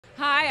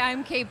Hi,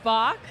 I'm Kate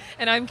Bock.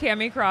 And I'm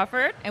Kamie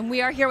Crawford. And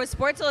we are here with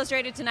Sports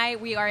Illustrated tonight.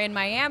 We are in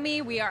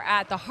Miami. We are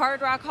at the Hard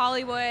Rock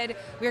Hollywood.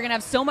 We're going to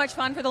have so much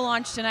fun for the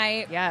launch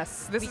tonight.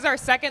 Yes, this is our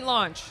second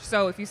launch.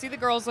 So if you see the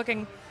girls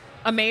looking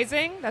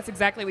amazing, that's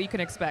exactly what you can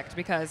expect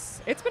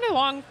because it's been a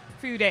long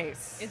few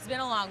days. It's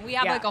been a long. We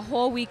have like a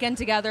whole weekend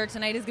together.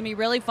 Tonight is going to be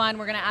really fun.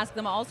 We're going to ask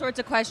them all sorts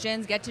of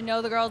questions, get to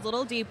know the girls a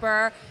little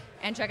deeper,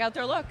 and check out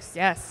their looks.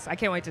 Yes, I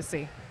can't wait to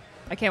see.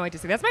 I can't wait to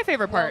see. That's my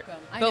favorite part.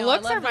 The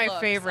looks are my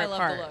favorite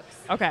part. The looks.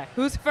 Okay,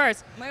 who's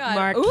first? Oh my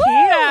God.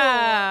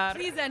 Marquita.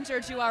 Please enter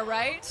to our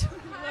right.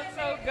 You look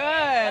so good.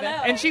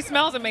 And she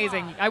smells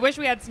amazing. I wish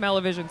we had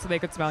smell-o-vision so they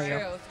could smell you.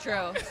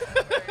 True.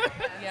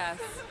 Yes.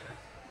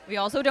 We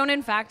also don't,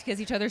 in fact, kiss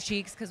each other's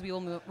cheeks because we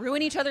will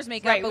ruin each other's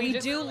makeup, but we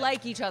do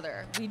like each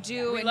other. We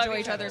do enjoy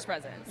each other's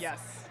presence. Yes.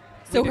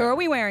 So who are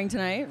we wearing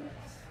tonight?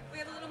 We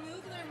have a little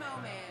Mugler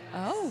moment.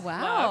 Oh,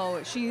 wow.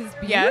 Love. She's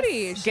beauty. Yes,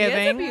 she is a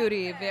giving.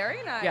 beauty.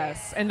 Very nice.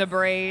 Yes, and the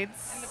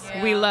braids.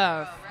 We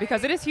love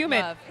because it is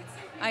humid. Love.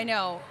 I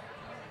know.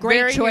 Great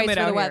Very choice humid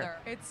for the out weather.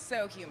 It's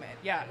so humid.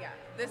 Yeah.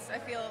 This, I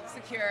feel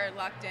secure,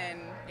 locked in.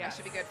 Yes. I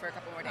should be good for a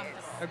couple more days.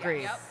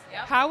 Agreed. Yep.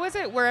 How was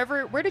it where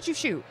did you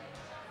shoot?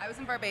 I was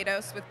in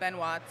Barbados with Ben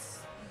Watts.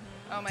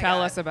 Oh my Tell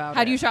God. us about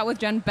Had it. you shot with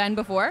Ben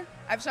before?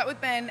 I've shot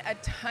with Ben a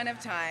ton of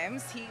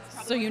times. He's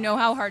So you know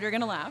how hard you're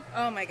going to laugh?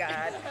 Oh my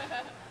God.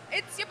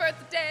 It's your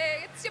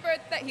birthday. It's your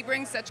birthday. He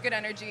brings such good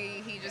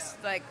energy. He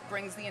just like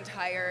brings the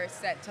entire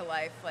set to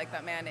life. Like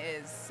that man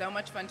is so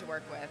much fun to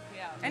work with.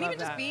 Yeah. And Love even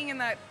just that. being in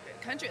that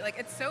country, like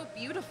it's so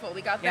beautiful.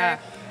 We got Yeah. there.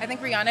 I think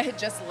Rihanna had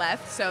just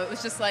left, so it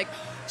was just like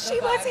she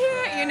vibe, was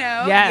here, yeah. you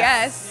know?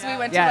 Yes. We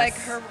went to like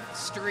her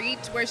street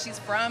where she's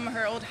from,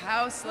 her old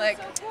house. Like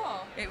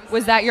it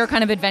Was that your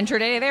kind of adventure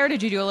day there?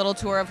 Did you do a little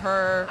tour of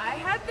her? I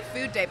had the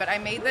food day, but I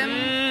made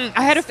them.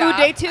 I had a food stop.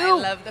 day too. I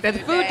love the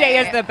food day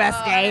is the best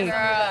Oh, day.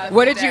 girl, the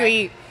What food did you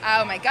day. eat?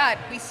 Oh my God.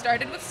 We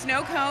started with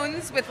snow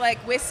cones with like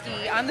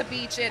whiskey on the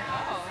beach at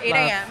 8 Love.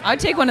 a.m. I'd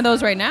take one of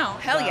those right now.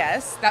 Hell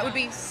yes. That would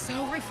be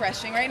so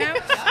refreshing right now.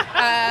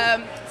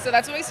 So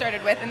that's what we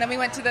started with. And then we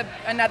went to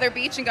another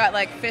beach and got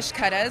like fish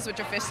cuttas, which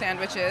are fish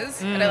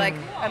sandwiches at a like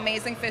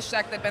amazing fish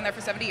shack that'd been there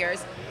for 70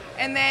 years.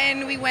 And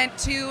then we went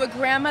to a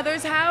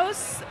grandmother's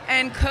house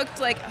and cooked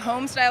like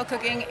home style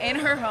cooking in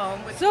her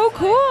home. Which So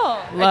cool.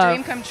 a Love.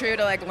 dream come true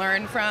to like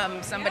learn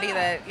from somebody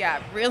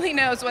that really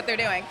knows what they're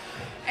doing.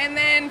 And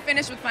then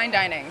finished with fine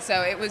dining.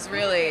 So it was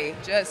really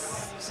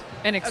just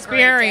An a great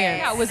experience.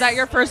 day. Yeah, was that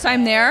your first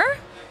time there?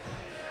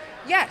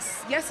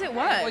 Yes, it was.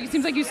 Well, it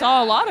seems like you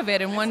saw a lot of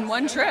it in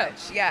one trip.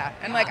 Yeah,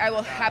 and like I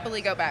will happily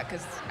go back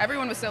because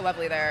everyone was so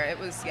lovely there. It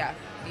was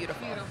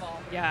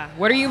beautiful. Yeah.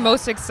 What are you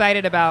most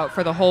excited about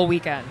for the whole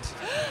weekend?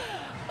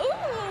 Ooh,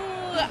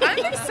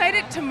 I'm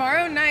excited.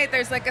 Tomorrow night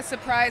there's like a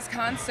surprise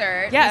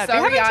concert. Yeah, they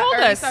haven't told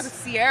We us. saw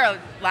Sierra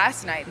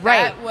last night.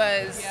 Right. That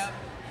was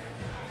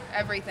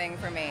everything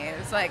for me. It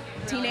was like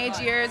teenage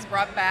years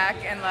brought back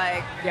and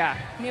like Yeah.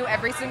 knew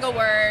every single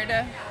word.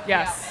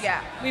 Yes. Yeah,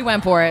 We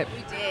went for it.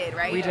 we did,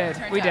 right? We did.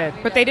 Turned We out.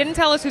 did. But they didn't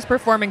tell us who's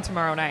performing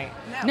tomorrow night.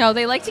 No,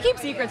 they like to keep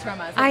secrets from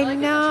us. I feel like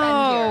it's a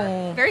trend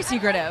here. know. Very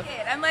secretive.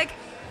 I'm like,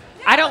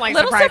 I don't like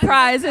Little surprises.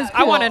 surprise is I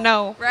cool. want to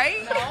know. right?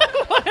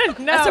 I want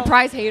to know. A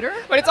surprise hater?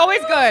 But it's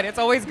always good. It's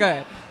always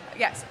good.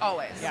 Yes,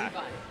 always. Yeah.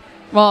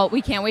 Well,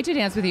 we can't wait to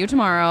dance with you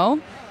tomorrow.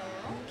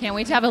 Can't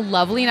wait to have a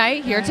lovely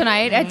night here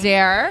tonight at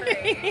Dare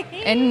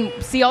and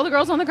see all the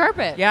girls on the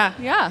carpet. Yeah.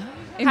 Yeah. Have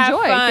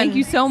Enjoy. fun. Thank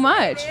you so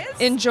much.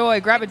 Enjoy.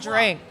 Grab a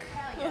drink.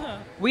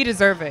 We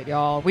deserve it,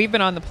 y'all. We've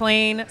been on the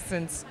plane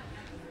since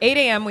 8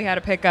 a.m. We had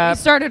to pick We up.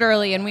 started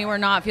early and we were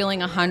not feeling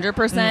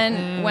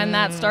 100% when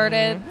that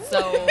started.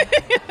 So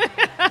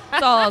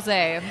that's all I'll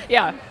say.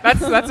 Yeah,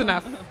 that's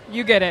enough.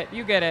 You get it.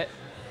 You get it.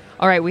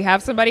 All right, we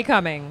have somebody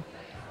coming.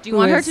 Do you Who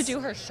want her is- to do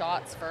her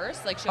shots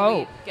first? Like, should Oh.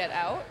 we get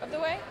out of the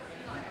way?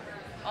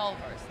 All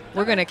first.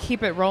 We're going to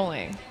keep it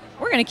rolling.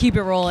 We're going to keep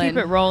it rolling. Keep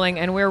it rolling,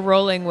 and we're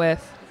rolling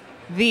with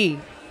the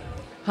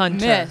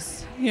Hunter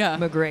Miss. Yeah.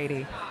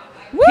 McGrady.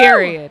 Woo!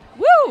 Period.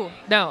 Woo!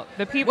 No,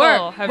 the people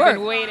Work, have work.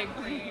 been waiting.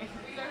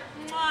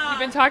 We've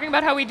been talking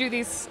about how we do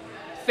these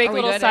fake Are we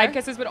little good, side Eric?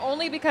 kisses, but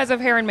only because of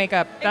hair and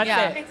makeup. That's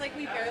Yeah. it. It's like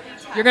we barely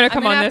touched. You're going to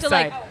I'm come gonna on have this to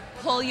side. like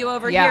pull you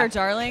over Yeah. here,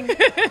 darling.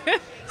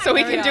 So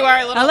we There we can go. do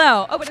our little...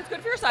 Hello. Oh, but it's good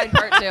for your side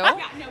part too.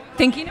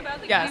 Thinking about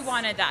the Yes. We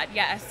wanted that.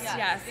 Yes.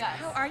 Yes.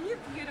 How are you,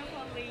 beautiful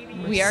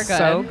ladies? We are good.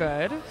 So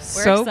good.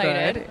 So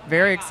excited. good.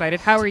 Very excited.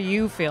 How are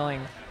you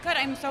feeling? Good.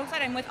 I'm so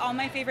excited. I'm with all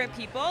my favorite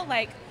people.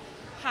 Like,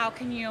 how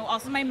can you?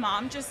 Also, my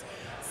mom just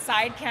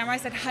side camera. I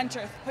said,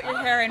 Hunter, put your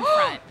hair in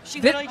front.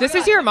 She literally This did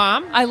is that. your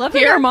mom? I love that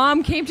Here? your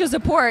mom came to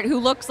support who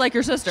looks like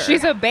your sister.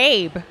 She's a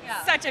babe.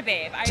 Such a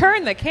babe.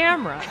 Turn the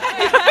camera.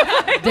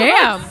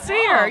 damn.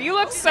 See her. You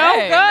look so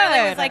Okay. good.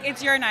 I was like,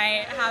 it's your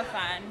night. Have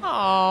fun.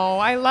 Oh,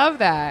 I love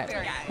that.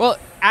 Very nice. Well,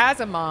 as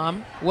a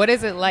mom, what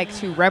is it like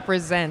to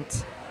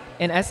represent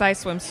an SI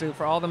Swimsuit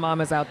for all the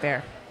mamas out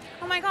there?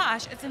 Oh my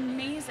gosh, it's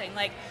amazing.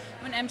 Like,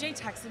 when MJ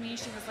texted me,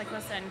 she was like,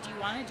 listen, do you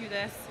want to do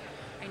this?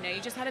 I know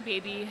you just had a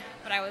baby,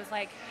 but I was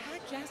like,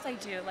 heck yes, I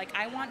do. Like,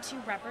 I want to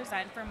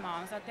represent for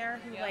moms out there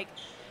who, like,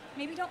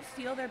 maybe don't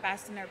feel their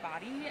best in their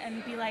body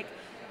and be like,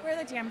 wear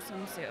the damn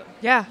swimsuit.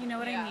 Yeah. You know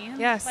what I mean?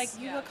 Yes. Like,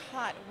 you look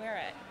hot, wear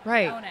it.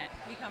 Right. Own it.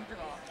 Be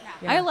comfortable.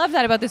 Yeah. I love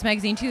that about this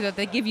magazine too, that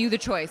they give you the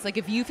choice. Like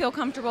if you feel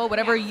comfortable,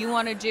 whatever you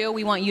want to do,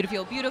 we want you to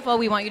feel beautiful,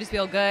 we want you to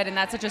feel good, and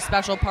that's such a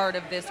special part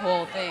of this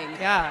whole thing.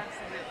 Yeah.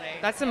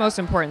 That's the most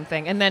important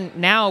thing. And then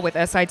now with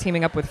SI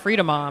teaming up with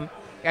Freedom Mom,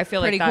 I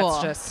feel Pretty like that's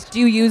cool. just... Do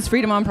you use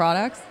Freedom Mom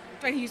products?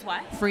 Do I use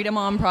what? Freedom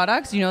Mom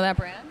products. Do you know that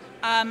brand?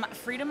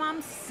 Freedom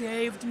Mom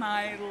saved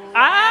my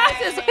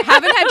life.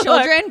 Haven't had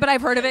children, but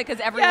I've heard of it because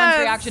everyone's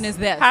reaction is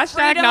this. Hashtag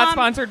Freedom not Mom-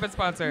 sponsored, but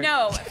sponsored.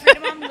 No,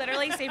 Freedom Mom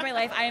literally saved my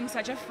life. I am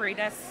such a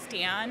Frida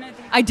stan.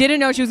 I didn't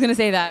know she was going to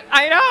say that.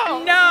 I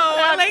know.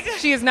 No, like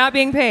She is not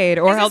being paid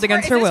or held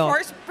against her will.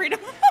 Is this for Freedom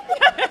Mom?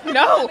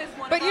 No,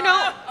 but you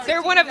know,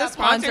 they're one of the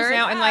sponsors Sponsored.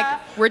 now, and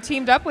like we're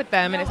teamed up with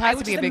them, and it has to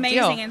which be is a big amazing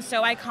deal. and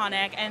so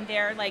iconic, and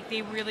they're like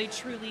they really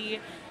truly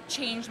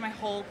changed my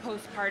whole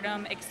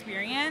postpartum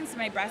experience,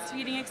 my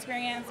breastfeeding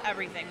experience.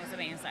 Everything was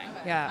amazing.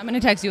 Yeah. I'm going to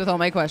text you with all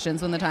my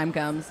questions when the time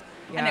comes.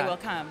 And it will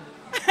come.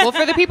 Well,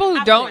 for the people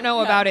who don't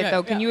know about it, Yeah,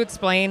 though, can yeah. you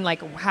explain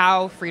like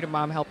how Freedom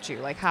Mom helped you?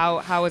 Like how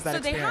was that So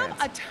they experience?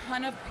 have a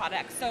ton of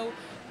products. So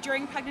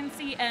during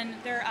pregnancy and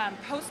their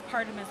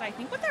postpartum is, I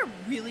think, what they're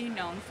really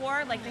known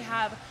for. Like they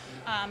have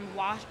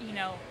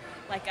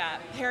like a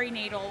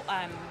perinatal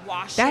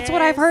washes. That's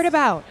what I've heard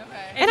about. If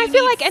And I you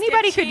feel need like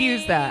anybody could stitching,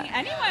 use that.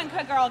 Anyone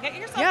could, girl. Get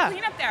yourself Yeah.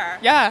 clean up there.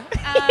 Yeah.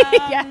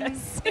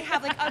 Yes. They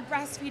have like a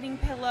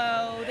breastfeeding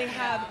pillow. They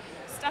have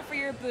stuff for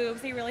your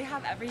boobs. They really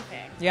have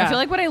everything. Yeah. I feel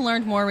like what I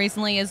learned more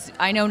recently is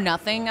I know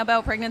nothing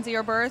about pregnancy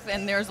or birth,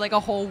 and there's like a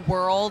whole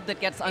world that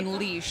gets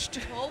unleashed. The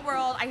whole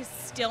world, I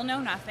still know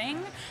nothing.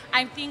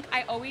 I think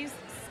I always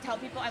tell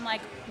people, I'm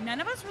like, none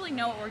of us really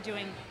know what we're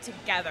doing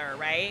together,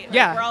 right? Like,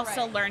 Yeah. We're all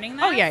still learning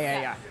this. Oh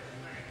yeah.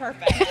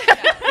 Perfect.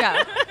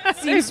 Yeah.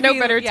 There's no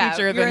better Yeah,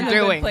 teacher you're than in a good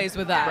doing. place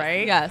with that.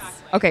 Right? Yes.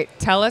 Okay,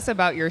 tell us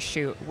about your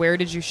shoot. Where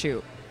did you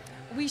shoot?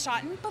 We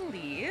shot in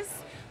Belize,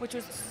 which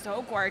was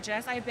so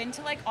gorgeous. I've been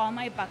to like all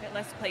my bucket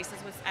list places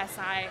with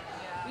SI.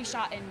 We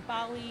shot in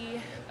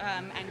Bali,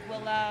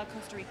 Anguilla,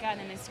 Costa Rica, and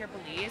then this year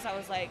Belize. I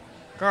was like,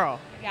 Girl.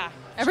 yeah.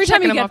 Every She's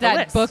time you checking them get off the that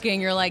list.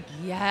 booking, you're like,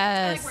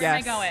 yes. Where am I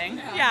Yes. going?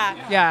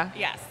 Yeah. Yeah.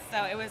 Yes.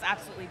 So it was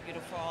absolutely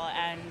beautiful,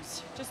 and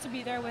just to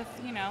be there with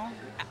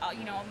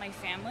my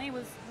family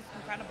was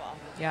incredible.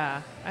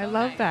 Yeah. I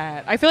love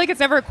that. I feel like it's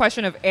never a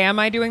question of am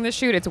I doing the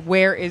shoot? It's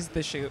where is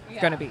the shoot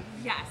gonna be?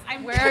 Yes.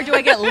 Where do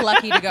I get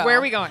lucky to go? Where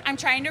are we going? I'm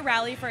trying to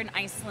rally for an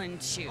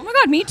Iceland shoot. Oh my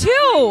God, me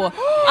too.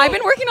 I've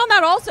been working on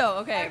that also.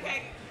 Okay.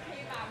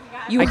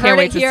 You I can't heard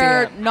wait it to see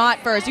here, it. not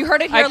first. You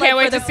heard it I here can't like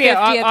wait for to the see it.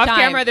 50th Off time.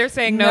 camera, they're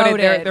saying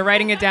noted. They're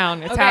writing it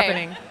down. It's Okay.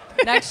 happening.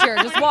 Next year,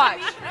 just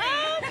watch.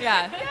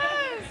 Yeah.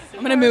 I'm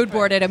going to mood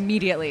board it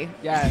immediately.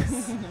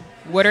 Yes.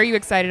 What are you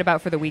excited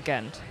about for the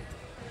weekend?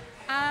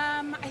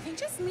 I think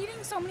just meeting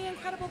so many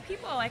incredible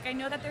people. Like I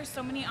know that there's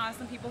so many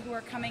awesome people who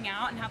are coming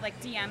out and have like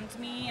DM'd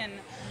me and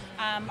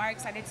are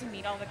excited to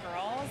meet all the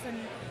girls and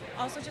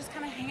also just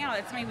kind of hang out.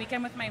 It's my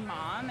weekend with my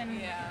mom and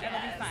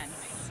it'll be fun.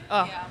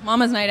 Oh,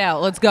 Mama's night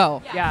out. Let's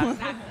go.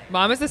 yeah.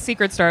 Mom is the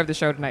secret star of the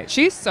show tonight.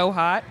 She's so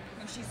hot.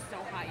 And she's so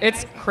hot. You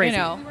It's guys. crazy.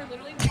 You know. We were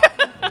literally walking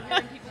through here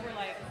and people were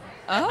like,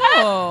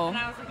 Oh. and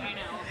I was like, I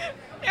know.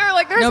 They're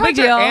like, there's No big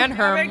Hunter deal. and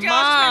her Oh my gosh,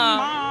 mom.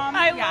 my mom.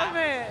 I Yeah. love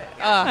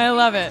it. I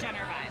love it. Jenner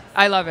vibes.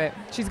 I love it.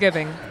 She's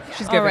giving.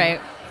 She's giving. All right.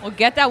 Well,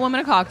 get that woman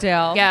a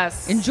cocktail.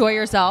 Yes. Enjoy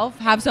yourself.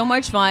 Have so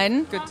much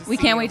fun. Good to We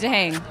see can't you. wait to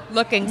hang.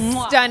 Looking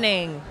Mwah.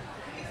 stunning.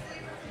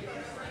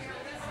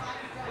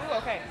 Ooh,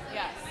 okay.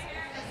 Yes.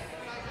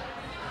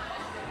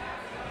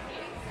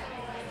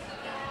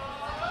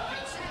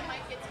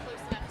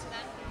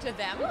 To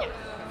them? Yeah.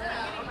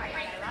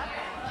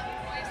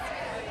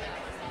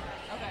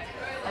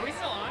 Are we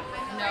still on?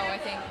 No, I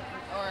think,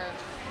 or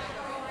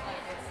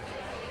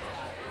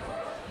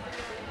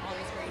on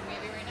the screen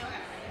maybe right now.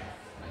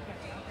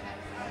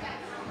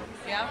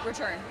 Yeah,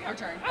 return.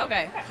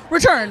 Okay.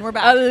 Return, we're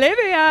back.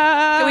 Olivia.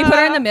 Can we put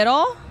her in the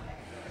middle?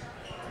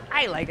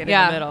 I like it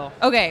Yeah. in the middle.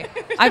 Okay.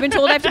 I've been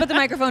told I have to put the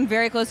microphone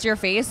very close to your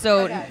face,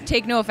 so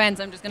take no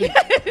offense. I'm just going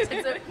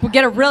to we'll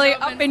get it really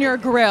up in your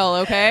grill,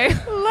 okay?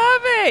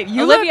 Love it.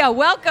 You Olivia, look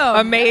welcome.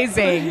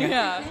 amazing.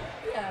 Yeah.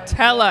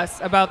 Tell us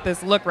about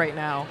this look right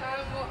now.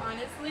 Well,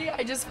 honestly,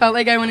 I just felt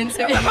like I wanted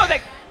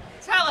to.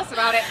 Tell us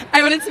about it.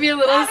 I wanted to be a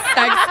little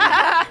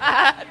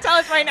Tell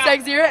us right now.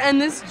 sexier,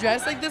 and this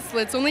dress, like the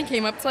slits only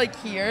came up to like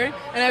here,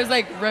 and I was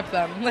like, rip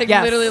them, like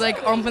Yes. literally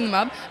like open them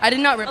up. I did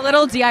not rip. A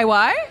little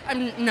DIY?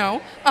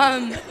 No.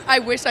 I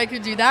wish I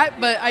could do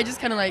that, but I just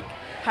kind of like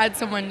had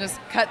someone just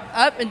cut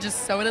up and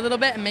just sew it a little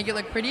bit and make it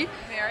look pretty.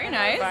 Very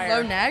nice.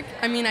 Low neck.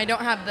 I mean, I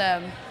don't have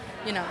the,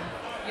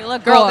 You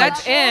look Girl,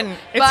 gorgeous. that's in.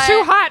 It's But-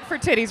 too hot for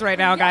titties right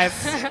now, guys.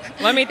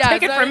 Let me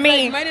take so it I from was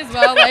me. like, might as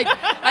well. Like,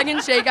 I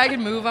can shake, I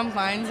can move, I'm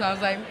fine. So I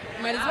was like,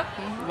 might as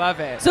well. Love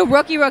it. So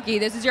rookie,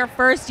 this is your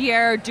first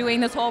year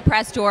doing this whole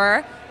press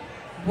tour.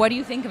 What do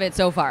you think of it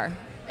so far?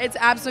 It's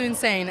absolutely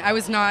insane. I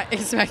was not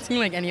expecting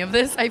like any of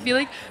this. I feel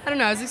like, I don't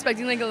know, I was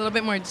expecting like a little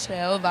bit more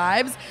chill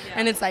vibes.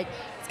 And it's like,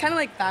 it's kind of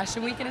like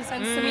fashion week in a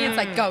sense to me. It's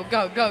like go,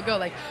 go, go, go,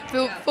 like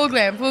full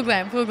glam, full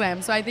glam, full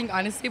glam. So I think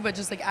honestly, but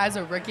just like as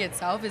a rookie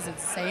itself is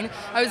insane.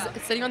 I was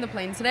sitting on the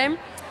plane today,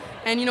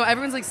 and you know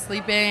everyone's like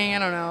sleeping, I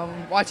don't know,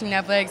 watching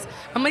Netflix.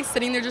 I'm like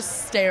sitting there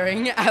just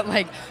staring at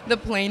like the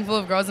plane full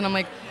of girls, and I'm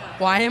like,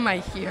 why am I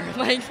here?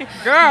 Like,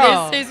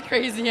 girl, this is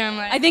crazy. I'm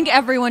like, I think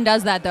everyone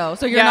does that though,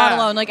 so you're not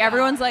alone. Like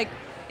everyone's like,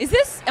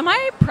 am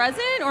I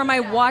present or am I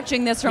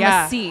watching this from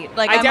a seat?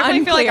 Like, I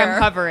definitely feel like I'm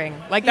hovering.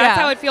 Like, that's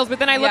how it feels. But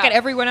then I look at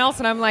everyone else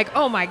and I'm like,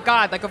 oh my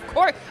God. Like, of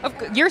course,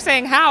 you're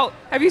saying how?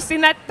 Have you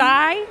seen that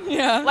thigh?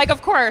 Yeah. Like,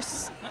 of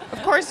course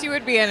you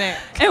would be in it.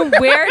 And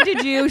where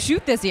did you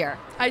shoot this year?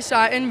 I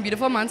shot in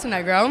beautiful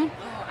Montenegro.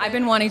 I've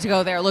been wanting to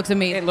go there. It looks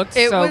amazing. It looks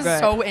so good. It was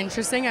so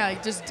interesting. I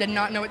just did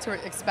not know what to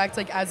expect,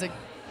 like, as a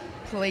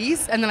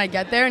place. And then I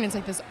get there and it's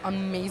like this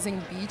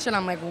amazing beach and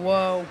I'm like,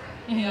 whoa.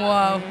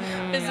 Whoa,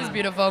 this is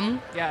beautiful.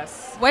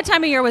 Yes. What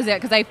time of year was it?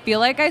 Because I feel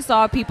like I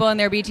saw people in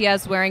their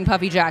BTS wearing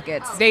puffy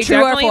jackets. They True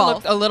definitely or false?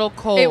 looked a little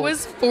cold. It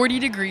was 40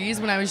 degrees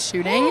when I was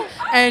shooting,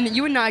 and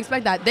you would not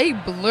expect that. They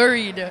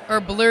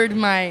blurred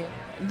my...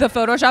 The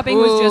photoshopping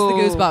was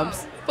just the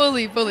goosebumps.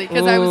 Fully,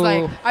 because I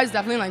was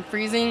definitely like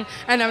freezing,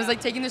 and I was like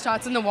taking the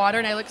shots in the water,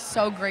 and I looked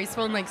so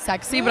graceful and like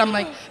sexy, but I'm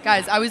like,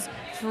 guys, I was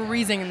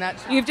freezing in that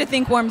shot. You have to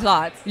think warm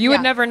thoughts. You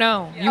would never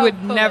know. You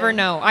would never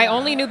know. I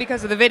only knew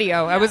because of the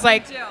video. I was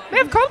like, they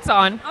have coats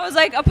on. I was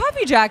like, a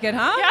puffy jacket,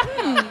 huh?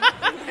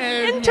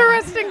 Yeah.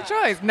 Interesting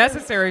choice.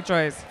 Necessary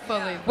choice.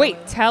 Fully.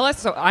 Wait, tell us.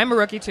 So I'm a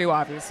rookie too,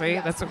 obviously.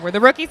 Yes. We're the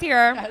rookies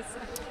here. Yes.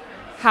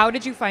 How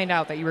did you find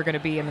out that you were going to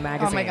be in the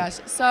magazine? Oh my gosh.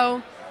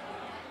 So,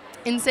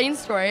 insane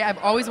story. I've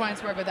always wanted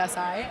to work with SI,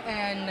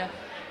 and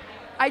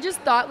I just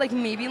thought like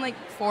maybe in like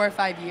 4 or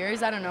 5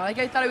 years. I don't know. Like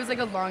I thought it was like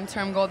a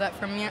long-term goal that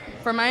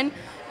for mine.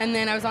 And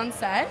then I was on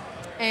set,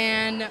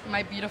 and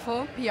my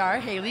beautiful PR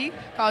Haley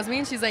calls me,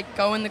 and she's like,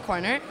 "Go in the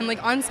corner." And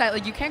like on set,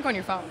 like you can't go on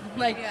your phone.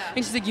 Like, and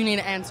she's like, "You need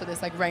to answer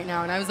this like right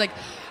now." And I was like,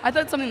 I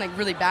thought something like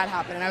really bad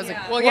happened, and I was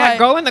like, well, yeah,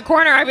 go in the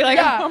corner. I'd be like,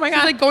 yeah. oh my She's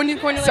God. like, go in the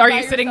corner. Like, so are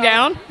by you sitting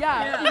yourself. down?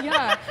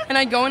 Yeah. And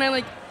I go and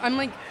I'm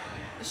like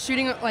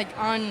shooting like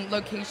on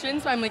location,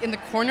 so I'm like in the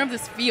corner of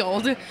this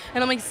field, and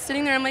I'm like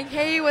sitting there. I'm like,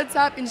 "Hey, what's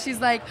up?" And she's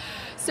like,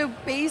 "So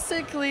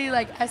basically,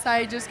 like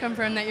SI just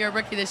confirmed that you're a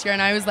rookie this year,"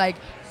 and I was like,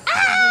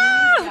 "Ah!"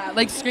 Yeah,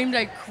 like screamed,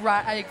 I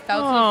cried, I fell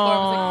to the floor, I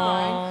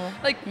was like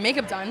crying. Like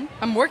makeup done,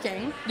 I'm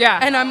working. Yeah.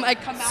 And I'm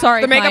like, come back.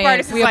 Sorry, The makeup client,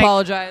 artist is we like-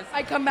 apologize.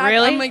 I come back,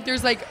 Really? I'm like,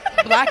 there's like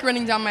black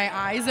running down my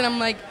eyes, and I'm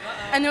like,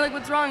 and they're like,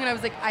 "What's wrong?" And I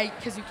was like,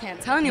 because you can't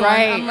tell anyone.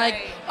 Right. I'm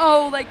like,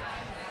 oh, like,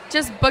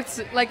 just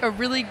booked like a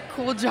really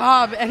cool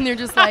job, and they're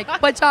just like,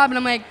 "What job?" And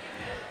I'm like,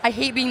 I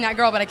hate being that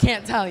girl, but I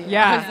can't tell you.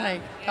 Yeah. I was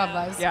like, God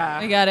bless. Yeah.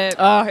 I get it.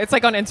 It's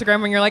like on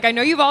Instagram when you're like, I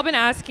know you've all been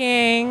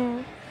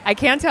asking. I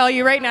can't tell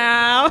you right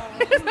now.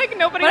 It's like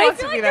nobody But I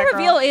wants feel to be like that the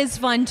reveal girl. is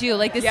fun too.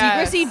 Like the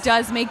Yes. secrecy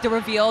does make the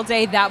reveal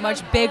day that much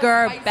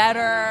bigger,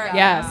 better.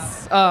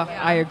 Yes.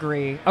 I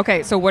agree.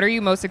 Okay, so what are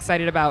you most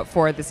excited about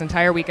for this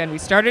entire weekend? We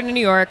started in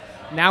New York.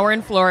 Now we're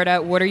in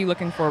Florida. What are you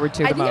looking forward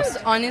to I the think most? it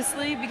was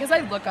honestly because I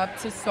look up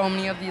to so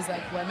many of these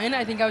like women.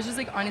 I think I was just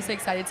like honestly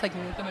excited to like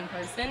meet them in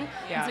person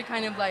Yeah. and to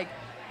kind of like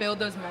build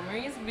those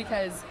memories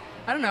because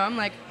I don't know. I'm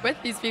like with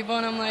these people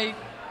and I'm like,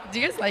 do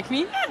you guys like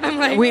me? I'm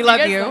like, We "Do love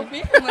guys you." like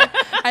me?" I'm like,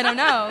 I don't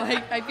know.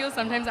 Like I feel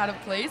sometimes out of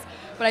place,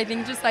 but I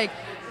think just like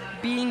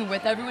being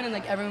with everyone and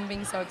like everyone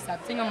being so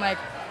accepting, I'm like,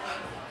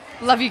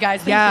 love you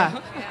guys. Thank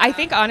you. I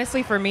think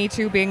honestly for me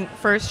too, being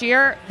first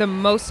year, the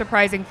most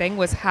surprising thing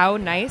was how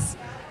nice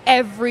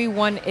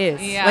everyone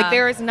is. Yeah. Like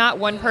there is not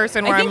one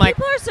person where I I'm think like,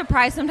 people are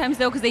surprised sometimes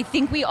though because they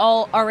think we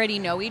all already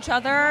know each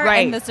other. Right.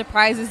 And the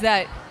surprise is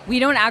that we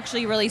don't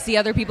actually really see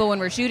other people when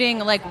we're shooting.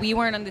 Like we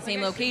weren't on the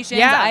same locations.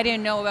 Yeah. I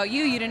didn't know about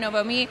you. You didn't know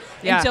about me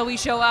Yeah. until we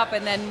show up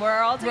and then we're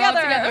all We're all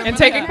together. together. and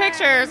taking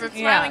pictures and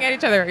smiling at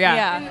each other.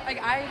 Yeah. And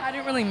like I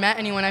hadn't really met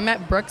anyone. I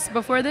met Brooks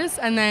before this,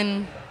 and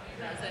then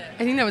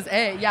I think that was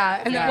it.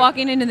 Yeah. And then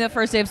Walking into the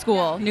first day of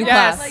school, new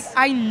Yes. class. like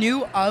I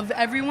knew of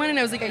everyone, and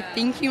I was like, I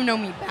think you know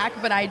me back,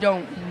 but I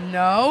don't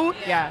know.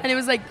 Yeah. And it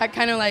was like that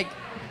kind of like,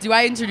 do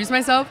I introduce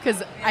myself?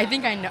 Because I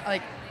think I know,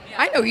 like,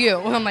 I know you.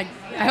 I'm like,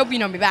 I hope you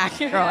know me back.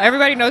 Girl,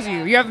 everybody knows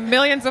you. You have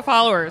millions of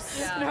followers.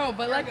 No,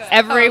 but like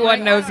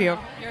Everyone knows you.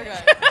 You're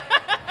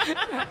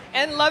good.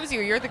 And loves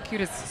you. You're the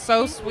cutest.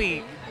 So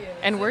sweet.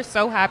 And we're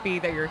so happy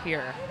that you're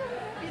here.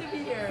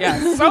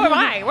 Yeah, so am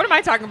I. What am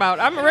I talking about?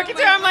 I'm a rookie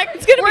too. I'm like,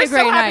 It's gonna be we're a great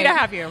so happy night. to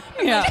have you.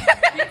 Yeah.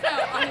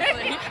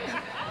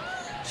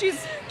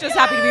 She's just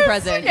happy to be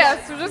present.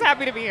 Yes, we're just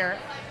happy to be here.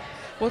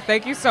 Well,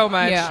 thank you so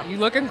much. Yeah. You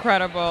look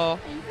incredible.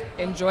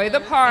 Enjoy the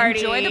party.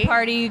 Enjoy the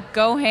party.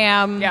 Go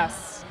ham.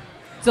 Yes.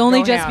 It's only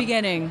Go just ham.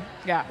 beginning.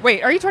 Yeah.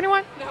 Wait, are you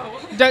 21? No.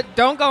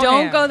 Don't go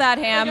Don't ham. go that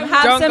ham.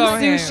 Have Don't some go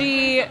ham.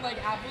 sushi.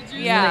 like apple juice.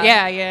 Yeah.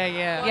 Yeah.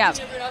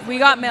 Yeah. We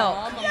got milk.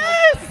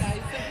 Yes.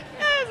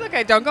 Yes.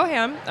 Okay. Don't go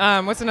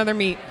ham. What's another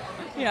meat?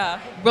 Yeah.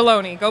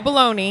 Bologna. Go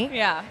bologna.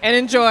 Yeah. And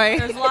enjoy.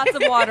 There's lots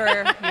of water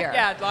here.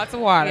 Yeah, lots of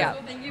water. Yeah.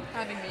 Well, thank you for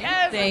having me.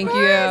 Yes, Thank of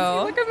course. you.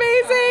 You look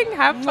amazing.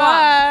 Have Mwah.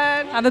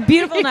 fun. Have a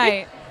beautiful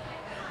night.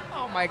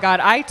 Oh my God.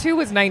 I, too,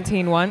 was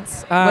 19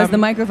 once. Was the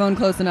microphone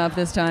close enough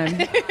this time?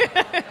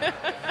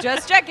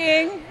 Just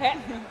checking.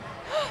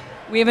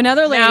 We have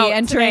another lady now,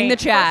 entering the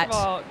chat. First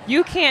of all,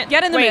 you can't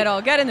Get in the middle.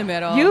 Get in the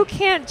middle. You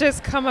can't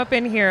just come up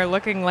in here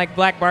looking like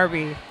Black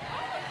Barbie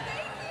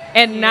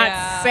and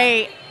not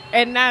say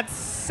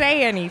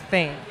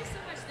anything. Thank you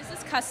so much. This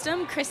is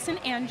custom Kristen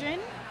Andren.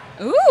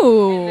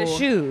 Ooh. The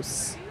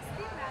shoes.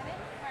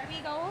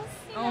 Barbie goals.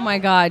 Oh my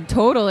God,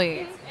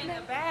 totally. In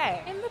the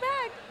bag. In the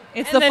bag.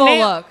 It's And the the full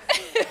nail- look.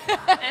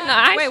 And the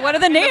eyes. Wait, what are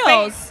the and face.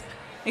 nails?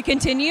 It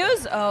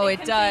continues? Oh,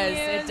 it does.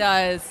 It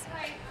does.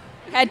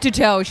 Head to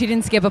toe. She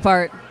didn't skip a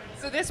part.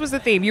 So this was the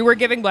theme. You were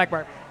giving Black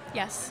Barbie.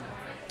 Yes.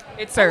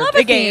 It served. I love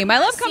the a game. theme. I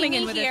love See coming me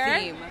in with here. a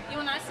theme. You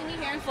will not see me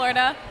here in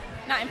Florida,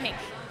 not in pink.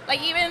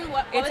 Like even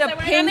what It's was I a wearing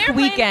on pink the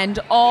airplane? weekend,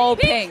 all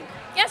pink.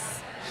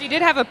 Yes. She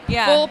did have a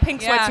full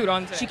pink sweatsuit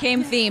on today. She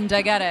came themed.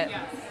 I get it.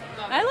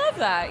 I love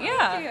that.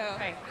 Yeah.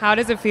 Okay. How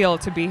does it feel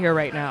to be here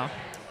right now?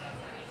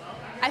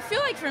 I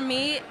feel like for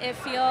me, it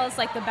feels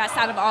like the best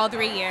out of all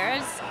 3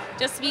 years.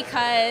 Just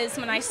because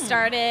when I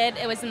started,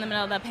 it was in the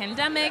middle of the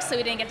pandemic, so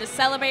we didn't get to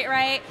celebrate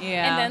right.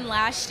 Yeah. And then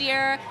last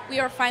year,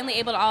 we were finally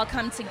able to all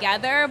come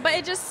together, but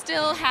it just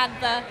still had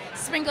the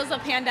sprinkles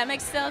of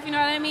pandemic still, if you know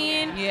what I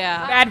mean.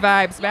 Yeah. Bad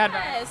vibes. Bad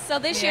vibes. Yes. So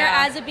this year,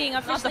 Yeah. as it being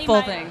officially full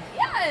my- thing.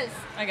 Yes.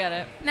 I get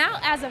it. Now,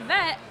 as a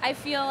vet, I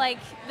feel like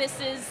this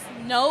is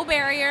no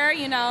barrier,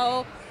 you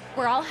know,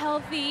 we're all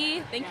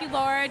healthy, thank you,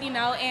 Lord, you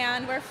know,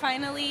 and we're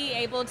finally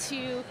able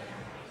to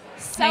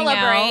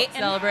celebrate.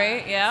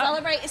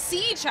 Celebrate,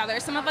 see each other.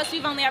 Some of us,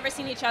 we've only ever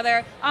seen each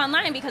other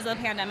online because of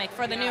the pandemic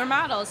for the newer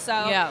models. So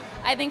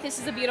I think this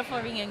is a beautiful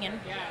reunion.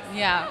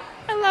 Yeah.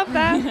 I love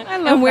that. I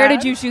love And where that.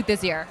 did you shoot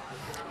this year?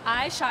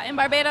 I shot in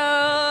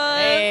Barbados.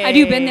 Hey. Had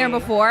you been there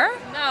before?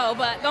 No,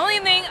 but the only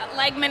thing,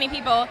 like many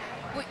people,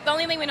 the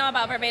only thing we know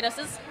about Barbados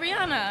is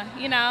Rihanna,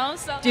 you know?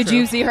 So Did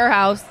you see her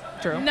house?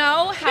 True.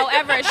 No,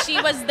 however,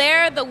 she was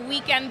there the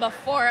weekend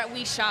before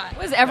we shot.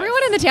 Was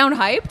everyone in the town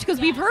hyped?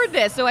 Because we've heard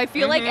this, so I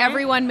feel like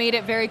everyone made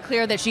it very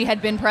clear that she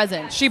had been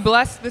present. She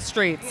blessed the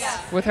streets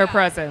with her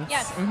presence.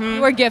 Yes.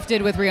 You were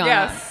gifted with Rihanna.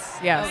 Yes.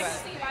 Yes. I can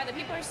see why. The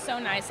people are so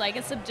nice. Like,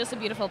 it's just a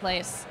beautiful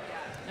place.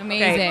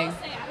 Amazing.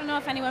 I don't know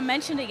if anyone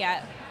mentioned it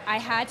yet. I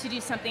had to do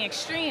something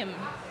extreme.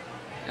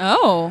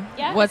 Oh,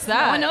 Yes, what's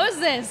that? No one knows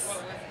this.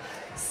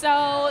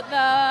 So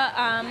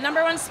the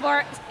number one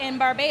sport in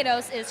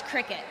Barbados is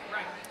cricket.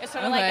 It's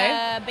sort of like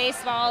a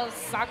baseball,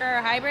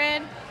 soccer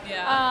hybrid.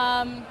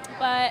 Yeah.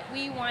 But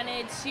we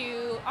wanted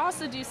to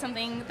also do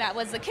something that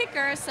was a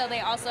kicker, so they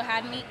also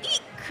had me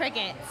eat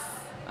crickets.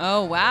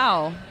 Oh,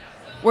 wow.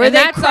 Were And they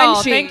that's all.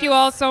 crunchy? Thank you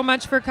all so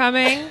much for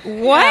coming.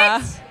 What? Yeah.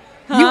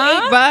 You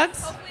Huh? ate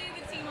bugs? Hopefully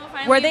the team will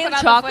finally Were they put out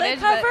the chocolate footage,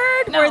 but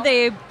covered? no, Were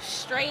they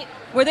straight?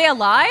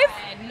 alive?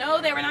 No,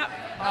 they were not.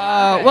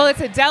 Well, it's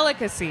a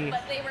delicacy.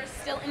 But they were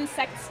still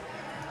insects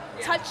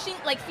touching,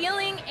 like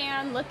feeling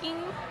and looking.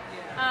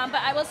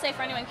 But I will say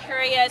for anyone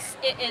curious,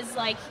 it is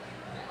like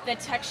the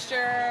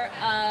texture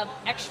of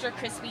extra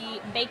crispy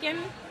bacon.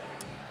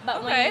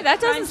 But when Okay, you that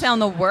doesn't crunch,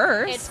 sound the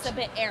worst. It's a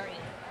bit airy.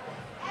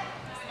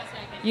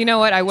 You know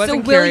what? I So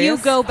wasn't will curious.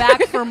 you go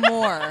back for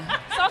more?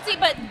 Salty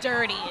but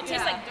dirty. It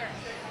tastes like dirt.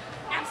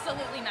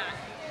 Absolutely not.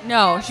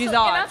 No, she's So- and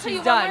I'll off. tell you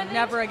She's one more done. thing.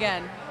 Never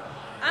again.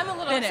 I'm a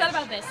little Finish. upset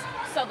about this.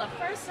 So the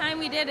first time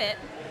we did it,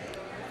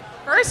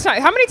 First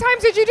time. How many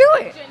times did you do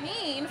it?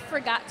 Janine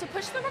forgot to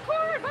push the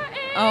record button.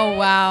 Oh,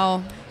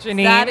 wow.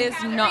 Janine? That is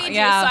Had to not, read you.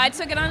 yeah. So I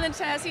took it on the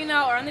chest, you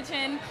know, or on the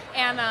chin,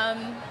 and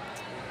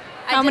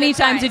How many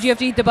times did you have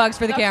to eat the bugs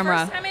for the camera?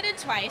 First time I did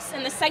twice,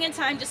 and the second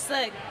time, just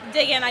to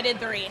dig in, I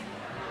did 3.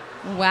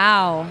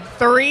 Wow.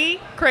 3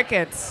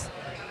 crickets.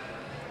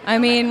 I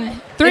mean,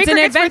 3 it's an crickets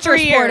for adventure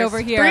 3 sport years. over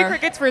here. 3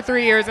 crickets for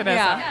 3 years in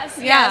Yeah. Yes,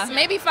 Yeah. yes,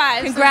 maybe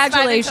 5. so it's 5 in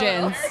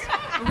Congratulations.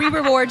 total. We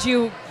reward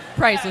you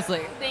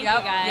pricelessly. Thank Yep,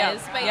 you guys. Yep.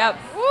 But Yep.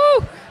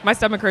 Woo! My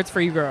stomach hurts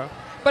for you, girl.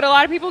 But a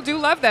lot of people do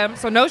love them,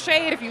 so no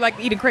shade if you like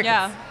eating crickets.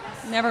 Yeah.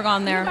 Never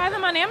gone You there. can buy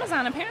them on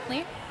Amazon,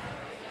 apparently.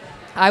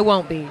 I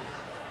won't be.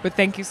 But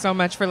thank you so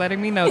much for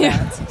letting me know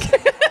that.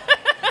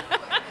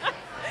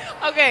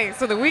 Okay,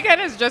 so the weekend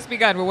has just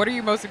begun, but what are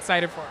you most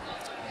excited for?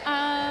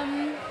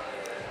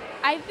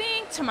 I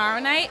think tomorrow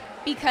night,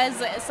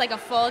 because it's like a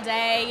full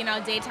day, you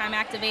know, daytime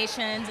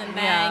activations, and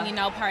then, you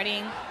know,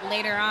 partying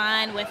later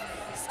on with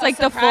like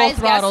the full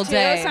throttle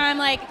day. So I'm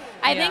like,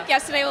 I think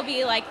yesterday will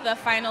be like the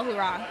final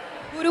hoorah.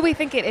 Who do we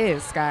think it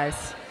is,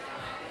 guys?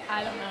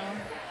 I don't know.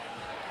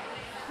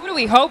 Who do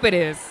we hope it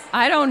is?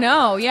 I don't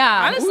know.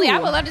 Yeah. Honestly, I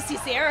Ooh. would love to see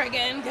Sarah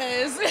again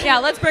because Yeah,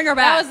 let's bring her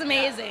back. that was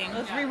amazing.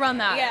 Let's rerun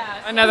that.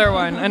 Yeah. Another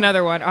one,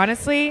 another one.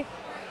 Honestly,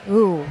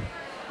 ooh,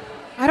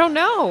 I don't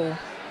know.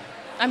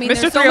 I mean,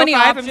 Mr. there's so many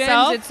 305 options.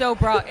 himself? It's so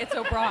broad. It's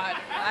so broad.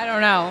 I don't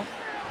know.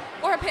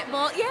 Or a pit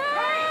bull. Yeah.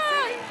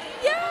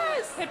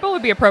 Yes. Pitbull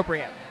would be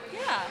appropriate.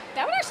 Yeah.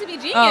 That would actually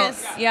be Oh,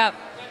 genius. yep.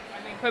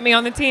 Put me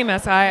on the team,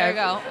 SI. There you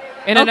go.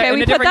 In Okay, a we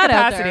put different that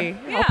out capacity.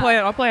 there.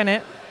 Yeah. I'll plan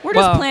it. We're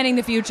just Well, planning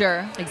the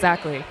future.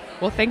 Exactly.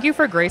 Well, thank you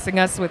for gracing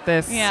us with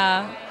this.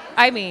 Yeah.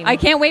 I mean, I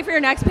can't wait for your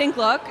next pink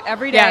look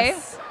every day.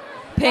 Yes.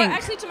 Pink. Or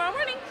actually, tomorrow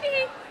morning.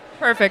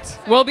 Perfect.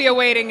 We'll be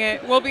awaiting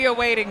it.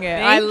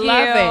 I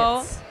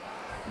love it.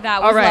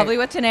 That was lovely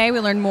with Tanae. We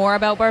learned more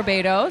about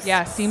Barbados.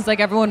 Yes. Seems like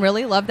everyone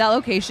really loved that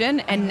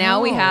location. And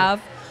now we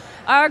have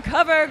our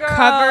cover girl.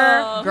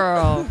 Cover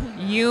girl.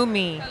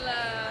 Yumi. Hello.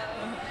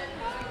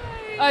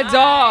 A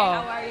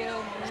doll. How are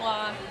you?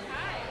 Mwah.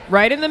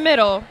 Right in the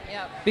middle.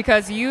 Yep.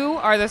 Because you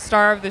are the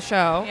star of the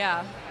show.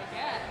 Yeah.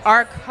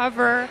 Our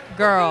cover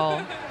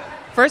girl.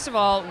 First of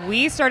all,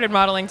 we started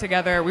modeling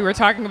together. We were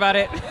talking about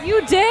it.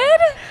 You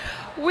did?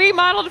 We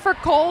modeled for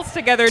Kohl's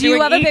together. Do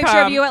you have a e-com. picture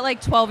of you at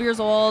like 12 years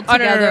old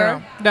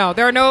together? No,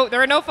 there are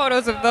no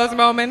photos of those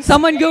moments.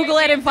 Someone Google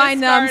it and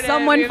find them.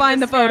 Someone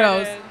find the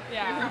photos.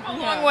 Yeah, we're a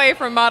long way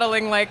from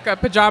modeling like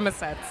pajama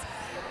sets.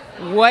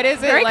 What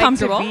is it like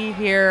to be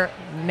here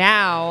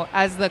now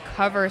as the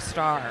cover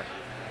star?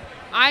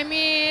 I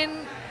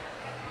mean,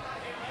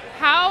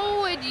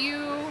 how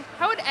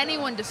would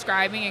anyone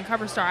describe being a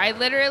cover star? I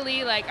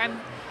literally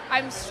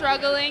I'm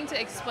struggling to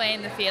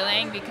explain the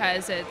feeling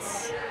because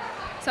it's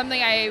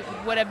something I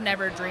would have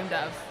never dreamed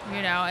of,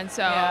 and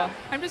so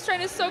I'm just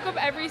trying to soak up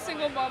every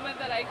single moment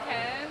that I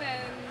can,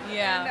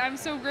 and I'm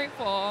so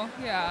grateful.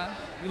 Yeah.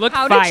 You look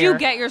How fire. did you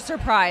get your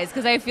surprise?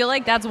 Because I feel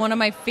like that's one of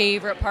my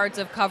favorite parts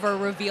of cover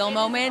reveal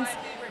moments.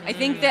 I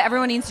think that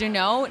everyone needs to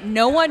know,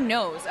 no one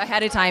knows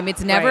ahead of time.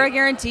 It's never a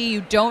guarantee.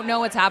 You don't know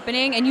what's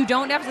happening, and you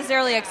don't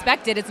necessarily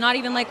expect it. It's not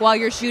even like while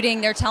you're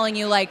shooting, they're telling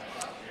you, like,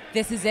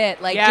 this is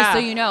it. Like, just so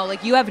you know,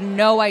 like, you have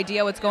no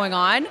idea what's going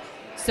on.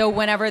 So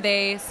whenever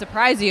they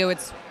surprise you,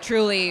 it's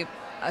truly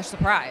a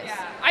surprise.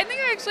 Yeah. I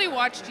think I actually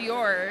watched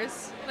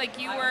yours. Like,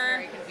 you were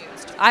very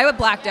confused. I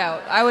blacked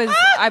out.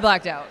 I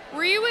blacked out.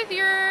 Were you with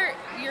your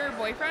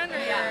boyfriend or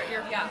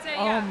your fiance?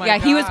 Oh my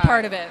God. He was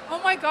part of it.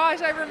 Oh my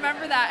gosh, I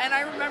remember that, and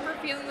I remember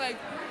feeling like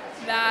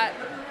that.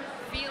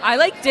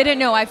 I didn't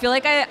know. I feel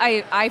like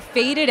I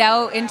faded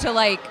out into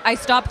I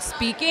stopped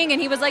speaking,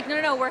 and he was like,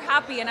 no, we're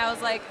happy, and I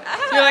was like,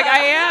 You're like, I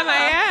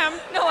am.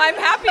 No, I'm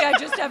happy. I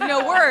just have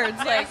no words.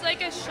 There's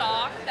like a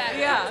shock that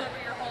goes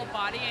over your whole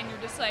body, and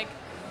you're just like,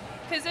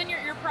 because then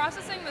you're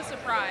processing the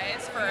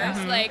surprise first.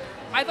 Mm-hmm. Like,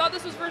 I thought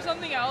this was for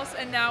something else,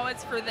 and now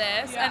it's for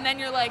this, and then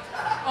you're like,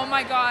 oh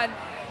my God.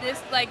 This,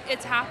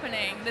 it's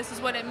happening. This is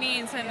what it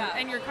means,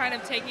 and you're kind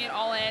of taking it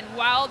all in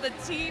while the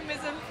team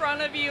is in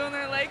front of you, and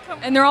they're like, come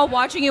on. And they're all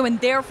watching you, and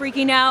they're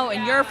freaking out,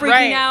 and you're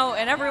freaking out,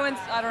 and everyone's,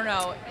 I don't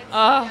know.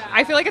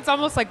 I feel like it's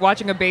almost like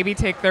watching a baby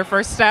take their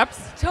first steps.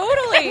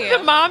 Totally.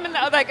 The mom and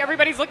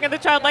everybody's looking at the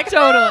child like,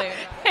 totally.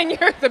 And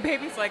the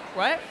baby's like,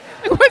 what?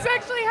 What's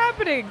actually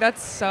happening?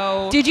 That's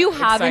so Did you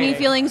have any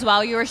exciting. feelings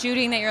while you were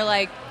shooting that you're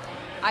like,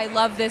 I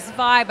love this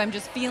vibe, I'm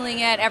just feeling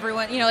it,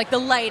 everyone, the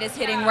light is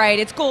hitting right,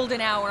 it's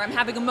golden hour, I'm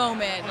having a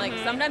moment. Like,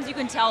 sometimes you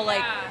can tell,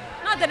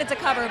 not that it's a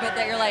cover, but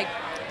that you're like,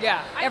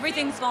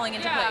 everything's falling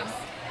into place.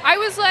 I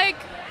was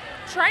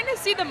trying to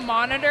see the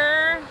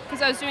monitor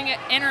because I was doing an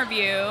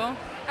interview.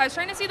 I was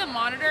trying to see the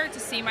monitor to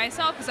see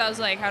myself because I was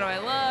like, how do I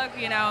look,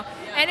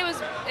 And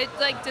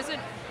it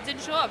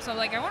didn't show up. So I'm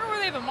like, I wonder where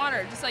they have a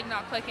monitor, just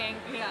not clicking.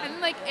 Yeah.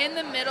 And then in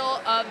the middle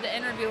of the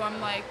interview,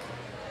 I'm like,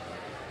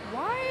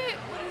 why?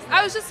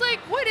 I was just like,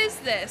 what is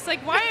this?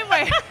 Why am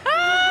I?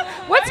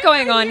 What's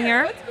going on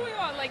here? What's going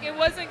on? It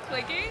wasn't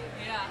clicking.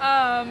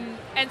 Yeah.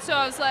 And so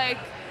I was like,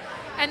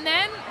 and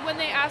then when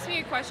they asked me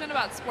a question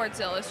about Sports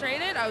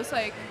Illustrated, I was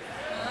like,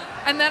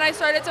 and then I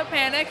started to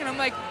panic, and I'm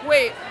like,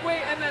 wait,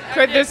 and then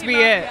could this be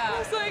it? Yeah. I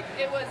was like,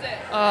 it was it.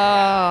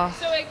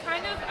 So it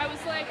kind of, I was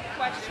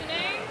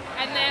questioning,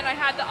 and then I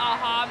had the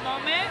aha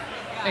moment.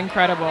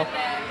 Incredible. And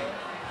then,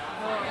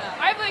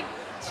 I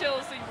have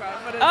chills thinking about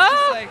it, but it's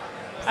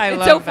just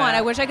It's so fun.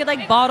 I wish I could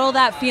bottle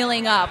that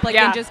feeling up,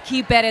 and just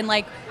keep it and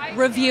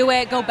review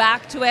it, go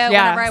back to it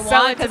whenever I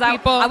want. Because I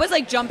was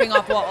jumping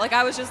off wall.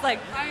 I was just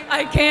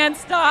I can't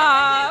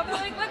stop.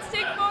 Let's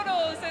take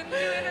photos and do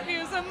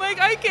interviews. I'm like,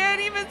 I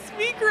can't even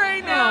speak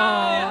right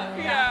now.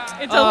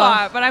 Yeah. It's a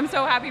lot, but I'm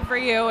so happy for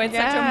you. It's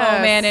such a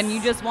moment, and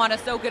you just want to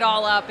soak it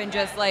all up and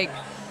just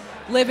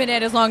live in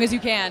it as long as you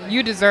can.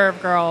 You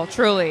deserve, girl,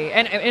 truly.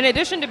 And in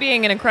addition to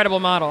being an incredible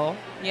model,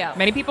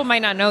 many people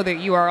might not know that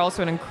you are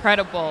also an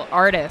incredible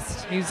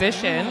artist,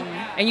 musician,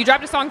 and you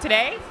dropped a song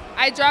today?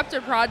 I dropped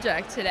a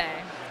project today.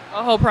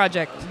 A whole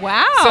project.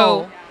 Wow.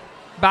 So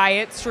buy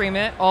it, stream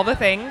it, all the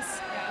things.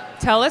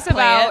 Tell us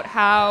about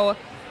how,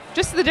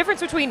 just the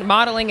difference between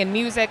modeling and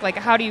music,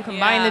 how do you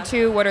combine the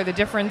two? What are the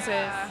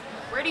differences?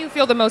 Where do you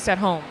feel the most at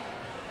home?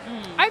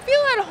 I feel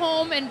at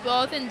home in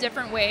both in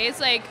different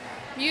ways.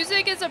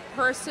 Music is a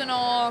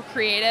personal,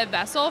 creative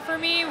vessel for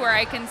me where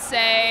I can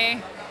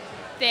say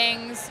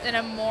things in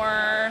a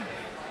more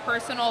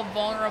personal,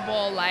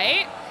 vulnerable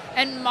light.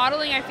 And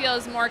modeling, I feel,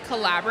 is more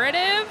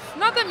collaborative.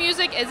 Not that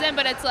music isn't,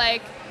 but it's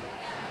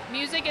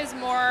music is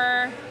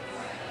more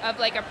of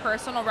a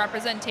personal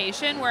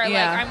representation where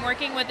I'm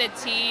working with a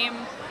team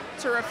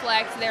to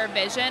reflect their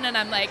vision, and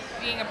I'm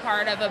being a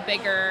part of a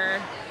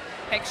bigger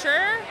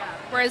picture.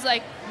 Whereas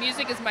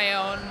music is my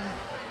own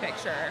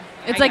picture.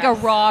 It's a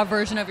raw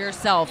version of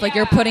yourself.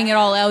 You're putting it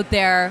all out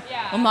there.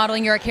 While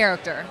modeling, you're a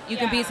character. You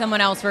can be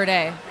someone else for a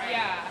day.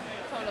 Yeah,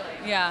 totally.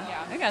 Yeah,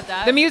 I got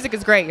that. The music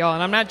is great, y'all,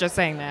 and I'm not just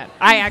saying that.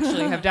 I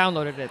actually have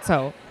downloaded it,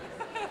 so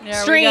There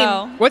stream. we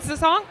go. What's the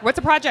song? What's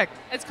the project?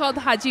 It's called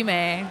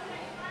Hajime.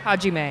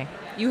 Hajime.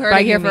 You heard By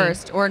it here Yumi.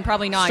 first, or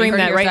probably not. Stream you heard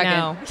that it right here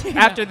now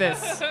after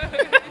this.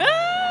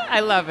 I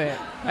love it.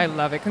 I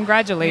love it.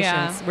 Congratulations.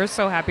 Yeah. We're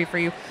so happy for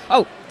you.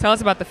 Oh, tell us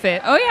about the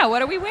fit. Oh yeah,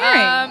 what are we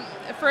wearing?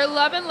 For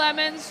Love and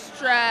Lemons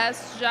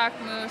dress, Jacques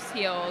Mousse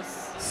heels.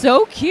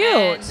 So cute.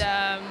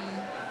 And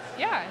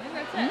yeah, I think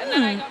that's it. And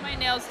then I got my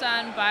nails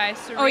done by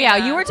Serena. Oh yeah,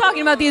 you were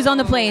talking about these on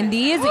the plane.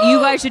 These, you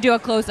guys should do a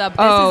close up. This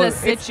Oh,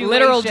 is a it's situation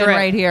literal drip.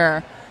 right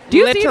here. Do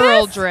you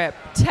Literal see this? drip.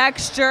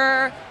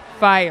 Texture,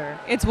 Fire.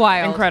 it's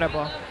wild.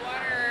 Incredible.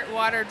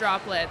 Water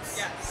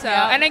droplets. So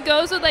Yeah. and it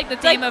goes with like the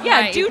It's like, theme of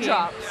yeah, my EP.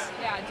 dewdrops.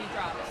 Yeah,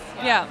 dewdrops.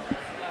 Yeah,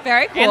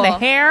 very cool. And the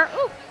hair.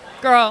 Ooh,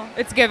 girl,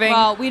 it's giving.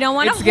 Well, we don't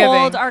want It's to giving.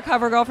 hold our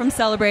cover girl from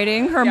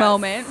celebrating her Yes.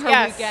 moment, her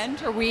Yes. weekend,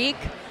 her week.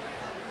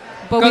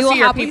 But Go we will see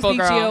your happily people,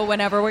 speak to girl. you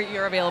whenever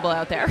you're available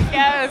out there.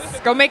 Yes.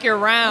 Go make your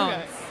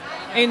rounds.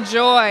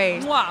 Enjoy.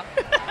 Mwah.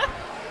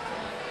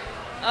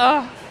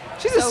 Oh,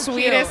 she's the So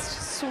sweetest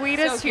So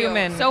sweetest cute.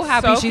 human. So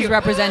happy So she's cute.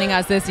 representing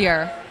us this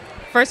year.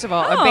 First of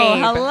all, Oh, a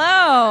babe.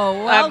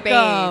 hello. A babe.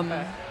 Welcome.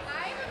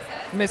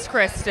 Miss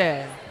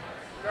Kristen.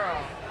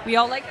 We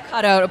all like a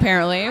cutout,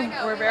 apparently.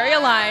 We're very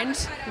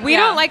aligned. We Yeah.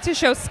 don't like to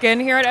show skin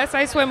here at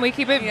SI Swim. We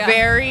keep it Yeah.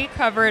 very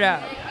covered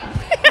up.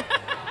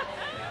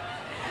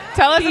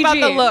 Tell us about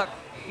the PG. look.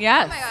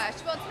 Yes. Oh my gosh.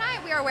 Well, tonight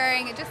we are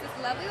wearing just this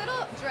lovely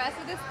little dress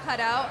with this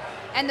cutout.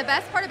 And the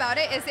best part about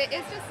it is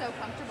just so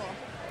comfortable.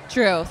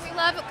 Truth. We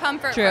love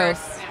comfort Truth.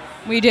 first.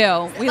 We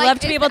do. We Like, love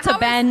to be is able the- to how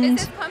bend.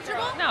 Is this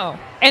comfortable? No.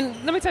 And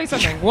let me tell you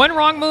something. One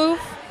wrong move,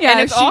 and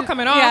it's all she-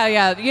 coming off. Yeah,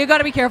 yeah. You got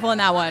to be careful in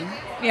that one.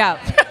 Yeah.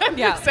 I'm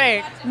yeah. just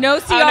saying. No no,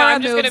 Ciara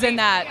I'm just moves gonna in be-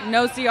 that.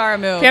 No Ciara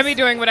moves. Can't be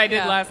doing what I did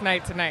Yeah. last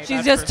night tonight. She's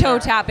that's just for toe sure.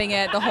 tapping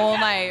it the whole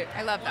night.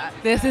 I love that.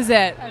 This is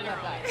it. I love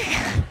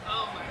that.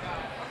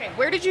 Okay,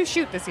 where did you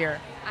shoot this year?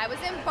 I was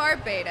in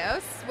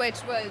Barbados, which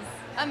was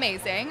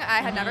amazing. I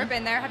had never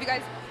been there. Have you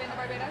guys been to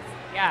Barbados?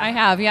 Yeah. I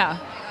have, yeah.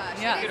 Oh my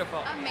gosh, Yeah. it is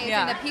Beautiful. Amazing.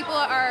 Yeah. The people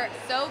are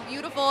so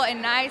beautiful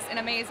and nice and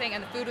amazing,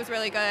 and the food was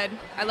really good.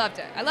 I loved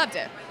it. I loved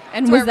it.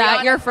 And It's was where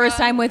that your Rihanna's first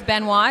from. time with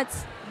Ben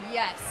Watts?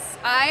 Yes,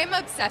 I'm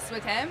obsessed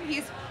with him.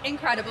 He's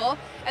incredible.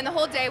 And the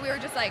whole day we were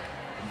just like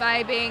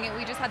vibing, and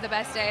we just had the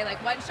best day.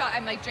 Like one shot,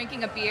 I'm like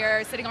drinking a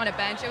beer, sitting on a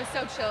bench. It was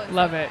so chill. and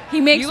Love so it. He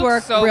makes You look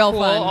work so real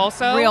cool fun.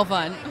 also. Real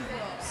fun.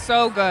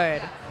 So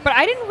good. But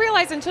I didn't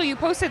realize until you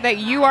posted that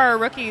you are a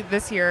rookie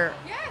this year.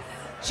 Yes.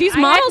 She's I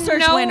model had search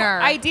no winner.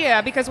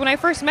 idea, because when I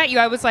first met you,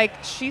 I was like,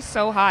 she's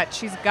so hot.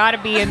 She's got to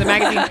be in the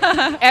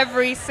magazine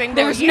every single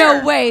There's year.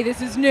 no way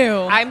this is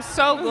new. I'm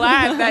so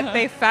glad that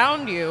they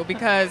found you,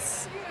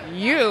 because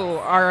you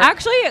are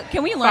Actually,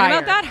 can we learn Fire.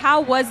 about that?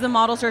 How was the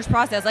model search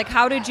process? Like,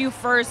 how did you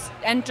first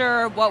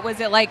enter? What was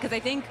it like? Because I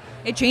think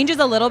it changes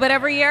a little bit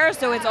every year,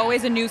 so it's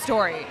always a new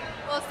story.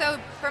 Well, so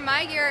for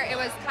my year, it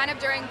was kind of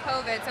during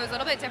COVID, so it was a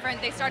little bit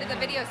different. They started the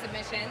video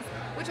submissions,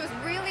 which was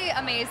really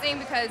amazing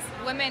because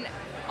women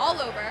all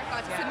over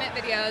got to submit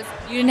videos.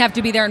 You didn't have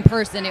to be there in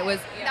person. It was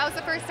That was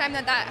the first time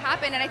that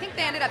happened, and I think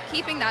they ended up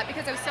keeping that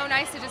because it was so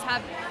nice to just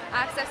have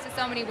access to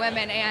so many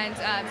women. And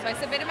so I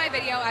submitted my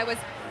video. I was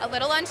a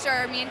little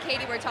unsure. Me and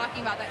Katie were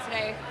talking about that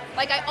today.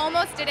 Like, I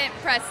almost didn't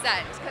press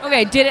send. 'Cause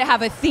okay. Did it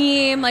have a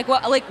theme? Like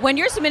what? Like when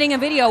you're submitting a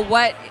video,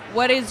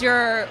 what is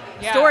your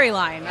Yeah.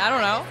 storyline? I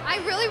don't know. I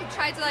really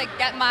tried to like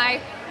get my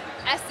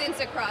essence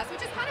across,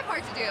 which is kind of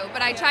hard to do,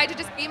 but I tried to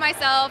just be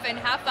myself and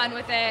have fun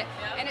with it,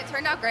 and it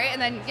turned out great.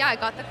 And then I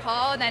got the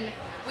call, and then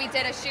we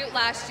did a shoot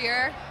last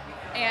year,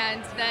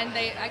 and then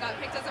I got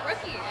picked as a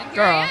rookie, and here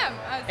Girl. I am.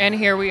 I was- And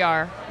here we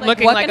are, Like,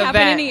 looking what like can a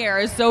happen vet. in a year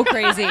is so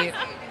crazy.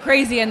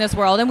 Crazy in this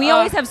world, and we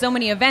always have so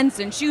many events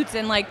and shoots,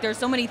 and like there's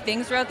so many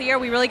things throughout the year.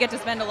 We really get to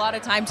spend a lot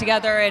of time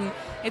together, and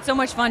it's so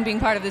much fun being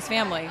part of this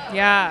family.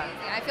 Yeah.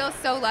 I feel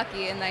so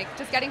lucky, and like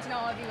just getting to know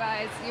all of you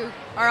guys. You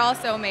are all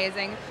so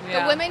amazing.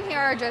 Yeah. The women here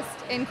are just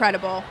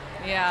incredible.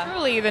 Yeah.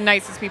 Truly the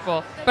nicest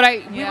people. But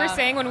we were Yeah.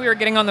 saying when we were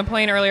getting on the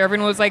plane earlier,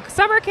 everyone was like,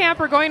 summer camp,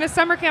 we're going to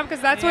summer camp,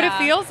 because that's what it Yeah.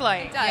 feels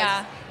like. It does.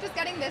 Yeah. Just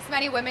getting this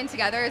many women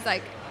together is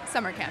like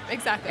summer camp.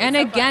 Exactly. And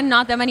It's so again, fun.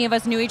 not that many of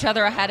us knew each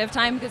other ahead of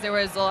time because there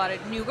was a lot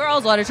of new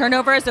girls, a lot of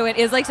turnover. So it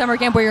is like summer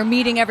camp where you're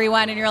meeting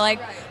everyone and you're like,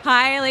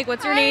 hi, like,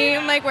 what's your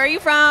name? Like, where are you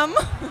from?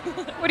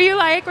 What do you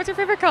like? What's your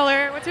favorite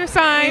color? What's your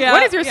sign? Yeah,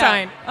 What is your yeah.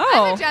 sign? I'm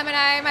Oh. a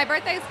Gemini. My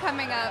birthday's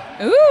coming up.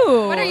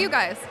 Ooh. What are you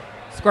guys?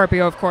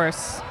 Scorpio, of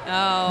course.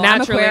 Oh,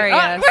 Naturally.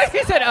 I'm Aquarius. Oh,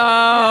 he said,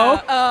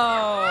 oh.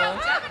 Oh.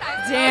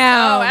 Gemini.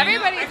 Damn. Oh,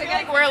 everybody's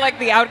like, we're like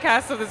the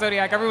outcasts of the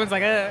zodiac. Everyone's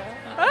like, ah.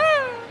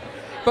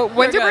 But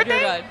when's your You're good,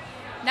 birthday? you're good.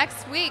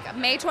 Next week,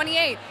 May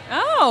 28th.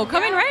 Oh,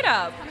 coming right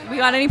up. We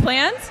got any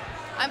plans?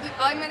 I'm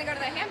going to go to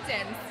the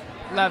Hamptons.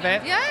 Love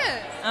it.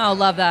 Yes. Oh,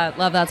 love that.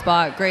 Love that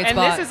spot. Great And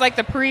spot. this is like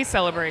the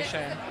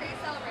pre-celebration. This is a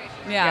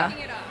pre-celebration. Yeah.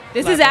 Picking it up.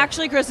 This Love is it.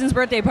 actually Kristen's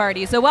birthday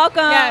party. So welcome.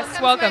 Yes.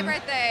 Welcome. To my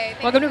birthday.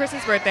 Thank Welcome to you.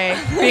 Kristen's birthday,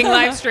 being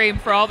live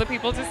streamed for all the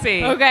people to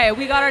see. Okay,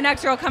 we got our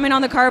next girl coming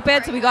on the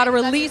carpet, so we got to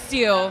release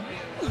you.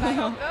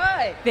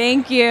 Good.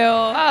 Thank you.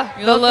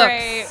 You The look looks.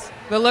 great.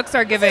 The looks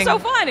are giving. It's so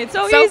fun. It's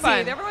so easy.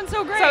 fun. Everyone's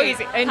so great. So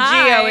easy. And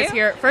Hi. Gio is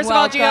here. First of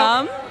all, Gio,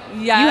 Welcome.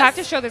 Yes. you have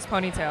to show this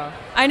ponytail.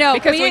 I know.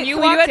 Because Can when you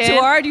when walked at in-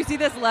 tour, do you see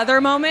this leather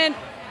moment?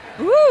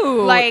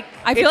 Ooh. Like,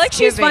 I feel it's like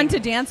she's fun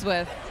giving. to dance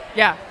with.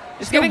 Yeah.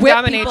 It's She's gonna giving whip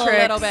dominatrix. people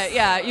a little bit.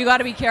 Yeah, you got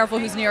to be careful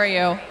who's near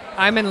you.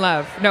 I'm in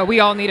love. No, we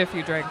all need a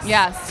few drinks.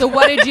 Yes. So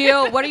what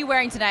are you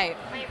wearing tonight?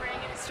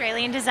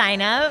 Australian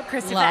designer,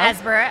 Christopher Love.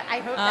 Esbert. I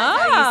hope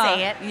that's how you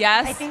say it.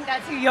 Yes. I think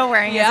that's who you're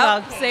wearing as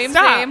well. Kate. Same,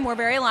 Stop. same. We're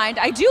very aligned.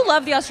 I do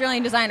love the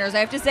Australian designers. I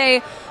have to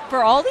say,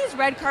 for all these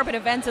red carpet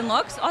events and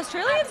looks,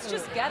 Australians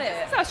just get it.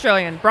 It's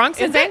Australian. Bronx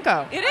and Is it?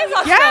 Zanko. It is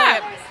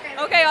Australian.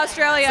 Okay,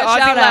 Australia. So Aussie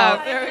shout out.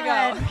 love. There we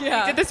go.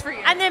 Yeah. Did this for you.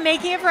 And they're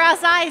making it for our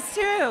size too.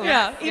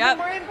 Yeah. Even Yep.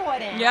 more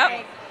important. Yep.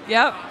 Like,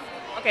 Yep.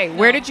 Okay,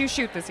 where did you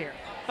shoot this year?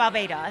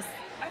 Barbados.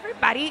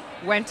 Everybody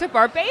went to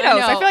Barbados. know.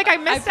 I feel like I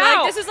missed feel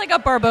out. like this is like a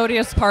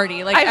Barbados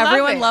party. Like I love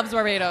everyone it. loves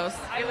Barbados.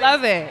 I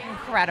love it.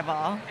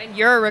 Incredible. And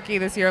you're a rookie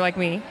this year like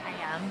me.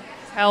 I am.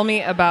 Tell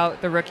me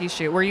about the rookie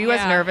shoot. Were you as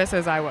Yeah. nervous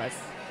as I was?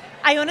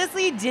 I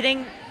honestly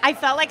didn't. I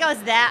felt like I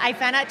was there. I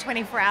found out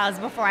 24 hours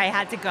before I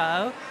had to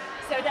go.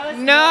 So that was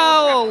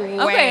No way.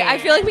 Okay, I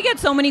feel like we get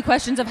so many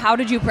questions of how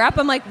did you prep.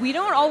 I'm like, we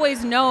don't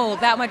always know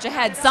that much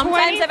ahead.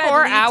 Sometimes I've had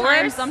 24 lead time,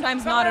 hours?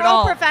 sometimes But not we're at all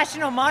all.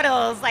 professional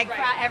models, like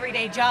for our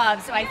everyday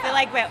jobs. So I feel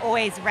like we're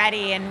always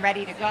ready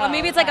to go. But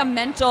maybe it's like a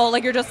mental,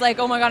 like you're just like,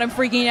 oh my God, I'm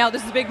freaking out.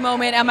 This is a big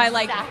moment. Am I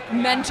like Exactly.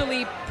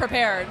 mentally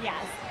prepared? Yes.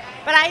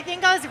 But I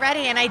think I was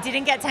ready, and I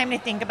didn't get time to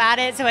think about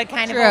it, so it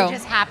kind of True. all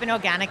just happened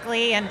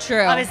organically. And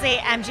True. obviously,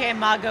 MJ and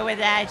Margot were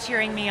there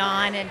cheering me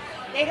on, and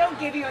they don't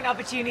give you an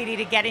opportunity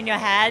to get in your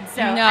head,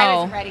 so I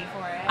No. was ready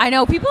for it. I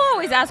know people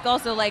always ask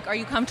also like, are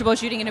you comfortable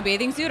shooting in a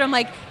bathing suit? I'm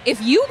like, if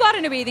you got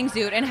in a bathing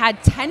suit and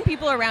had 10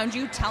 people around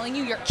you telling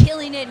you you're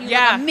killing it and you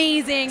Yeah. look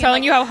amazing, and,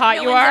 Telling like, you how hot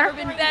no you one's are. ever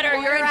been better.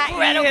 You're At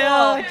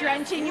incredible. you,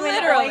 drenching you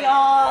Literally. in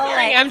oil.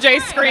 Hearing Like, MJ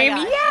scream, oh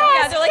my gosh.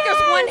 yes, Yeah, they're like, there's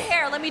yes. one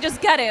hair. Let me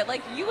just get it.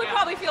 Like, you would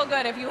probably feel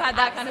good if you had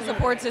that kind of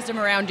support system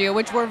around you,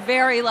 which we're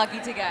very lucky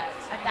to get.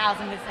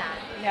 1,000%.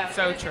 No,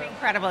 So it was true. an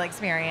incredible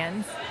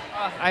experience.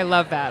 I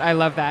love that. I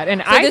love that.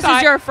 And So I this thought,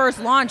 is your first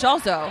launch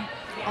also.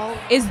 Oh.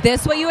 Is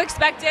this what you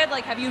expected?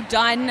 Like, have you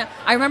done,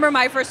 I remember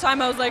my first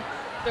time I was like,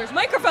 there's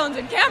microphones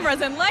and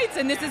cameras and lights,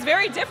 and this is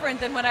very different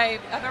than what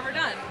I've ever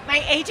done.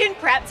 My agent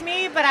prepped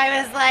me, but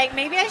I was like,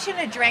 maybe I shouldn't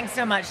have drank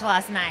so much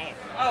last night.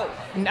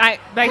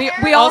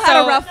 We all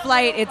had a rough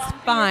flight. It's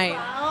fine.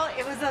 Well,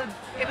 it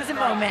was a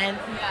moment.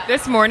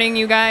 This morning,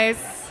 you guys,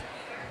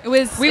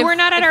 we were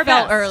not at our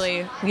felt best.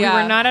 early. We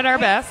were not at our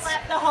I best.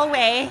 slept the whole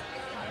way.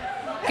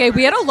 Okay,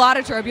 we had a lot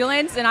of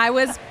turbulence, and I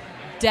was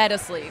dead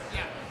asleep.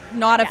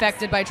 Not Yes.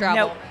 affected by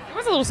travel. Nope. It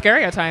was a little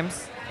scary at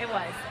times. It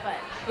was, but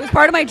It was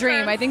part of my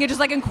dream. I think it just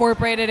like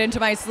incorporated into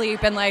my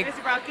sleep and like, it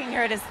was rocking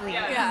her to sleep.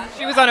 yeah.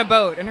 She was on a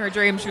boat. In her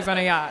dream, she was on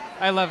a yacht.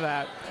 I love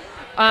that.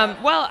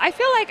 Well, I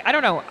feel like, I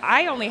don't know,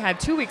 I only had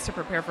 2 weeks to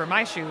prepare for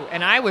my shoot,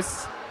 and I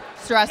was,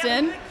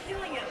 Stressing. You're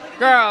killing it. Look at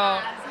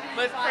girl,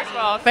 these abs. first of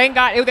all, thank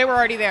God, they were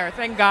already there,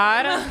 thank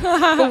God.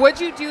 But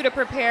what'd you do to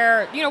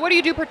prepare, what do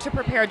you do to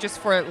prepare just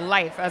for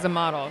life as a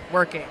model,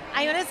 working?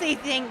 I honestly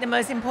think the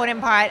most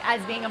important part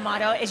as being a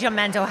model is your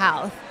mental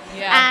health.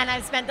 Yeah. And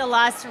I've spent the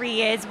last 3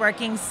 years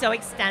working so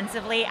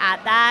extensively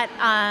at that.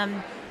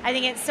 I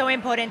think it's so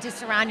important to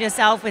surround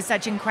yourself with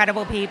such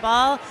incredible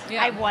people.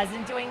 Yeah. I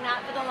wasn't doing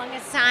that for the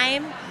longest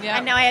time. Yeah.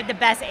 And now I have the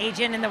best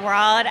agent in the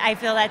world. I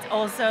feel that's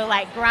also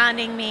like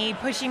grounding me,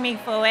 pushing me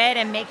forward,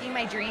 and making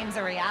my dreams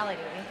a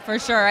reality. For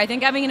sure. I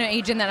think having an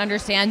agent that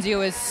understands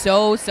you is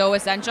so, so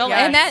essential. Yes.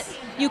 And that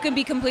you can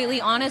be completely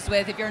honest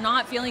with. If you're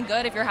not feeling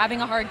good, if you're having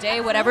a hard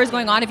day, whatever's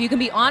going on, if you can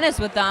be honest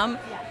with them,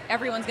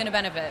 everyone's going to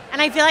benefit.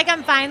 And I feel like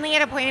I'm finally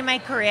at a point in my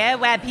career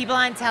where people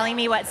aren't telling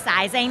me what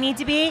size I need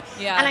to be.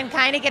 Yeah. And I'm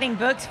kind of getting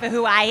booked for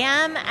who I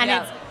am. And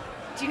Yeah.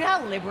 do you know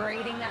how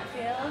liberating that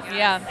feels?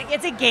 Yeah. Like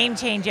it's a game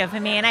changer for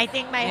me. And I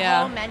think my Yeah.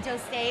 whole mental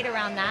state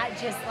around that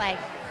just like,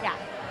 yeah,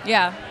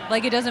 Yeah.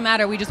 Like it doesn't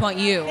matter. We just want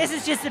you. this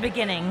is just the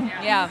beginning.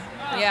 Yeah.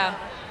 Yeah.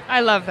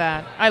 I love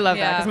that. I love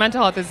that Yeah. because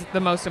mental health is the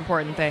most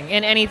important thing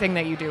in anything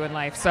that you do in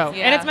life. So,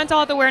 Yeah. and it's Mental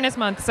Health Awareness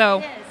Month, so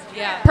It is.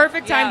 Yeah.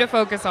 perfect time Yeah. to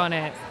focus on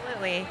it.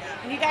 Absolutely.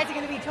 And you guys are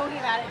going to be talking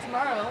about it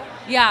tomorrow.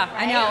 Yeah,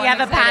 I Right? know. You I'm have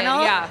a excited.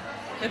 panel? Yeah.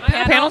 The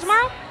Panel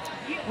tomorrow?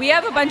 We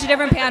have a bunch of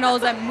different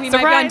panels, and we might be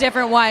on Surprise.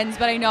 different ones,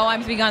 but I know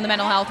I'm speaking on the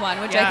mental health one,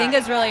 which I Yeah. think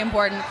is really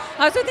important.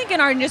 I also think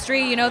in our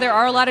industry, there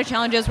are a lot of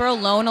challenges. We're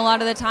alone a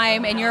lot of the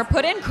time, and you're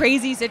put in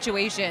crazy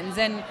situations.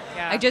 And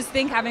Yeah. I just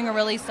think having a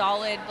really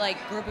solid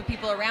group of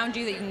people around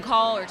you that you can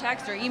call or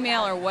text or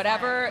email or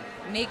whatever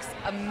makes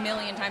a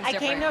million times I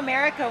different. came to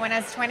America when I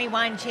was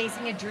 21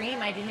 chasing a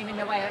dream. I didn't even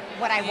know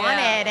what I Yeah.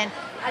 wanted. And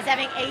I was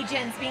having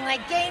agents being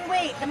like, gain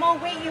weight. The more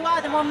weight you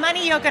are, the more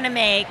money you're going to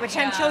make, which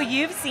I'm Yeah. sure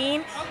you've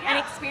seen and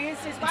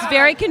experienced as well. It's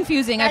very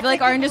confusing. I That's feel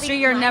like like our a industry,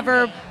 complete you're mind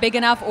never game. big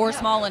enough or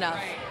small enough.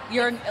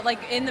 You're like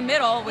in the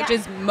middle, which Yeah.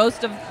 is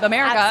most of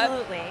America.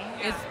 Absolutely.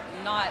 Is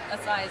not a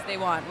size they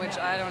want, which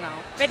I don't know.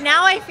 But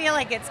now I feel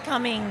like it's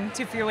coming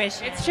to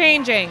fruition. It's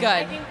changing. Good.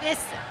 I think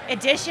this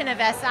edition of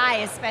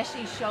SI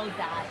especially showed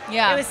that.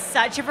 Yeah. It was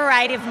such a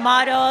variety of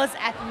models,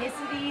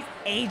 ethnicities,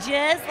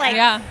 ages. Like,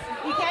 Yeah.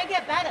 you can't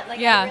get better. Like,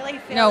 Yeah. I really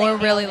feel No, they we're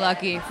really nailed it.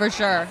 lucky, for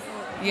sure.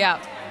 Yeah.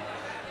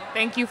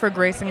 Thank you for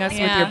gracing us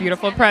with Yeah. your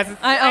beautiful presence.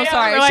 Oh, know,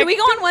 sorry. we're like, Should we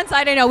go on one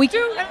side? I know we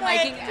do.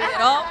 like,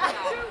 it all.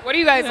 What do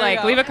you guys There you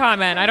like? go. Leave a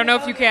comment. I don't know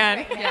if you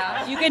can.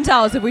 Yeah. You can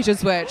tell us if we should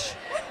switch.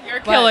 You're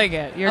But killing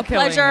it. You're a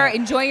killing pleasure. it.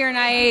 Enjoy your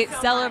night.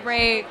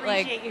 Celebrate.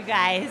 Appreciate you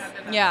guys.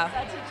 Yeah.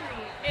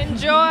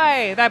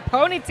 Enjoy that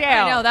ponytail.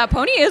 I know that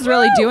pony is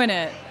really doing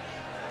it.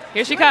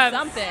 Here she Doing comes.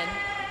 Something.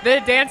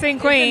 The dancing In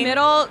queen. the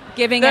middle,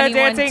 giving The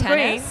anyone dancing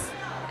tennis.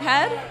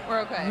 Head?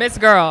 We're okay. Miss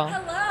Girl.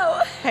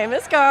 Hello. Hey,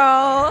 Miss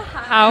Girl.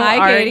 How Hi,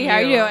 are Katie. you? How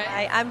are you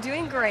doing? I'm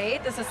doing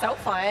great. This is so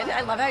fun.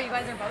 I love how you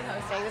guys are both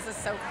hosting. This is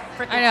so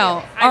freaking I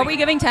know. cute. Are we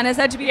giving tennis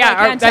head to people? Yeah,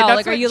 I can't tell. that's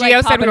Like, are what you Gio like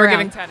said popping we were around?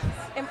 giving tennis.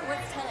 And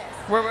what's tennis?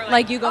 We're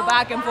Like you go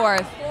back and forth.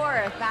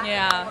 Back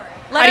Yeah. and forth.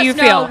 Let How do us you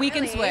know. feel? We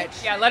can Really?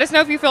 switch. Yeah, let us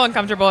know if you feel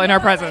uncomfortable in our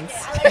presence.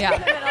 I like Yeah. in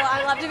the middle.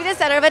 I love to be the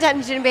center of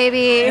attention,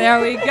 baby. There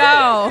we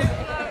go.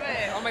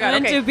 Oh my God.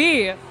 Meant Okay. to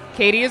be.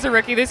 Katie is a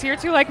rookie this year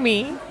too, like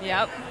me.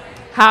 Yep.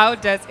 How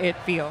does it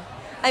feel?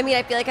 I mean,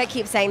 I feel like I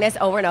keep saying this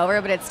over and over,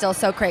 but it's still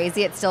so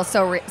crazy. It's still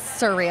so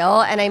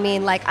surreal. And I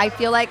mean, like, I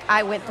feel like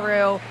I went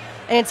through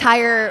an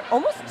entire,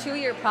 almost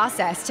 2-year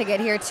process to get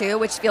here too,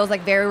 which feels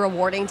like very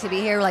rewarding to be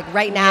here, like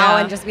right now,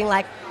 Yeah. and just being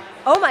like,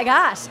 oh my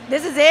gosh,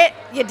 this is it.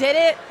 You did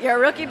it. You're a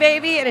rookie,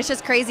 baby. And it's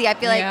just crazy. I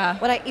feel like Yeah.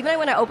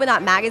 when I opened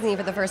that magazine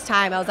for the first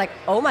time, I was like,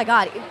 oh my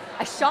God,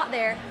 I shot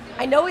there.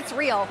 I know it's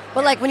real,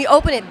 but like when you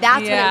open it,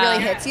 that's when Yeah. it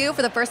really hits you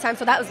for the first time.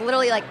 So that was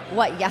literally like,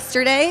 what,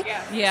 yesterday?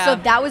 Yeah. So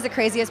that was the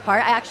craziest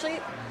part. I actually,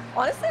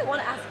 honestly, I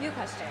want to ask you a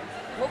question.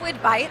 What would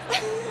advice?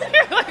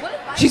 What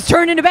advice? She's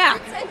turning it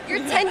back. You're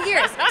 10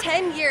 years,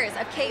 10 years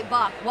of Kate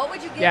Bock. What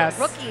would you give Yes.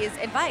 rookies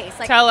advice?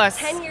 Like, Tell us.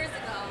 10 years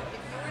ago,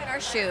 if you were in our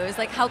shoes,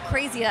 like how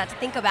crazy that to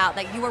think about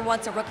that you were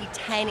once a rookie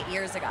 10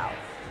 years ago.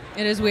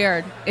 It is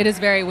weird. It is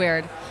very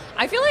weird.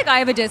 I feel like I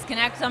have a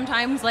disconnect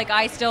sometimes. Like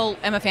I still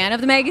am a fan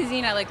of the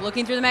magazine. I like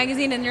looking through the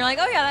magazine, and you're like,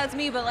 oh yeah, that's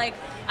me. But like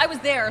I was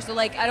there, so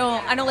like I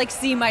don't like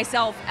see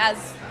myself as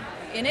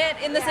in it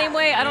in the same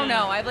way. I don't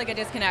know. I have like a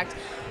disconnect.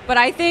 But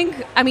I think,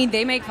 I mean,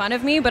 they make fun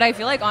of me, but I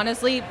feel like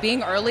honestly,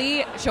 being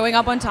early, showing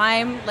up on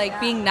time, like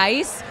being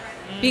nice,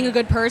 being a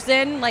good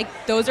person, like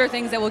those are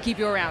things that will keep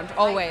you around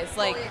always.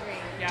 Like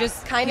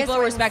just Kindness people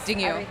are wins respecting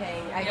you.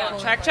 everything. I Yeah,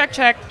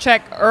 totally-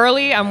 check.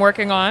 Early, I'm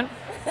working on.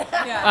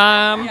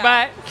 Yeah.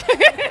 But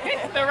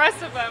the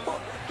rest of them.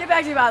 Get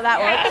back to you about that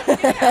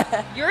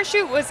one. Your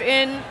shoot was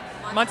in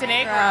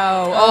Montenegro.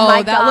 Oh,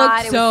 my that God,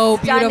 looked it so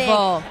was stunning.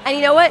 beautiful. And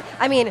you know what?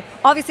 I mean,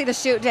 obviously the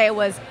shoot day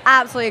was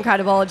absolutely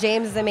incredible.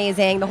 James is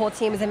amazing. The whole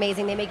team is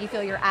amazing. They make you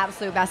feel your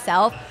absolute best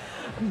self.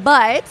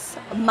 But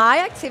my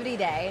activity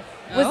day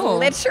was Oh.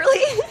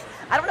 literally,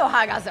 I don't know how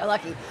I got so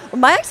lucky.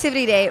 My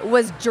activity day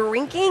was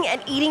drinking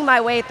and eating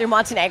my way through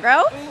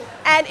Montenegro.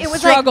 And it was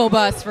Struggle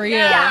bus for you.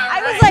 Yeah,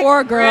 I was like,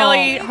 poor girl.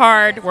 Really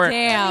hard work.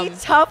 Damn. really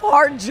tough,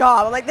 hard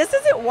job. I'm like, this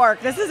isn't work.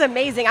 This is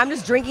amazing. I'm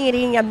just drinking and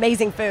eating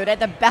amazing food at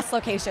the best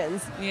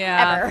locations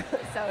Yeah. ever.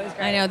 So it was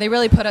great. I know they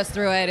really put us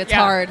through it. It's Yeah.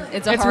 hard.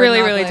 It's a hard really,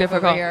 knock really life over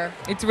difficult. here.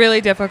 It's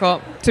really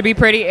difficult to be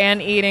pretty and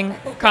eating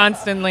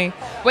constantly.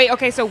 Wait,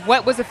 okay, so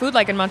what was the food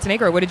like in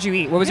Montenegro? What did you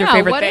eat? What was your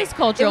favorite what thing? is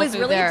cultural It was food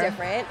really there?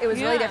 different. It was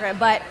Yeah. really different.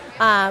 But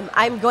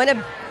I'm going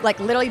to like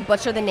literally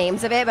butcher the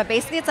names of it. But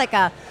basically, it's like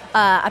a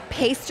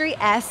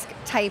pastry-esque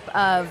type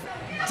of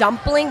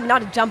dumpling,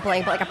 not a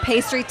dumpling, but like a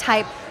pastry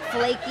type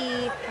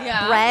flaky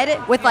Yeah.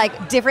 bread with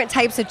like different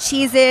types of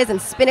cheeses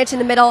and spinach in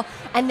the middle.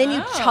 And then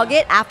you Oh. chug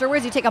it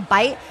afterwards. You take a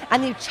bite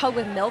and then you chug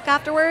with milk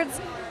afterwards.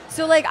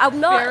 So like I'm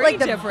not Very like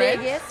the different.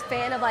 biggest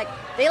fan of like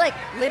they like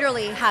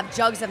literally have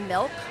jugs of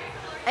milk.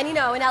 And you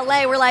know, in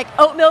LA we're like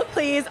oat milk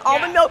please,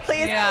 almond milk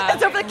please. Yeah, And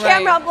so for the right.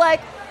 camera I'm like,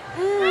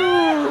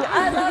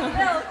 I love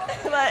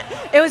milk. But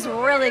it was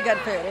really good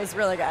food. It was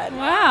really good.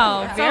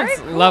 Wow, very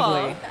Sounds cool.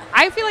 lovely.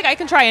 I feel like I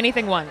can try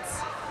anything once.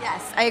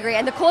 Yes, I agree.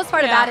 And the coolest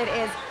part Yeah. about it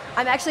is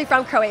I'm actually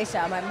from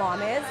Croatia. My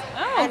mom is.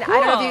 Oh, and I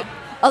don't know cool. if you,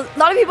 a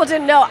lot of people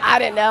didn't know. I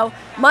didn't know.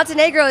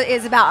 Montenegro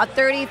is about a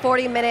 30,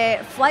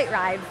 40-minute flight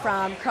ride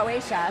from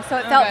Croatia. So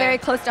it felt Okay. very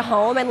close to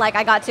home. And like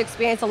I got to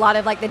experience a lot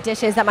of like the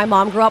dishes that my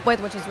mom grew up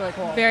with, which was really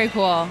cool. Very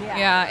cool. Yeah.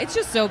 Yeah. It's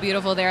just so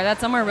beautiful there. That's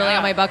somewhere really Yeah.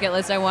 on my bucket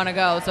list I want to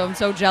go. So I'm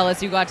so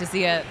jealous you got to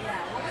see it.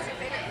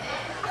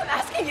 I'm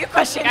asking you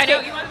questions. I know,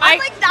 too. you want the I'm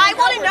mic? like, I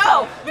want to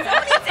know.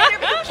 Someone needs to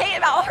interview Kate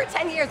about all her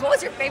 10 years. What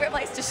was your favorite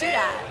place to shoot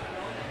at?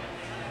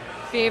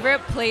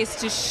 Favorite place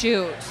to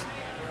shoot?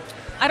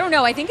 I don't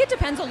know. I think it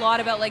depends a lot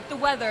about like the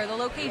weather, the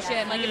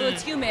location, like if it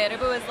was humid,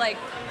 if it was like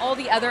all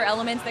the other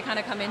elements that kind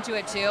of come into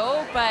it too.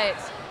 But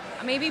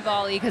maybe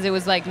Bali because it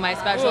was like my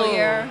special Ooh.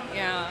 year.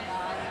 Yeah.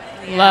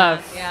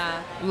 Love.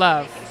 Yeah.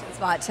 Love.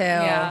 Spot too.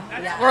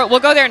 Yeah. We'll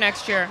go there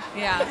next year.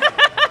 Yeah.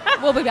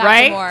 We'll be back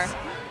Right? for more.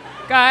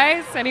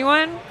 Guys,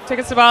 anyone?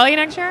 Tickets to Bali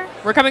next year?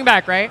 We're coming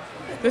back, right?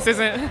 This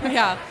isn't.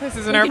 Yeah. This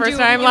isn't We our can first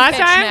do- time. we can Last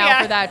pitch time. now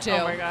Yeah. for that too.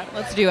 Oh my god.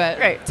 Let's do it.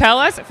 Great. Tell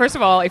us first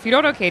of all, if you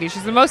don't know Katie,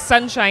 she's the most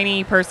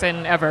sunshiny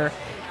person ever,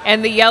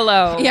 and the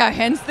yellow. Yeah.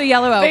 Hence the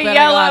yellow outfit. The I got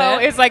yellow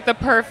it. is like the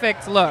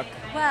perfect look.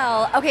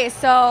 Well, okay,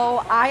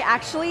 so I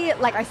actually,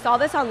 like, I saw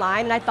this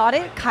online and I thought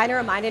it kind of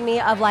reminded me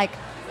of, like,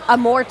 a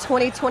more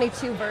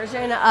 2022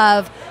 version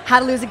of How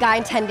to Lose a Guy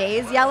in 10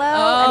 Days yellow.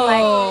 And,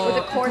 like,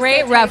 with a corset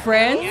great type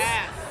reference. thing.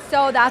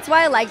 So that's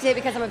why I liked it,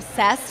 because I'm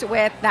obsessed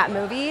with that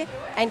movie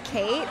and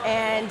Kate.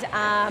 And,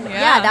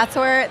 yeah, that's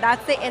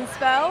the inspo.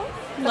 Love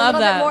A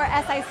little that. bit more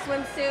SI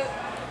Swimsuit,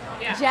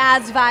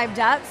 jazz vibed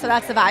up. So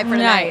that's the vibe for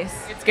tonight.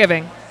 Nice. It's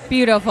giving.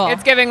 Beautiful.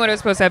 It's giving what it was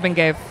supposed to have been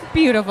gave.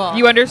 beautiful.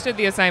 You understood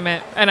the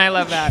assignment, and I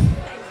love that.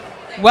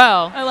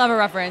 Well, I love a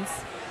reference.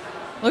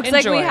 Looks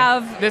like we enjoy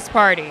have this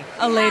party.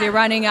 a lady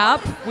running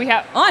up We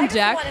have. on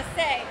deck. I want to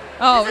say,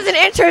 Oh, this is an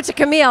intro to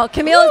Camille.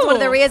 Camille is one of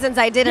the Ooh. reasons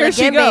I did Here it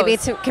she again, baby.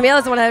 goes. Camille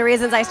is one of the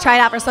reasons I tried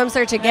out for Swim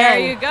Search again.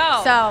 There you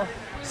go. So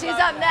she's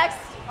up next.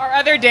 Our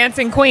other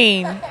dancing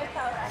queen.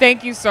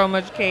 Thank you so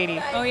much,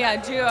 Katie. oh yeah,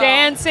 duo.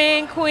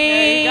 Dancing queen.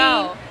 There you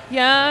go.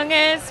 Young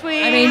and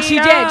sweet. I mean, she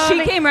did.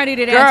 She came ready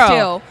to dance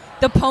Girl. too.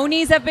 The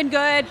ponies have been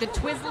good. The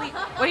twizzly.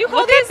 What do you call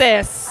Look this?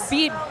 at this.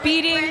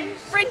 Beating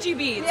fringy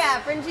beads.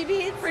 Yeah, fringy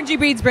beads. Fringy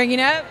beads bringing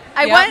it.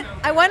 I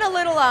Yeah. went a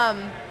little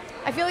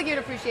I feel like you'd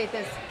appreciate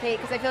this, Kate,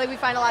 because I feel like we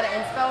find a lot of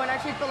inspo in our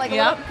shoots, but like a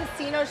Yep. little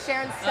casino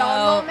Sharon Stone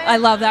Oh, moment. I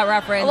love that a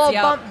reference. little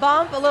Yep.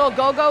 bump, a little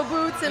go-go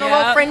boots, and a Yep.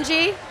 little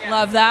fringy.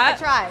 Love I that.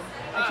 tried.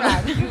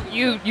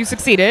 You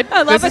succeeded. I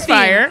love this a is theme.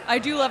 fire. I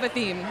do love a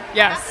theme.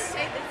 Yes.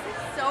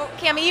 So,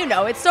 Kamie, you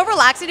know, it's so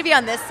relaxing to be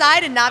on this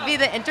side and not be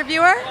the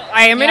interviewer.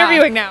 I am Yeah.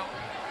 interviewing now.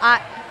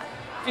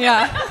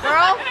 Yeah.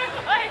 Girl,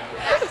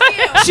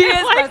 She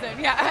is present.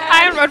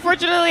 Yeah.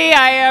 Unfortunately,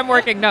 I am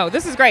working. No,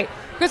 this is great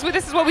because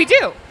this is what we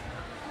do.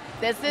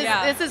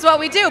 Yeah. this is what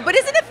we do. But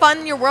isn't it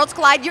fun? Your worlds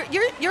collide.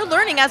 You're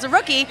learning as a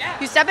rookie.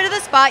 You step into the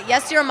spot.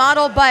 Yes, you're a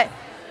model, but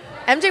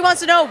MJ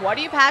wants to know, what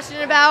are you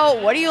passionate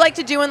about? What do you like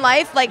to do in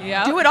life? Like,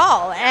 Yep. do it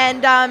all.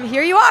 And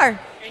here you are.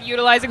 And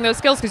utilizing those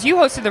skills because you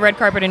hosted the red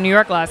carpet in New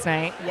York last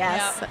night.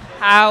 Yes.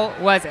 How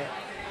was it?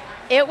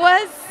 It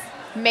was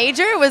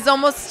major. It was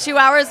almost 2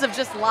 hours of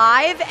just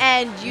live,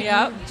 and you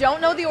Yep.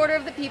 don't know the order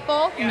of the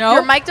people. Nope.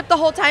 You're mic'd up the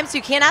whole time, so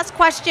you can't ask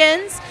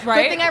questions.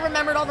 Right. Good thing I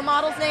remembered all the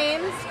models'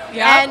 names.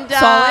 Yeah. And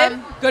Solid.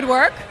 Good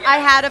work. I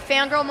had a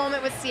fangirl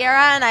moment with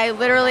Sierra, and I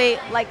literally,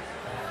 like,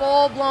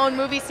 full-blown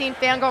movie scene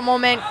fangirl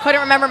moment.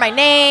 Couldn't remember my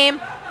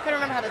name. Couldn't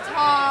remember how to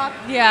talk.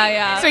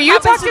 Yeah. So you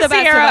Happens talked the to best of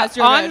Sierra us.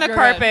 You're on good. the You're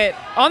carpet,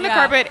 Yeah.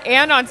 carpet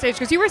and on stage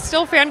because you were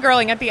still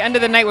fangirling at the end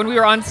of the night when we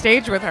were on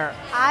stage with her.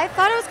 I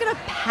thought I was going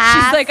to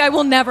pass. She's like, I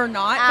will never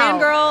not out.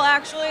 fangirl,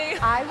 actually.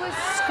 I was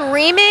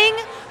screaming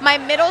my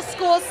middle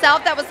school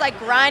self that was, like,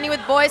 grinding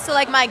with boys to,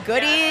 like, my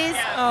goodies.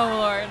 Oh,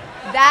 Lord.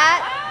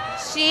 That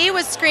she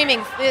was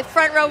screaming. The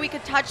front row, we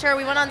could touch her.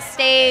 We went on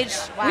stage.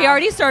 Wow. We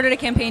already started a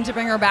campaign to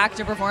bring her back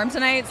to perform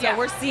tonight, so Yeah.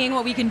 we're seeing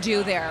what we can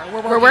do there.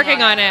 We're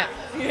working on it.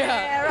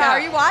 Are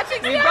you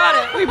watching? We brought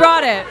it. We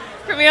brought it.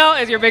 Camille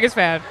is your biggest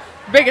fan.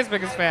 Biggest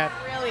fan.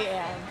 I really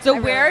am. So I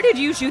really where am. did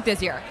you shoot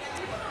this year?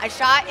 I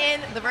shot in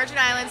the Virgin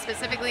Islands,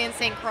 specifically in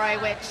St. Croix,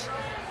 which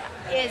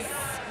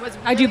was.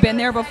 Had you been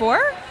there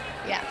before?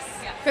 Yes.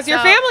 Because your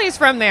family is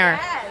from there.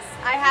 Yes.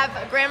 I have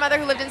a grandmother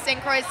who lived in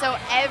St. Croix, so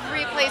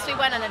every place we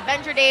went on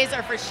adventure days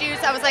or for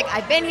shoots, I was like,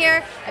 I've been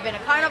here, I've been to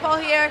Carnival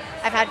here,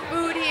 I've had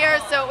food here,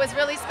 so it was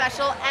really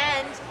special.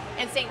 And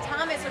in St.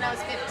 Thomas when I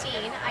was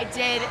 15,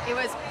 it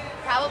was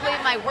probably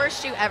my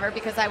worst shoot ever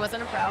because I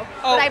wasn't a pro.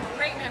 Oh. But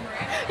Great memory.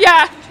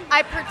 Yeah.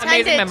 I Amazing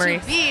pretended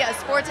memories. to be a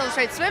Sports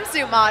Illustrated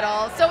swimsuit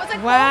model, so it was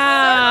like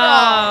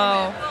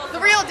Wow. full circle.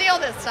 The real deal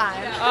this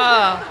time.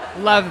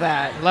 Oh, love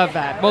that. Love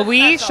that. Well,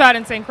 we shot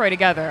in St. Croix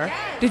together.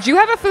 Did you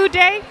have a food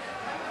day?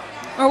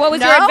 Or what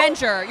was No. your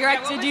adventure?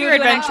 what Did was you your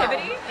do an adventure?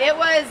 activity? It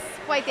was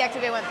quite the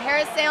activity. I went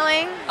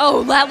parasailing. Oh,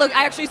 look!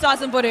 I actually saw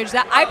some footage.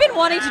 That I've been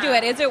wanting to do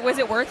it. Was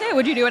it worth it?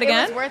 Would you do it It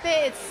again? was worth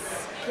it. It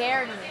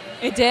scared me.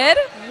 It did?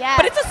 Yes.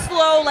 But it's a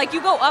slow, like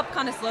you go up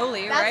kind of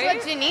slowly, That's right?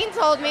 what Janine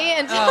told me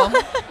until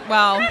Oh,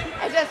 wow.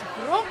 I just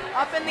whoop,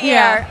 up in the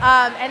Yeah.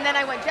 air. And then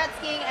I went jet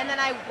skiing, and then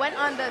I went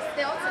on the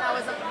stilts, and I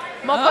was a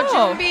Moko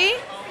Oh. Jumbi.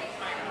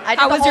 I did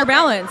How the was whole your thing.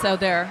 balance out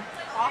there?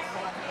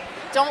 Awful.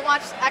 Don't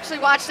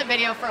watch the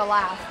video for a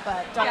laugh,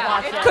 but don't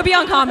watch it. Could be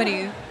on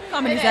Comedy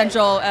It is.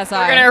 Central SI.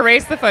 We're going to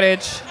erase the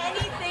footage.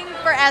 Anything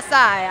for SI.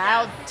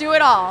 I'll do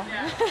it all.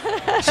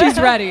 She's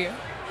ready.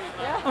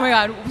 Oh my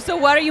God. So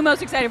what are you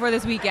most excited for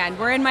this weekend?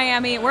 We're in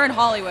Miami. We're in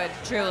Hollywood,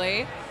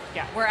 truly.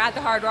 Yeah. We're at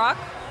the Hard Rock.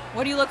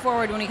 What do you look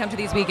forward to when you come to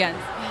these weekends?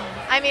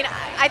 I mean,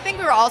 I think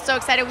we were all so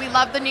excited. We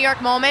love the New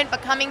York moment,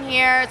 but coming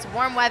here, it's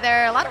warm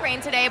weather, a lot of rain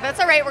today, but it's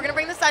all right. We're going to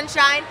bring the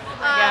sunshine.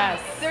 Yes.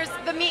 There's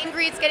the meet and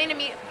greets, getting to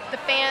meet the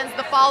fans,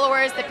 the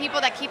followers, the people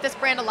that keep this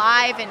brand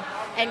alive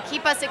and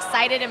keep us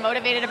excited and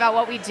motivated about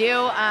what we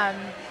do.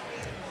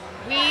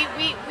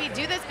 We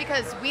do this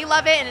because we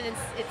love it, and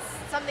it's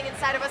something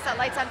inside of us that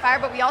lights on fire,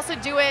 but we also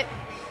do it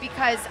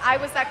because I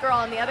was that girl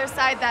on the other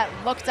side that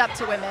looked up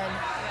to women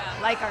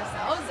like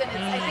ourselves, and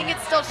I think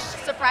it's still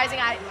surprising.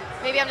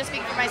 maybe I'm just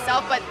speaking for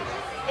myself, but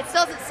it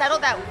still hasn't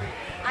settled that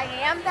I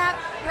am that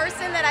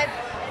person that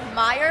I've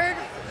admired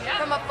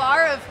from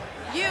afar of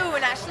you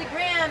and Ashley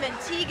Graham and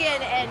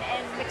Tegan and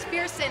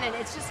McPherson, and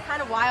it's just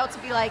kind of wild to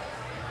be like,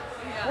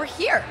 we're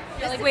here.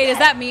 Like, wait, is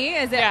that me?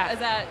 Is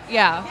that?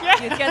 Yeah.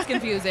 It gets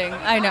confusing.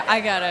 I know. I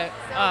got it.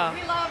 So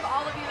we love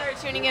all of you that are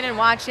tuning in and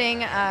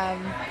watching.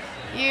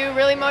 You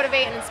really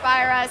motivate and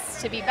inspire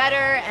us to be better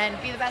and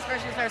be the best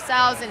versions of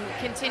ourselves and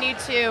continue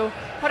to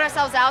put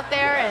ourselves out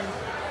there. And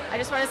I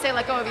just want to say,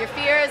 let go of your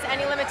fears,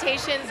 any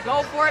limitations,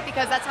 go for it,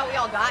 because that's how we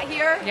all got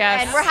here.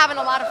 Yes. And we're having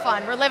a lot of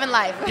fun. We're living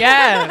life.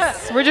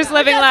 Yes. We're just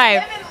living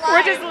life.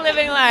 We're just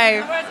living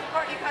life. Where's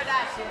Kourtney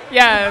Kardashian?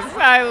 Yes.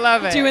 I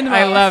love it. Doing the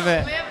I most. love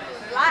it. Live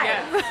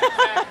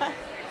life.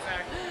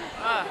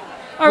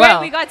 All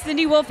right, we got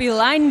Cindy Wolfe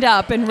lined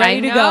up and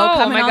ready to go,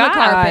 coming on the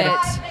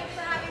carpet.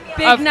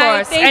 Big Of night.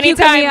 course. Thank you,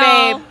 Anytime,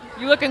 Camille. babe.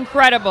 You look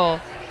incredible.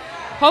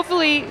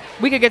 Hopefully,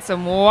 we could get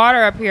some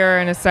water up here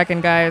in a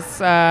second, guys.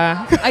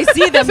 I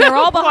see them. They're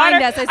all behind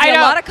Water. us. I see a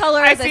know. lot of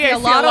colors. I see a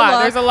lot of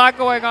looks. There's a lot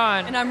going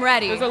on. And I'm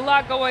ready. There's a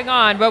lot going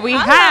on. But we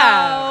Hello.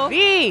 have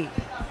the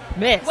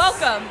Miss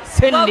Welcome.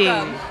 Cindy.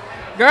 Welcome.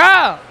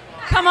 Girl.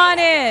 Come on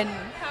in.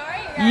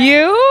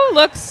 You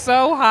look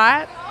so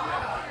hot.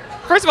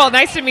 First of all,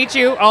 nice to meet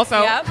you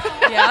also. Yep.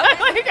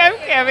 Like, I'm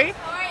Kamie.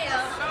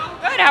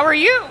 Good. How are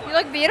you? You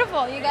look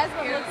beautiful. You guys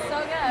look so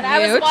good.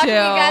 I was watching you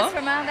guys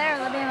from out there,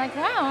 being like,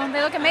 wow,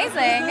 they look amazing.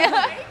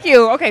 Thank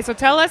you. Okay, so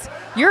tell us,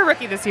 you're a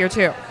rookie this year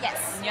too.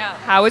 Yes. Yeah.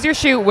 How was your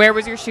shoot? Where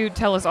was your shoot?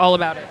 Tell us all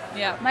about it.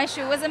 Yeah. My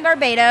shoot was in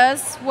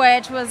Barbados,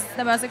 which was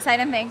the most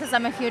exciting thing because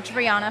I'm a huge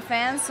Rihanna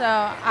fan. So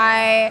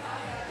I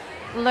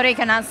literally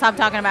cannot stop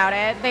talking about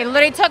it. They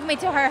literally took me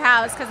to her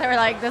house because they were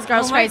like, this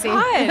girl's crazy.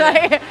 God.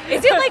 Like,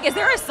 Is it like, is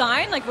there a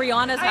sign like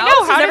Rihanna's I house?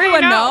 know. How Does do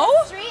everyone they know?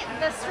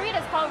 the street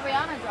is called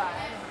Rihanna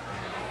Drive.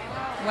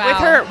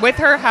 Wow. With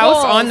her house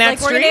Goals. on that like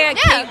street? We're gonna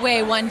get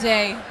Gateway one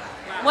day.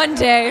 One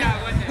day.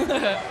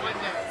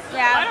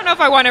 Yeah. I don't know if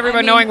I want everyone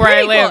I mean, knowing where I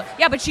pretty live. cool.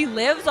 Yeah, but she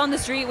lives on the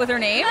street with her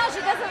name? No, she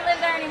doesn't live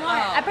there anymore.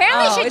 Oh.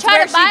 Apparently Oh, she it's tried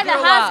where to buy she the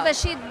grew house, up.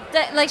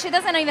 but she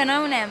doesn't even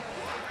own him.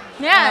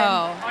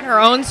 Yeah. Oh. On her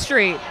own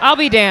street. I'll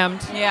be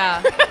damned.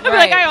 Yeah. I'll be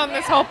like, I own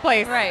this whole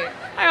place. Right.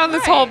 I own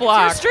this whole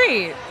block. It's your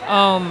street.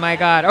 Oh my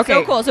God. Okay.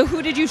 So cool. So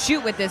who did you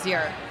shoot with this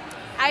year?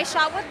 I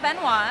shot with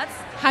Ben Watts.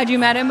 Had you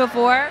met him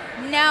before?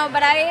 No,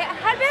 but I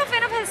had been a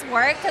fan of his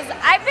work because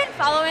I've been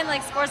following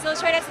like Sports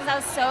Illustrated since I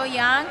was so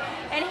young,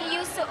 and he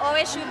used to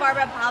always shoot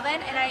Barbara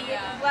Palvin, and I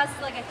was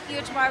like a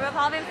huge Barbara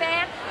Palvin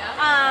fan.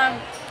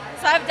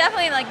 So I've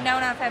definitely like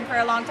known of him for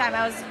a long time.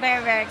 I was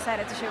very, very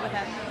excited to shoot with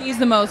him. He's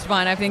the most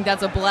fun. I think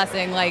that's a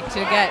blessing, like to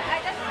get. I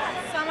just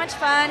had so much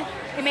fun.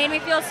 It made me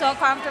feel so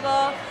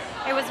comfortable.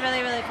 It was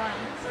really, really fun.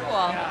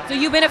 Cool. So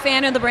you've been a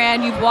fan of the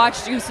brand.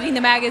 You've seen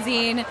the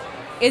magazine.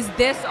 Is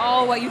this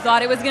all what you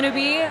thought it was going to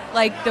be?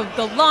 Like the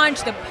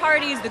launch, the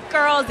parties, the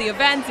girls, the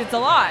events, it's a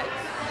lot.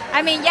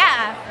 I mean,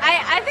 yeah.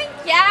 I think,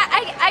 yeah,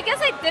 I guess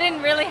I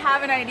didn't really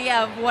have an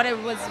idea of what it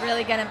was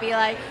really going to be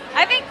like.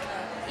 I think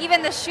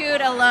even the shoot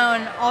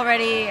alone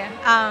already,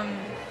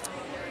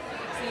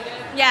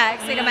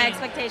 exceeded my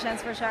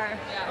expectations for sure.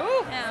 Yeah.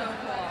 Ooh, Yeah. so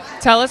cool.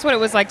 Tell us what it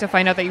was like to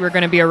find out that you were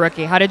going to be a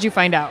rookie. How did you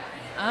find out?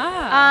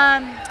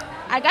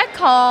 I got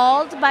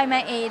called by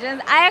my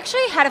agent. I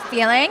actually had a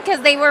feeling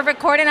because they were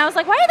recording. I was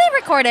like, why are they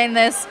recording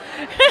this?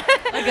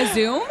 Like a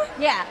Zoom?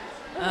 Yeah.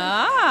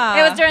 Ah.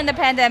 It was during the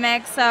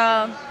pandemic,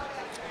 so.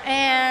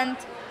 And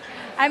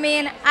I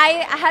mean,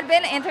 I had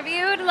been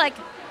interviewed like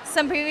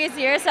some previous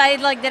years, so I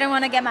like didn't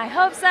want to get my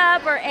hopes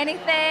up or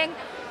anything.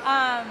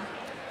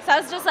 So I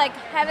was just like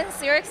having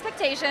zero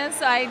expectations,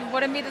 so I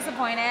wouldn't be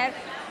disappointed.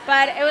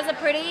 But it was a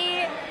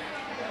pretty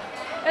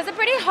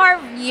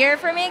hard year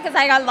for me because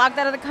I got locked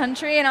out of the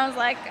country, and I was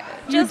like,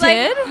 You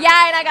did?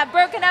 Yeah, and I got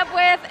broken up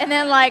with, and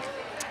then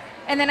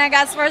I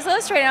got Sports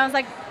Illustrated, and I was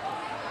like,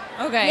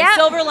 okay, yeah.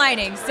 silver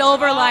lining.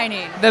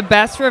 The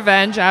best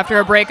revenge after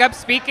a breakup,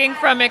 speaking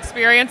from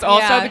experience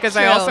also, Yeah, because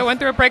true. I also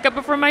went through a breakup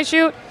before my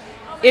shoot,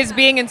 is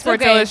being in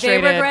Sports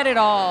Illustrated. They regret it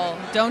all.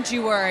 Don't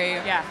you worry.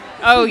 Yeah.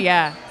 Oh,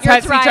 yeah. You're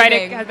Has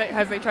thriving.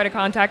 has they tried to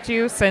contact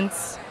you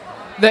since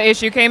the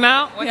issue came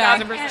out?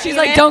 1000%. She's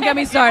like, don't get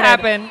me started.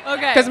 Happened.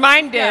 Okay. Because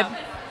mine did. Yeah.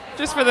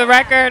 Just for the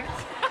record.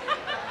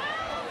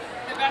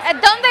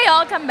 and don't they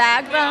all come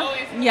back, though?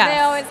 Yes. They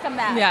always come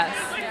back. Yes.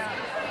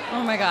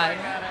 Oh my God.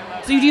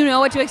 So do you know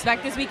what to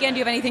expect this weekend? Do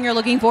you have anything you're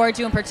looking forward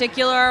to in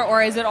particular,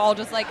 or is it all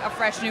just like a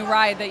fresh new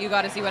ride that you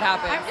got to see what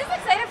happens? I'm just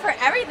excited for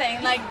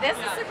everything. Like, this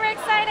is super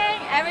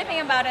exciting.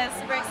 Everything about it is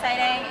super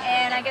exciting,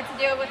 and I get to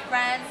do it with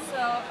friends,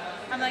 so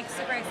I'm like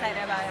super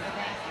excited about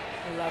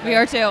everything. We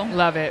are too.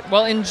 Love it.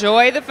 Well,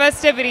 enjoy the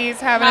festivities.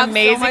 Have an so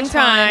amazing much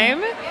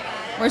fun. time.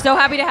 We're so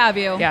happy to have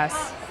you.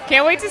 Yes.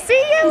 Can't wait to see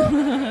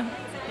you.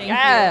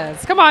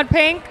 Yes. Come on,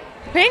 Pink.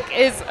 Pink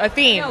is a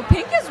theme. No,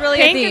 pink is really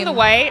Pink a theme. and the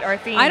white are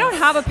themes. I don't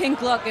have a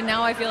pink look, and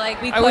now I feel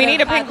like we we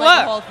need a pink like,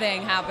 look. the whole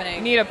thing happening.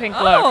 We need a pink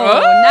Oh,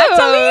 look.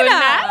 Natalina.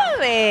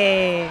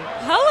 Natalie.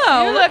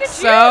 Hello. You look look at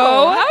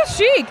so- you. How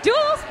chic. Do a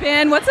little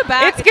spin. What's the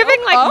back? It's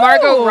giving like Oh.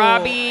 Margot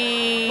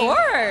Robbie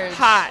Gorge.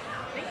 hot.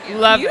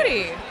 Love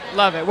Beauty. it.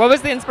 Love it. What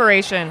was the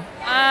inspiration?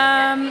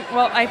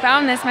 Well, I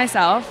found this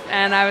myself,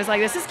 and I was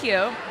like, this is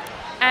cute.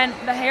 And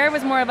the hair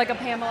was more of like a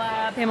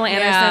Pamela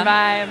Anderson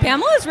vibe.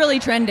 Pamela's really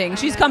trending.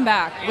 She's come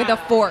back with a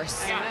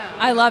force.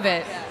 I love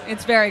it.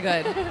 It's very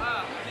good.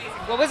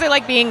 What was it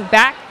like being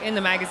back in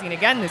the magazine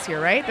again this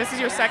year, right? This is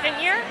your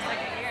second year?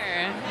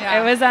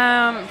 It was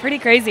pretty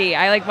crazy.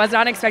 I like was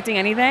not expecting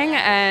anything,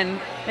 and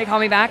they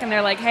called me back and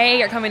they're like, "Hey,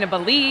 you're coming to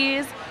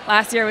Belize."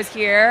 Last year I was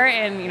here,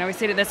 and we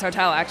stayed at this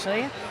hotel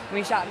actually.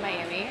 We shot in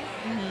Miami,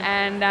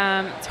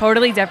 and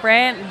totally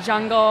different.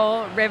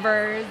 Jungle,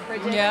 rivers,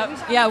 bridges. Yep.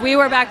 Yeah, we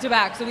were back to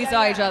back, so we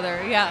saw each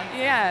other. Yeah.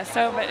 Yeah.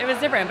 So, but it was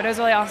different, but it was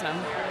really awesome.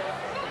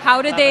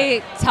 How did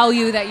they tell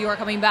you that you were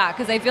coming back?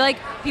 Because I feel like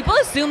people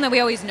assume that we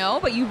always know,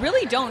 but you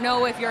really don't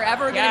know if you're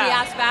ever going to be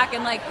asked back.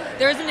 And like,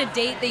 there isn't a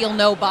date that you'll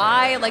know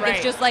by. Like,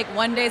 it's just like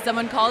one day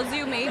someone calls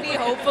you, maybe,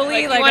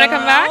 hopefully. Like you want to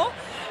come back?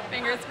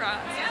 Fingers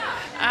crossed.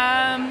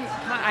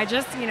 I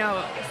just,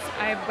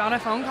 I got a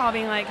phone call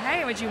being like,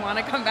 "Hey, would you want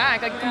to come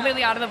back?" Like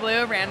completely out of the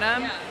blue,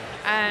 random.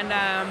 And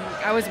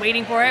I was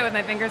waiting for it with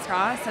my fingers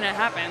crossed, and it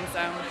happened.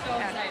 So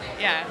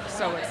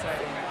So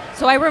exciting.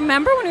 So I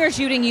remember when we were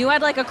shooting, you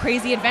had like a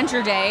crazy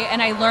adventure day,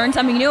 and I learned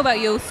something new about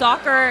you.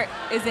 Soccer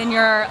is in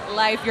your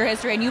life, your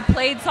history, and you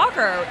played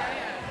soccer.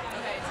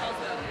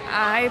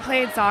 I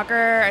played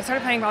soccer. I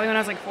started playing probably when I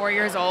was like 4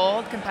 years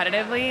old,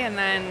 competitively, and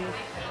then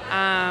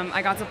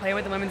I got to play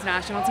with the women's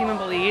national team in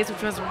Belize,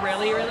 which was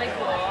really, really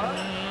cool.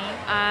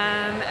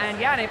 And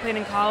I played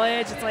in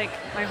college. It's like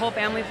my whole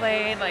family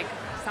played like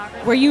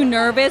soccer. Were you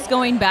nervous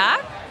going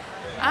back?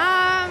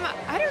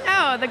 I don't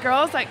know. The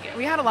girls,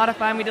 we had a lot of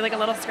fun. We did like a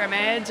little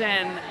scrimmage,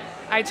 and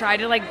I tried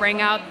to like bring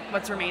out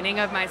what's remaining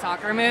of my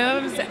soccer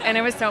moves, and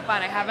it was so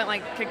fun. I haven't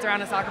like kicked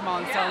around a soccer ball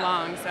in so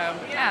long, so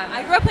yeah.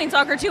 I grew up playing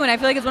soccer too, and I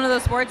feel like it's one of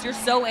those sports you're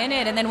so in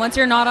it, and then once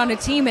you're not on a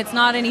team, it's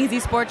not an easy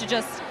sport to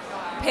just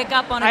pick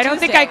up on a I don't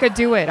think I could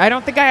do it. I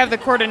don't think I have the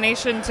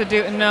coordination to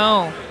do.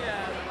 No,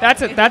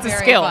 that's a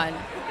skill. Fun.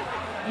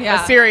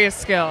 Yeah. A serious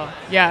skill.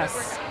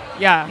 Yes.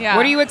 Yeah.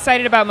 What are you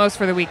excited about most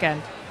for the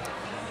weekend?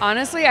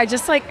 Honestly, I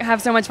just like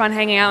have so much fun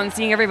hanging out and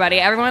seeing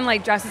everybody. Everyone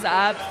like dresses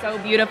up so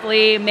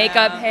beautifully,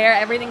 makeup, hair,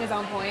 everything is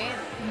on point.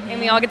 And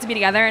we all get to be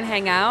together and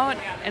hang out,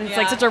 and it's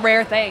like such a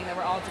rare thing that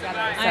we're all together.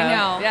 So, I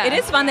know. Yeah. It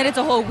is fun that it's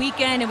a whole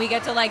weekend and we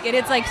get to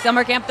it's like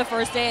summer camp the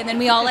first day, and then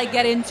we all like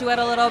get into it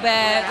a little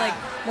bit, like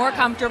more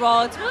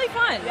comfortable. It's really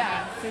fun.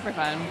 Yeah, super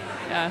fun.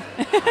 Yeah.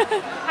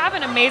 Have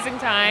an amazing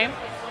time.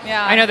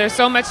 Yeah. I know there's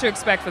so much to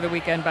expect for the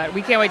weekend, but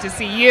we can't wait to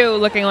see you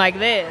looking like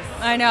this.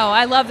 I know.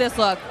 I love this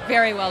look.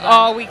 Very well done.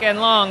 All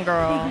weekend long,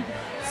 girl.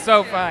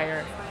 So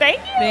fire. Thank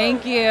you.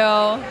 Thank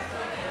you.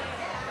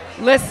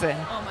 Listen.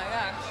 Oh my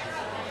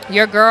gosh.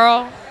 Your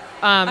girl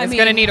is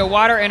going to need a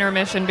water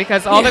intermission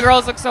because all the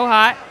girls look so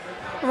hot.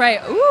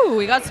 Right. Ooh,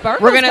 we got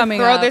sparkles We're going to coming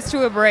throw up. this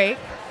to a break.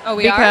 Oh,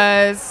 we are?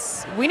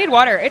 Because we need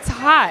water. It's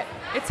hot.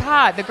 It's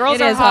hot. The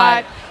girls are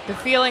hot. The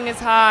feeling is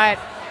hot.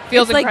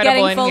 Feels it's like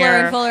incredible getting fuller in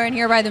here. and fuller in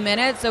here by the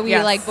minute. So we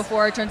like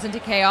before it turns into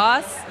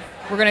chaos.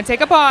 We're going to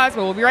take a pause,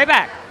 but we'll be right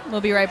back. We'll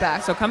be right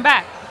back. So come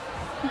back.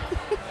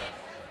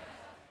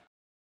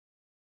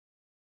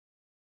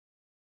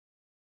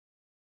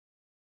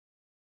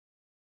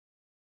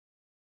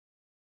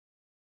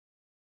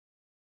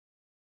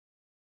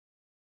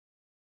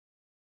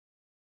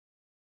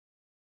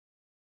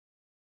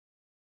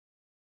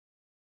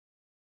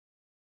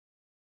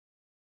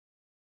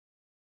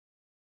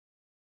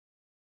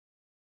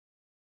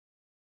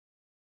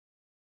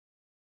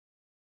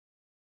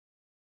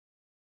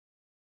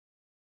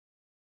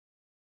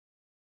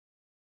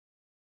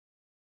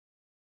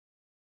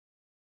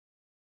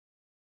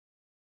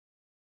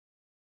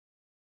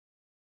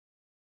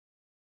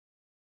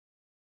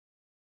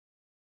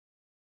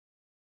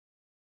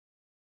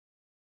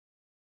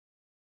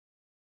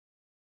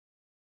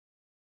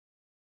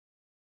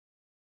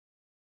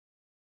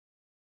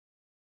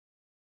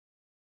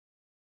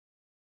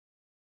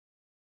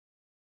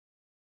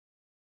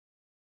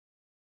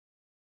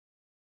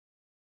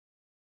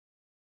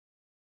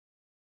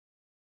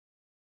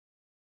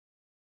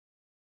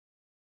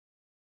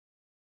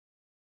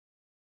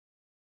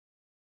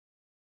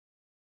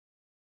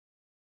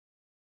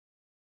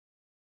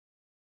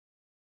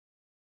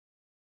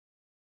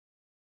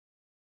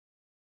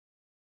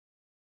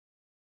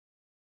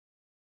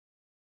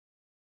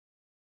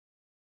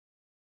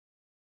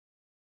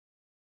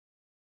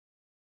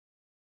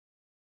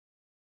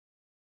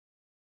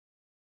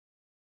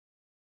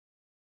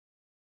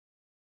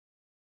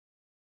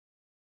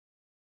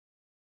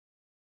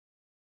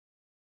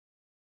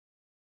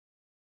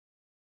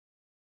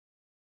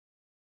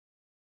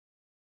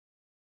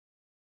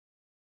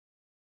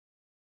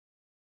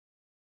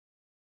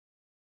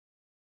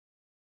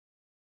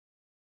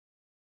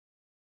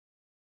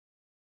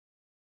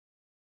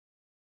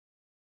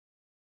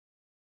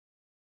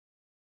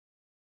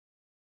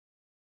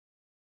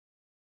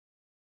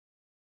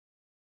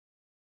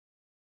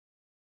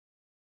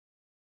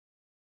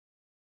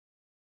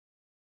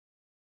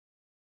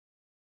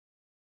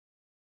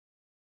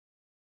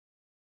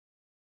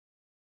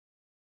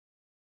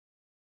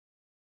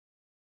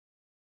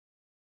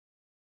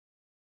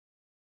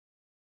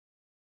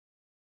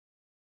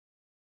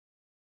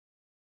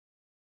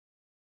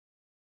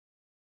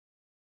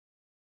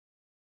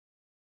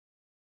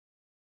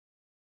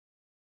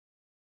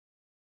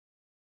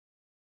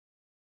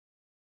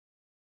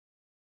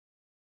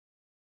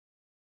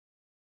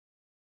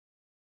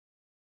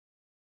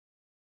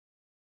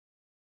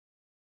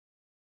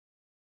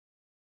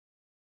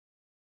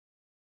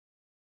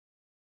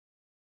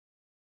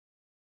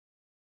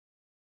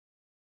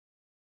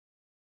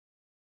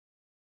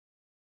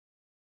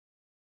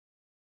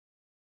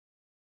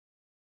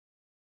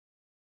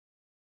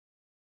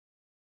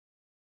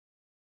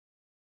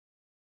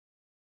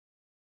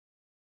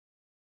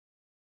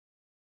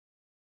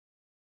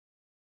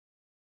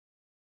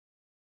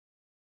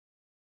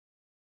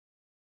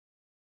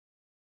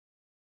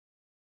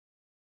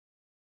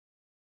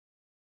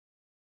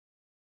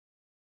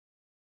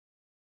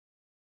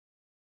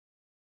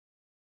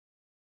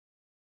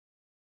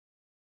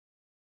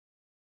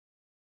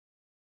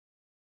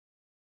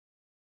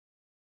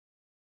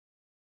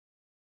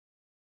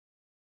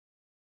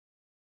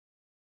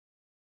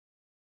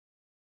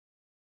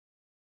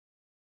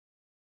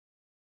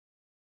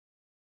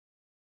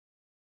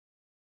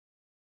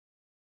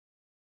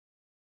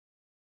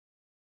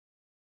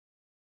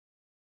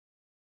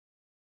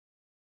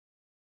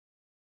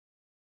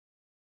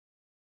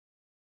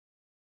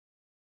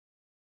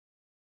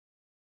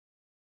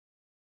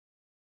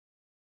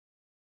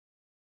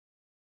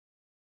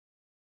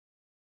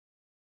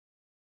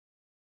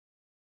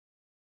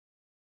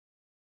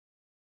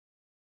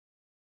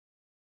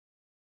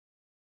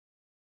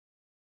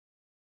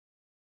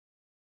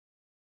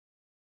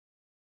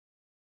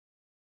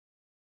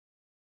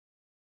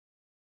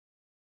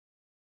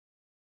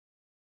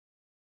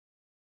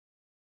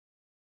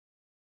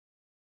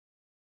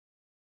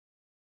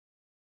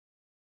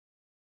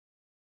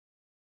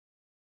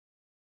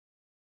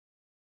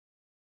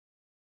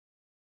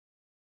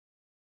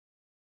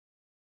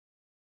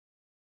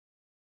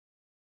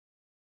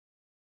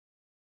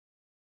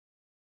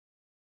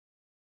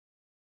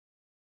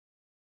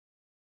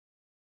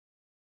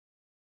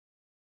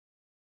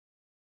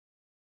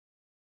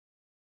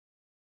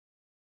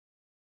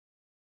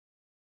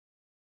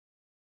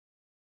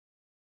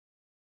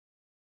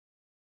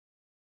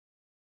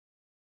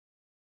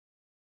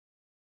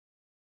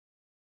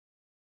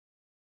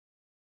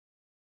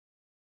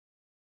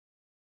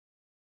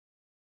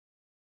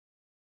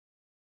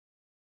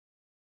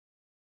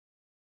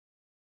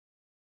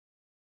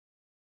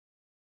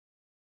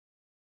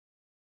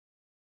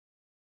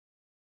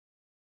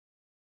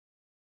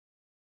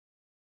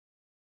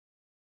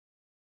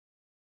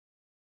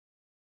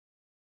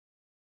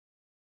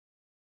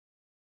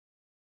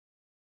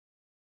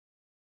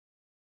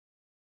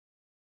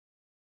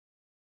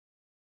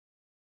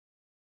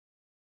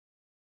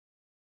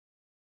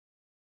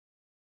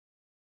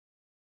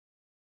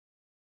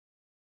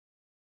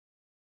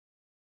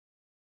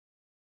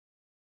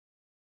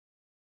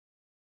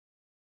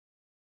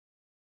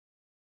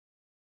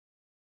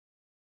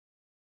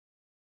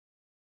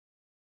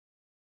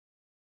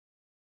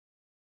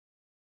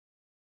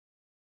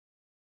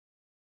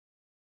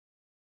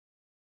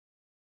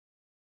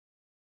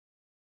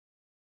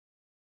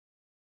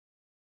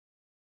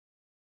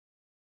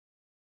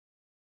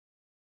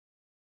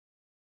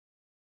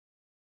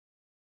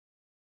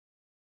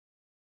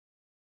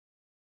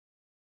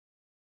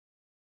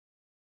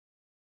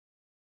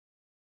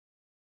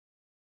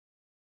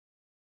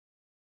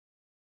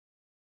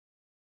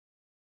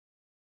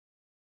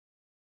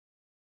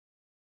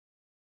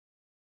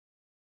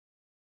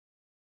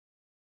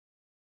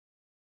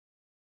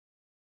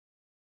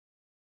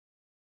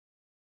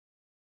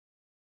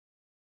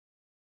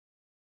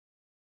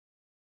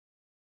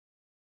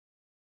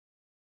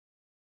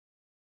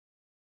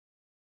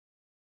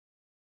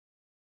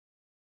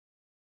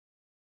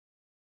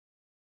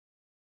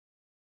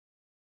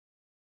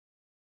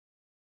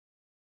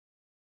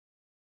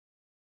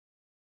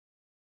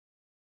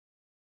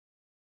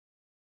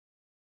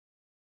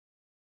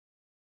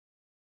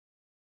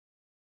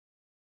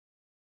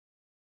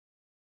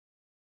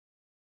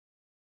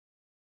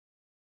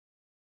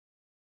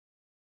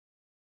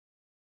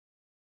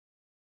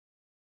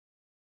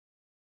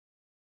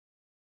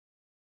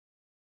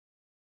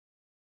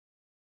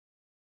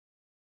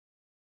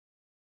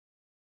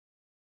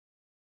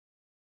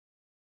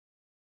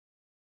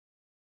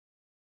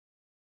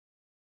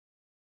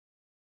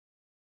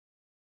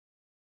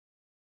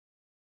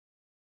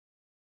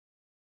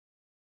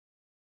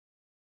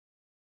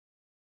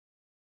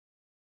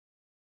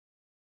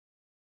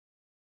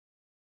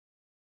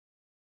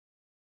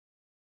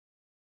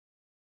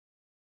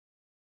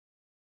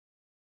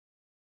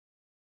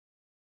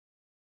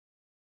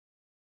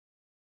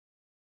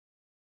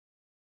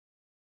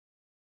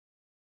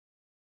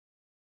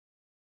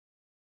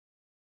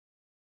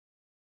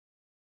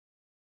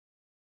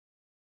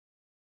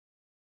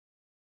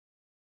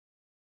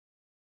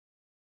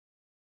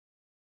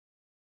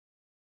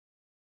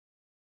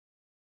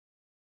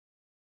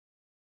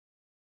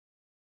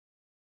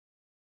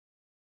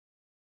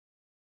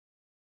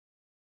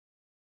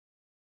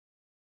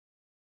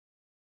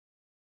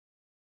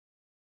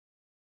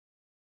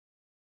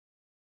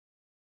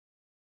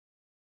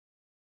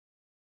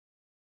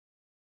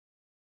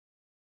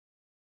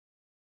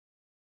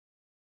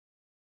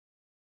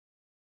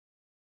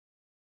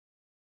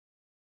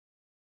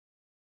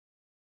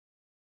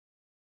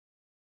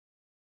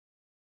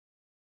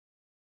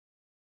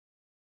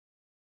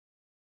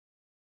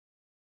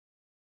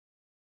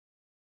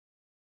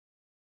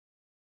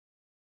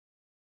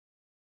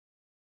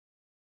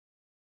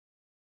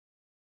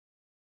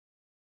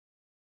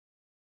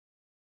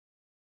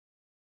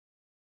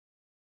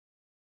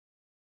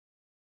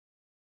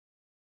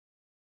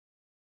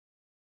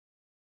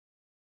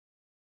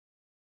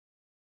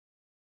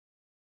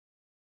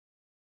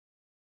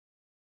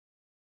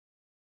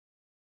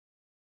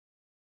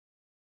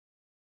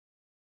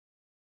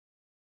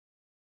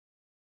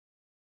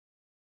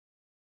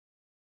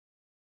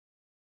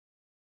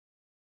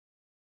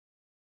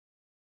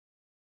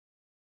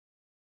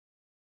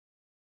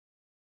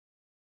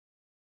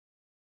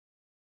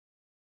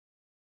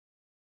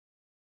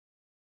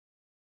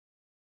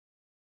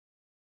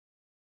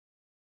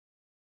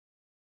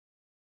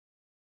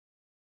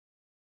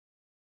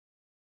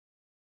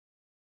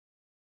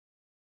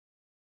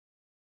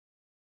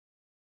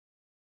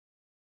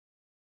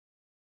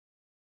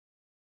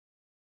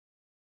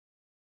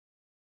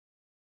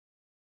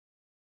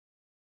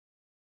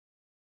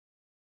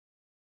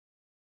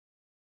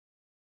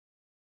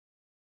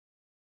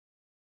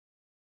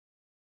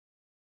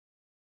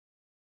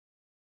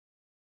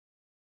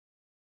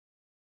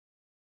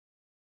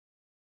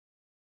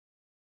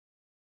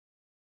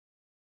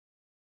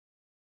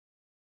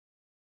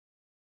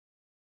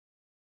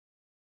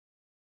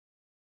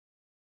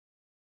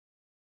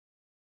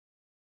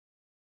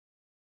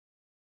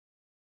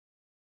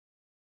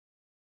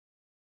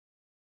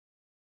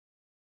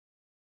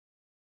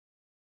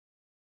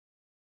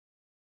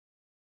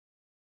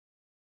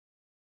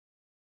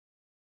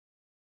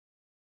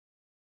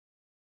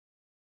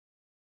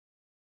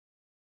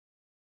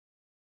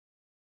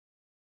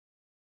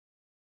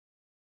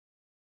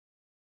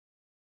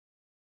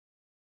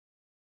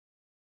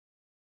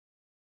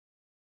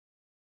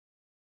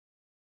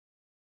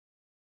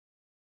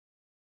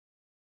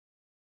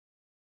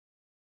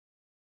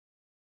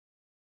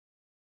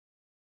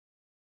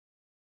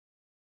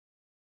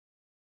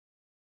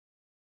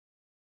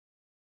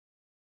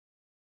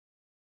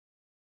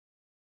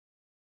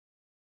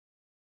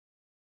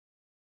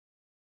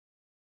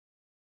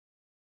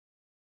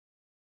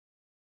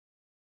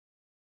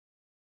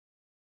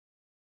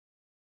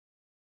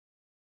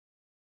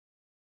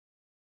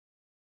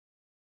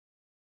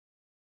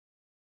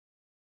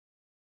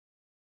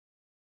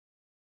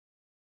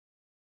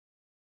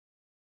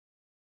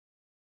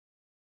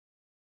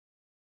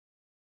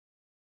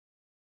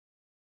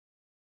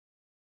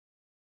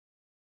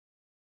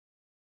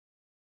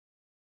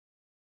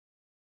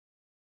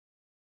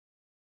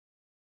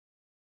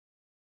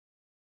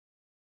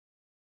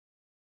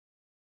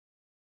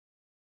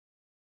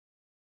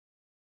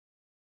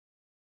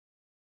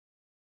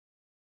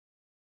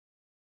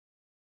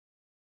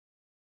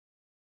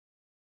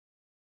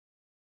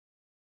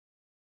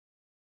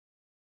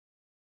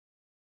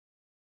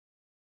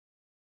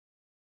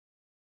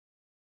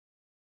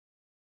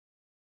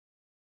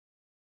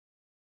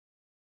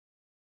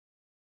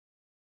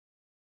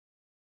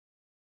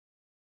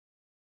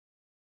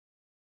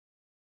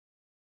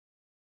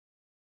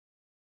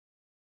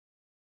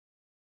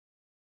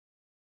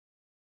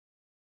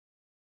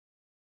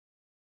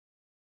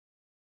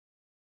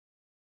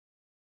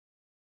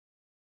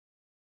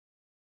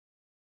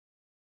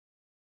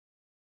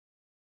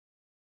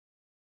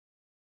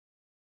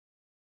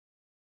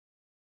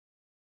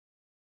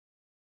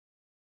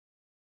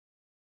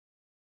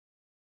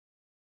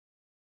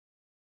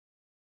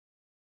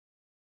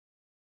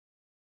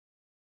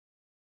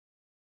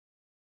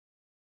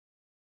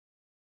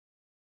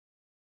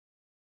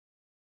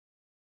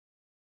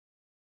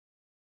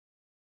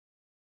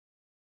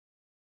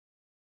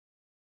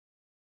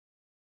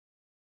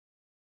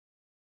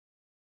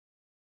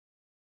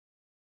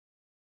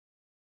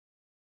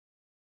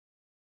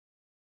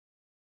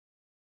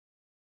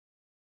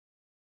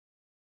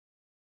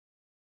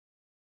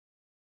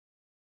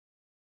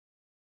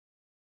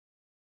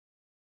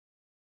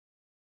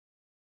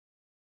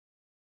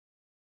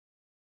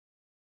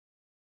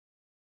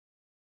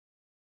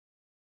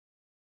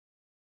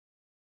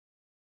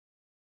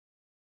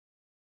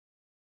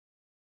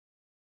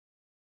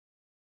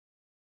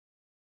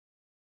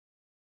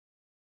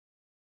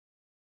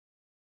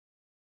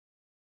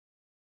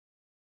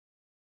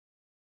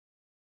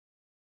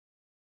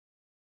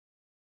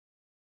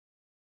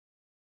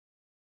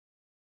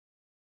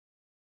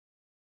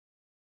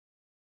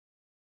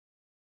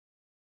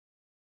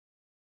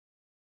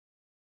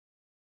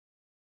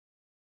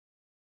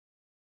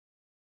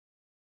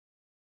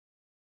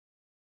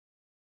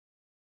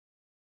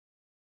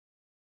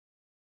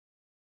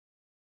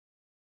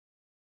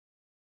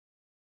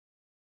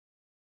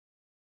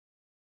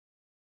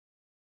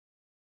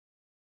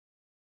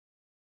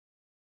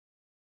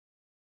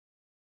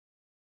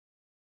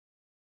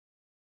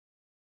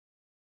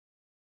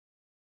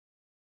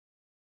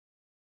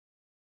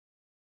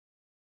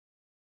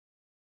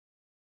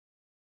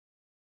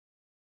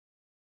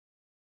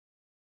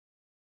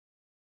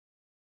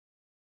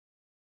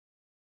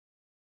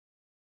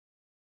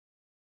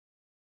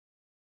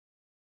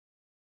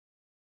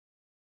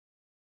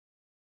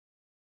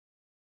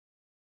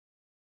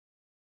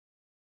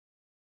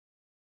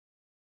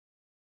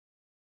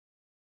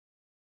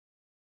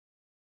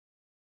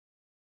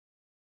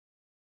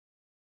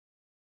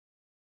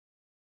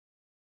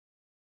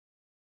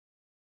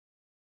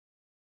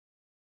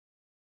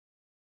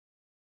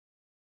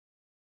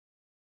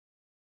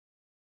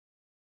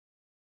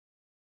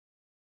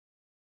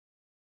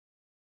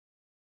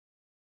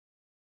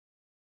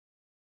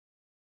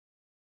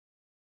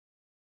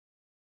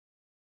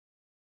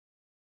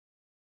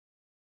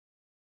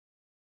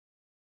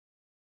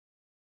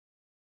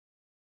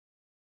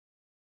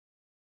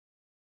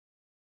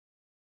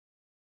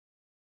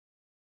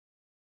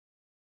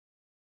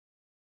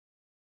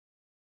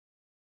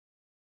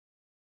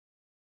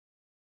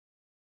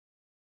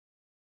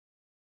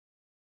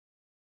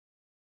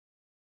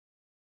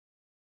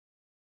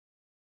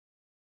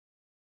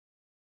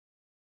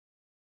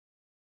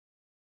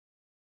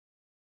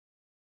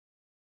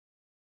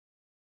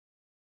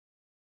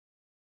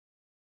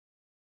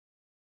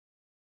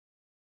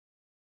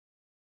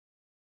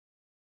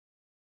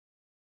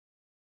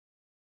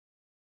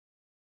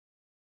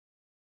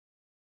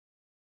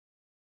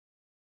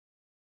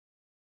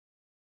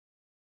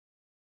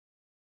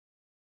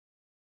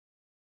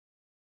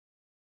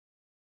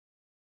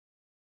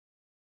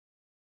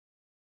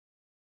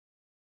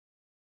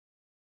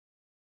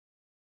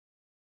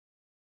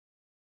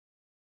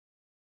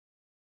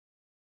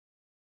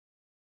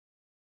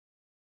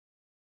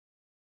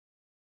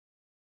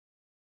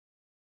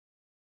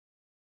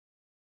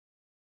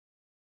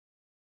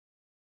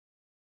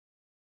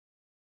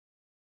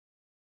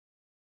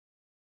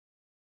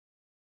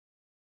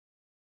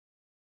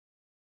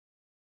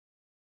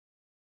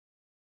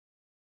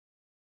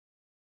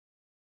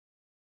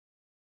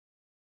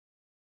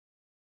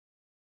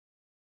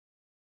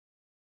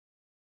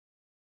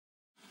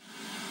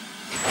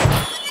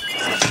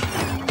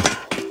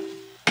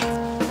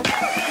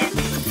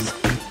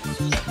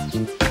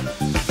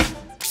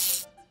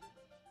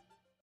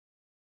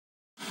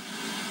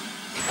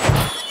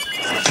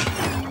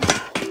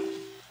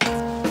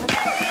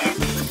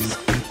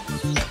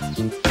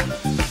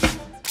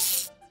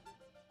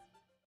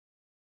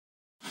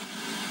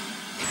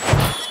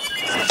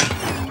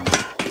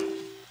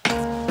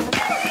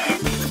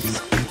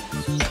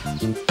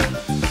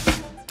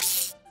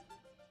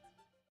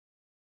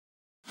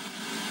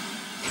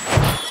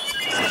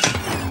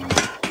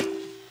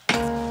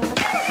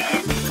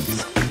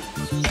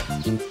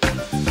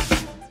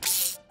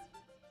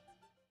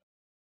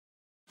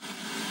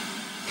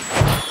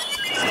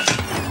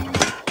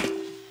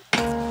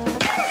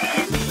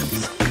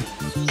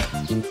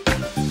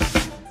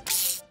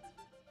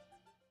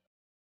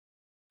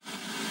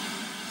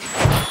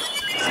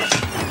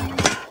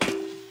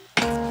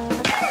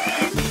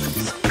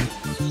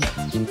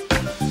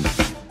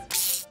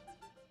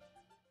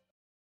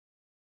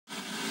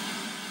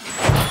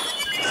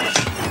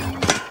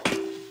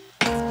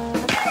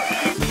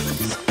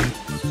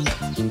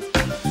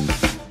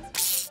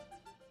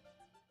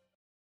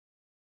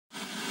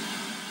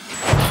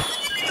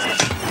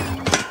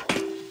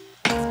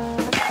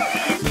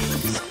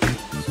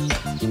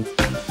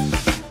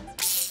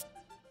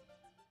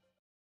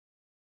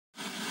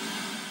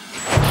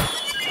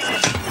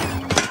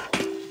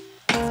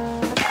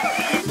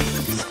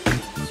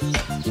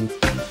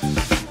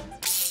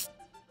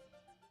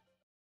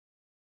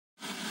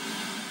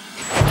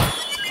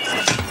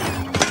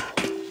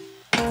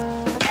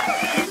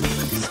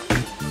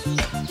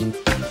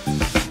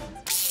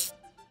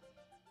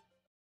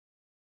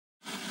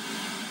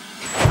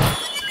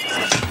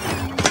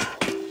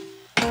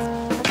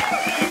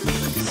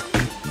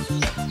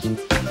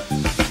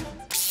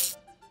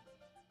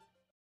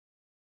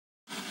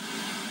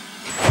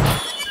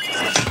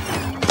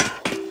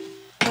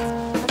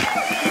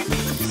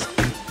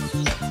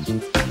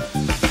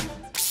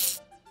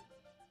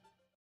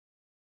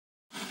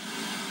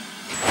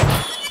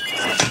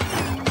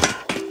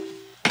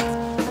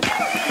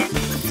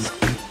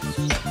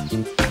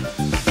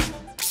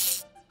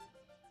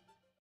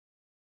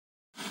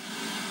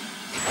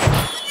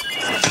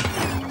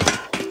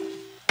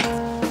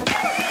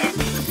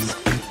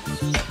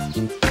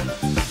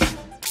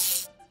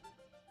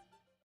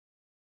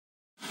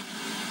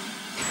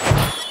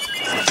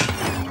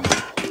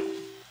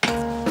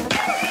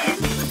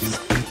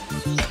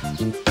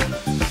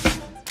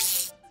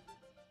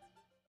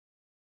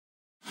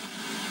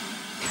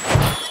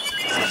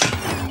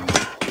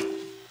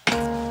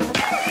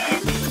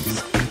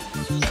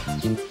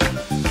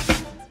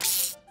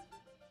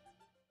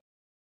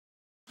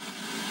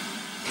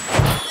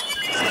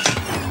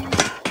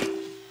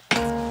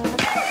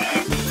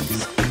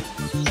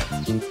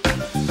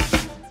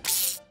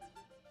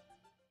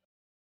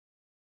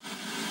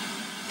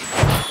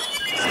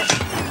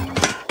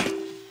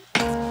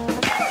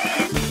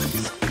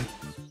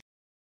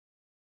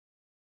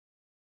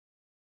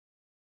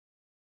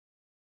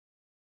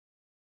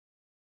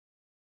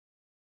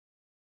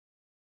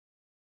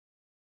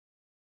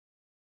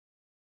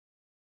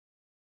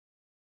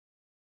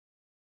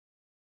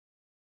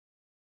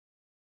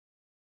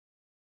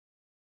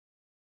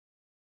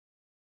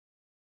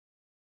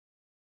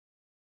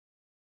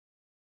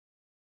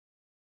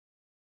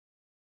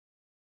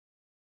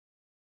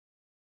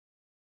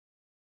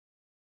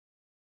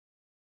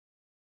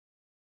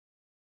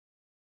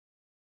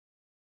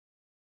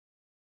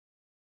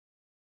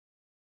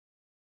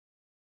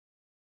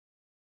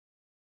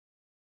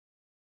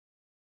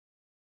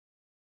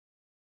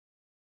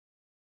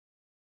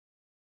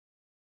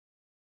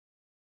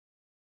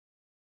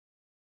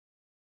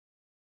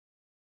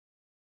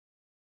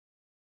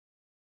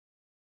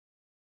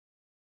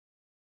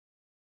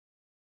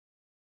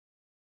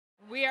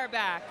 We are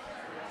back.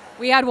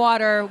 We had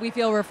water. We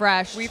feel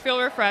refreshed. We feel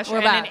refreshed. We're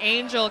and back. An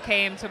angel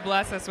came to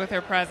bless us with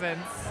her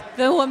presence.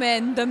 The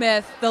woman, the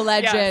myth, the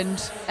legend,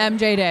 Yes.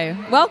 MJ Day.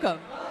 Welcome.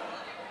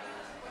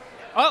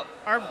 Oh,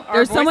 our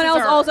There's someone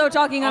voices else are also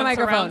talking on a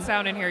microphone. Surround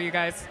sound in here, you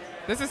guys.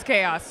 This is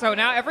chaos. So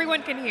now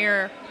everyone can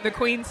hear the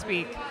Queen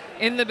speak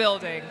in the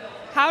building.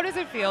 How does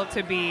it feel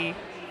to be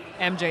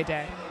MJ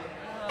Day?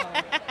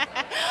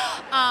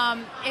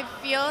 It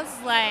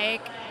feels like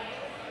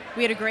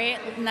we had a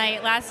great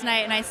night last night,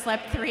 and I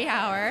slept 3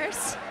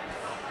 hours.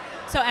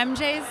 So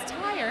MJ's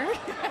tired.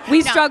 We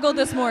No. struggled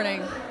this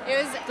morning.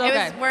 It was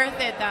okay. worth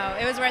it though.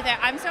 It was worth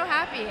it. I'm so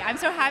happy. I'm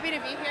so happy to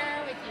be here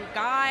with you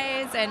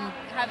guys and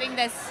having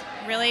this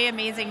really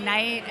amazing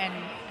night and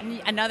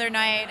another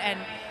night, and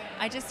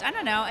I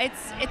don't know.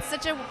 It's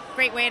such a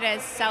great way to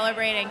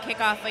celebrate and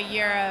kick off a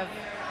year of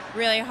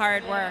really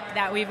hard work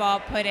that we've all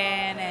put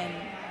in, and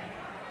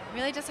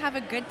really just have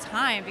a good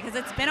time because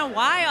it's been a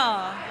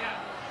while.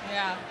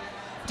 Yeah.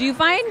 Do you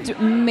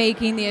find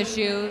making the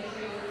issue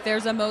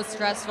there's a most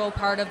stressful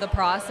part of the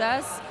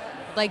process?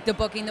 Like the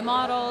booking the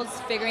models,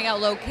 figuring out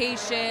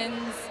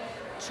locations,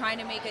 trying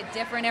to make it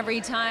different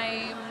every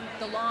time,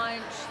 the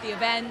launch, the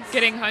events.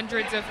 Getting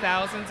hundreds of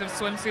thousands of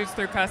swimsuits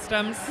through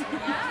customs.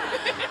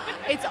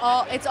 It's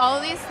all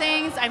of these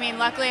things. I mean,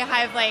 luckily I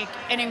have like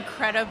an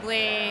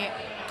incredibly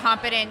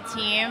competent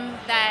team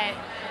that,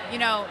 you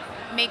know,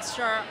 makes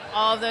sure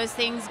all of those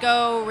things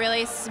go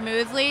really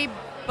smoothly,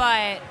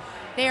 but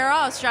they are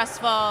all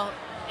stressful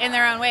in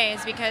their own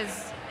ways,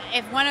 because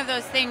if one of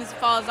those things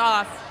falls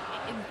off,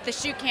 the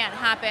shoot can't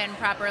happen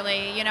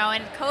properly, you know,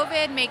 and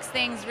COVID makes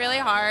things really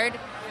hard.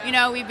 You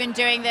know, we've been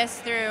doing this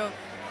through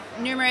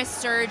numerous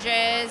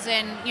surges,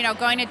 and, you know,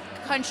 going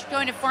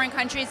to foreign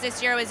countries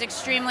this year was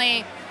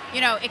extremely,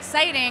 you know,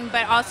 exciting,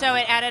 but also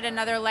it added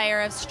another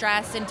layer of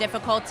stress and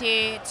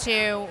difficulty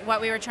to what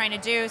we were trying to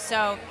do.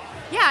 So,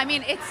 yeah, I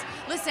mean, it's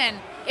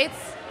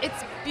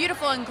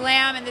beautiful and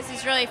glam, and this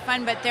is really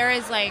fun, but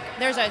there's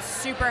a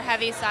super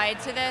heavy side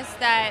to this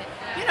that,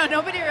 you know,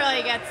 nobody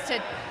really gets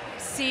to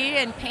see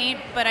and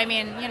paint. But I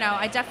mean, you know,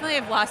 I definitely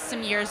have lost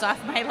some years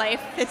off my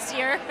life this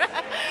year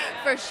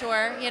for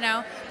sure, you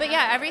know. But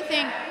yeah,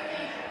 everything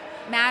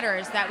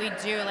matters that we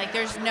do. Like,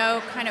 there's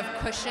no kind of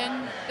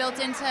cushion built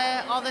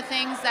into all the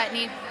things that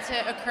need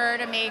to occur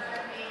to make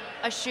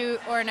a shoot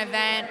or an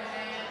event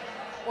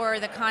or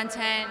the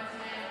content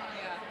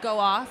go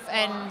off.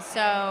 And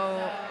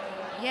so,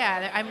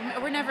 yeah,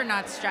 we're never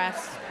not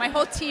stressed. My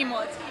whole team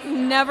will.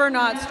 Never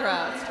not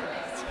stressed.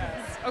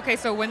 Okay,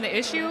 so when the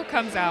issue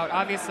comes out,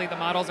 obviously the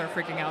models are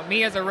freaking out.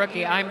 Me as a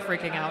rookie, I'm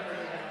freaking out.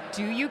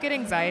 Do you get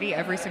anxiety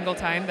every single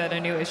time that a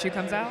new issue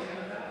comes out?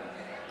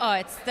 Oh,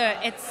 it's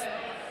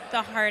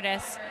the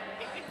hardest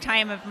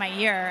time of my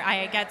year.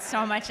 I get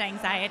so much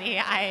anxiety.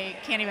 I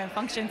can't even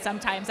function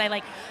sometimes.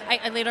 I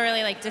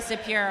literally like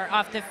disappear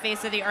off the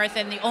face of the earth,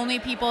 and the only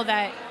people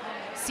that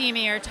see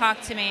me or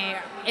talk to me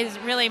is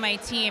really my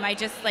team. I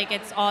just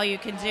it's all you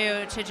can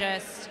do to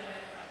just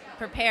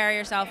prepare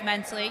yourself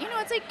mentally. You know,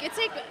 it's like it's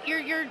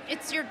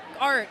your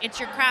art, it's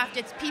your craft,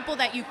 it's people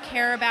that you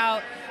care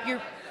about.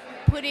 You're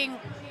putting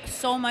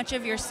so much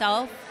of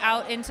yourself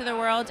out into the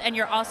world, and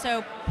you're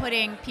also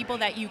putting people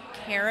that you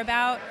care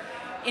about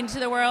into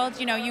the world.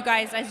 You know, you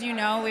guys, as you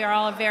know, we are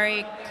all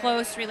very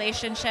close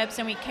relationships,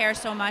 and we care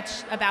so much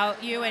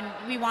about you, and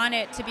we want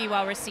it to be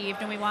well received,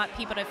 and we want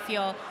people to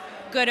feel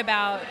good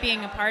about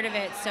being a part of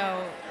it.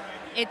 So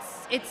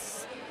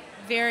it's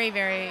very,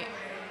 very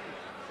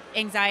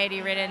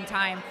anxiety-ridden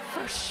time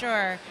for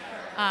sure.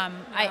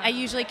 I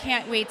usually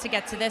can't wait to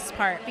get to this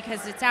part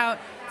because it's out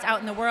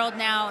in the world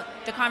now.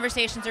 The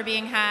conversations are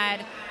being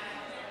had.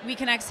 We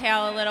can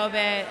exhale a little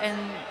bit, and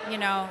you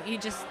know, you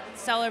just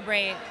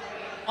celebrate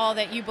all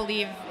that you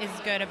believe is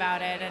good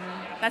about it, and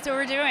that's what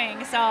we're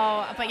doing.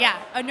 So, but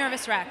yeah, a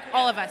nervous wreck,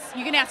 all of us.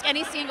 You can ask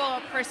any single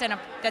person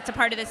that's a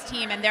part of this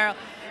team, and they'll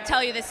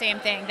tell you the same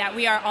thing, that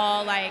we are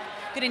all like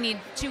gonna need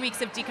 2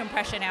 weeks of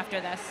decompression after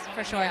this,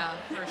 for sure. Yeah,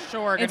 for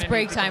sure. It's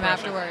break time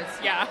afterwards.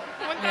 Yeah,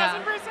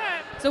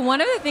 1,000%. So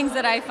one of the things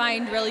that I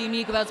find really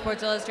unique about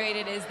Sports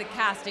Illustrated is the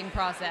casting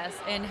process,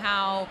 and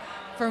how,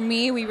 for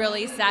me, we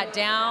really sat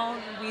down,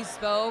 we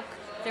spoke.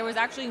 There was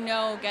actually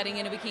no getting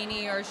in a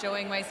bikini or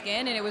showing my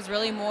skin, and it was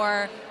really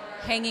more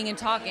hanging and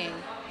talking.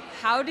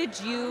 How did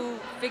you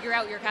figure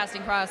out your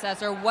casting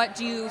process, or what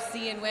do you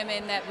see in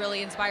women that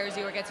really inspires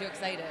you or gets you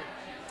excited?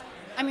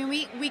 I mean,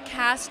 we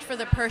cast for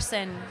the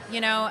person,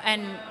 you know,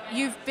 and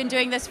you've been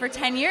doing this for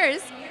 10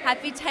 years.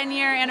 Happy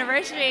 10-year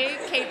anniversary,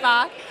 Kate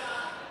Bock.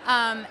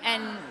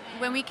 And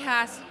when we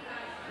cast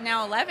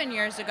now 11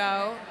 years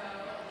ago,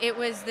 it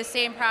was the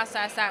same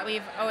process that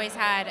we've always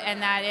had, and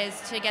that is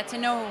to get to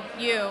know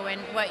you and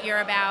what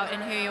you're about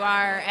and who you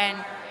are. And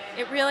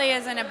it really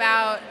isn't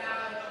about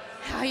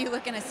how you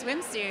look in a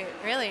swimsuit,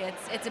 really.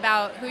 It's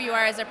about who you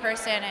are as a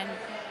person and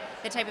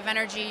the type of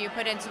energy you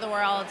put into the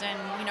world,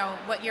 and, you know,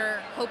 what you're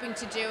hoping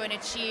to do and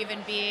achieve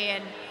and be.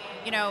 And,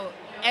 you know,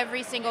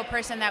 every single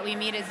person that we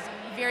meet is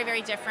very,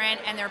 very different,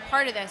 and they're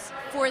part of this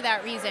for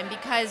that reason,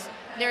 because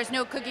there's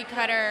no cookie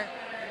cutter,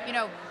 you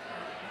know,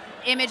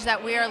 image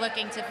that we are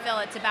looking to fill.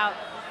 It's about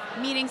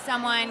meeting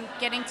someone,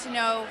 getting to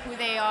know who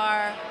they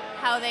are,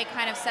 how they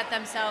kind of set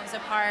themselves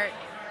apart,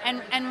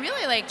 and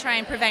really like try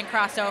and prevent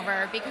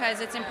crossover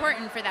because it's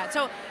important for that.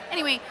 So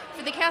anyway,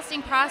 for the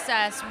casting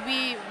process,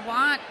 we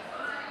want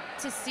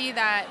to see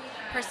that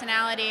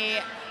personality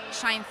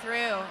shine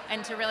through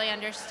and to really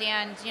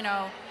understand, you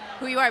know,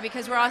 who you are,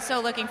 because we're also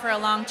looking for a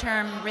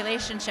long-term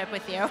relationship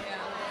with you,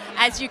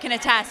 as you can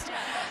attest.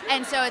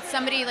 And so it's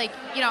somebody like,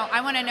 you know,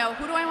 I want to know,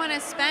 who do I want to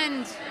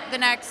spend the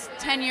next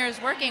 10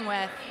 years working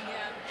with?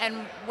 And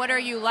what are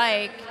you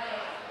like?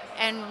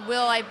 And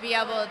will I be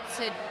able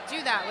to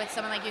do that with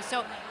someone like you?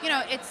 So, you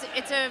know,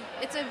 it's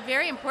a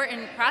very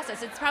important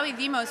process. It's probably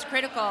the most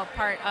critical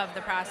part of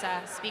the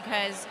process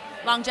because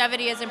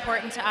longevity is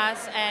important to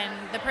us and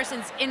the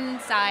person's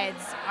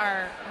insides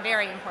are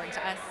very important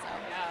to us.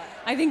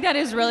 I think that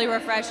is really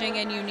refreshing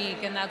and unique,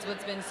 and that's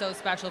what's been so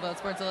special about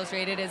Sports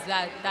Illustrated is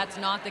that that's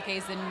not the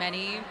case in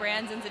many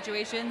brands and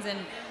situations. And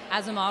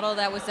as a model,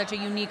 that was such a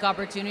unique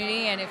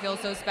opportunity, and it feels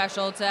so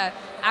special to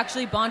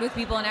actually bond with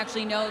people and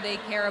actually know they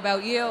care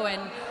about you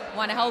and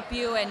want to help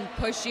you and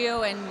push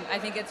you, and I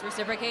think it's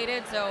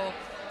reciprocated, so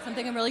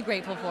something I'm really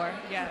grateful for.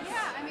 Yes.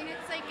 Yeah, I mean,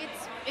 it's like,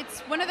 it's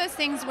one of those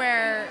things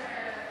where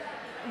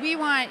we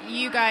want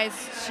you guys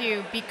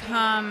to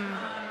become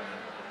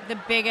the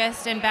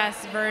biggest and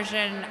best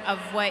version of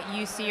what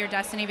you see your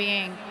destiny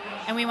being,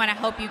 and we want to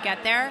help you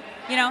get there,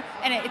 you know.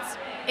 And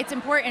it's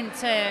important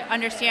to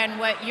understand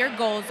what your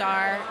goals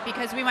are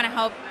because we want to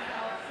help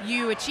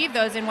you achieve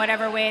those in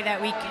whatever way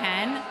that we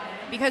can,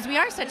 because we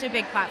are such a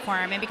big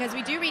platform and because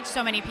we do reach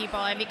so many people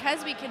and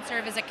because we can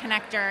serve as a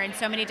connector in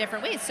so many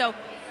different ways. So,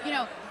 you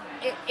know,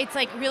 it's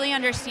like really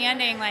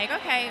understanding like,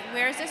 okay,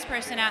 where is this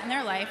person at in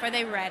their life? Are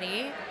they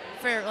ready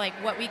for like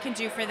what we can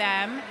do for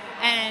them?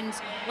 And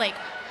like,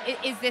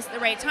 is this the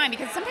right time?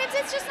 Because sometimes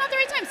it's just not the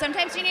right time.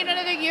 Sometimes you need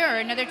another year,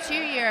 another 2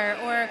 year,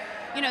 or,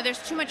 you know,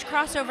 there's too much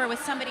crossover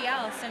with somebody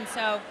else. And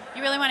so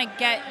you really want to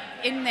get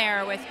in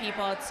there with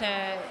people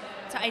to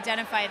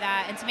identify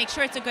that and to make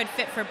sure it's a good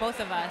fit for both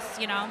of us,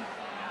 you know?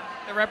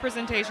 The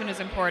representation is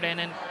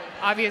important, and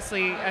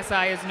obviously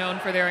SI is known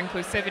for their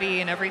inclusivity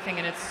and everything,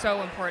 and it's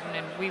so important,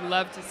 and we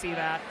love to see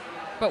that.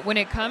 But when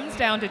it comes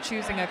down to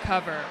choosing a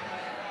cover,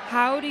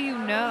 how do you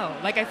know?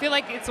 Like, I feel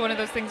like it's one of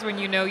those things when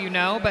you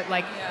know, but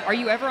like, are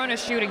you ever on a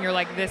shoot and you're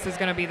like, this is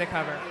going to be the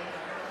cover?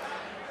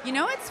 You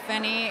know what's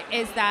funny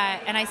is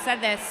that, and I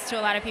said this to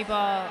a lot of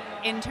people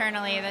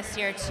internally this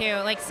year too,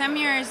 like some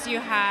years you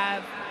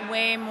have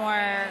way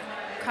more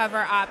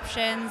cover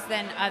options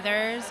than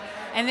others,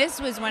 and this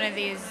was one of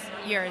these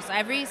years.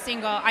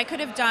 I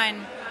could have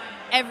done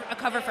a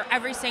cover for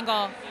every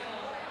single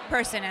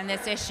person in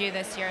this issue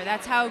this year.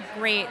 That's how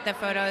great the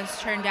photos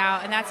turned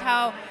out, and that's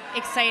how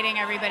exciting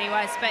everybody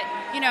was. But,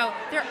 you know,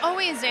 there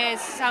always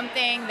is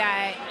something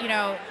that, you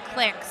know,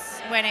 clicks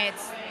when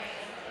it's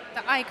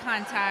the eye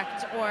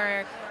contact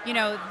or, you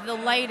know, the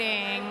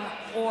lighting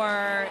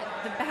or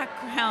the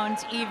background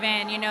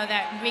even, you know,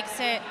 that makes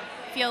it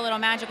feel a little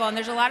magical. And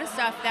there's a lot of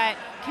stuff that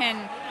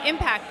can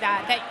impact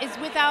that is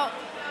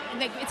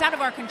it's out of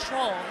our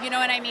control, you know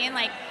what I mean?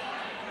 Like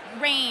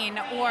rain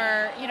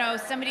or, you know,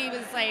 somebody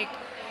was like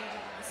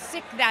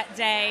sick that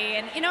day,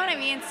 and you know what I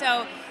mean?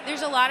 So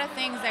there's a lot of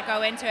things that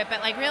go into it, but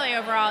like really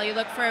overall you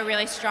look for a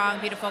really strong,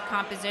 beautiful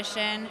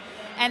composition.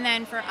 And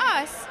then for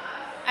us,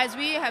 as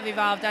we have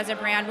evolved as a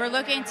brand, we're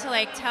looking to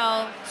like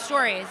tell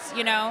stories,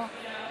 you know,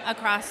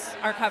 across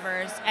our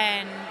covers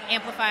and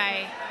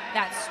amplify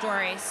that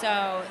story.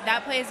 So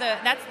that plays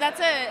that's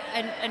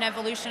an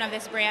evolution of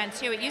this brand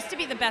too. It used to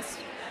be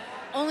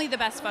only the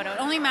best photo. It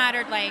only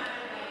mattered like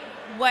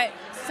what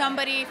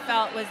somebody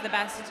felt was the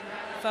best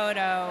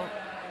photo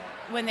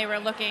when they were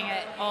looking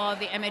at all of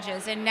the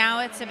images. And now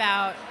it's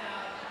about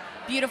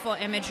beautiful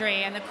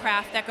imagery and the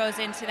craft that goes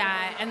into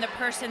that and the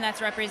person that's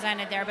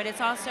represented there. But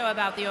it's also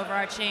about the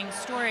overarching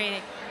story,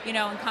 you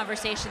know, and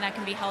conversation that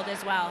can be held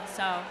as well.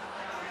 So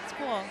it's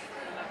cool.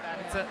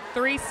 It's a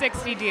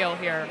 360 deal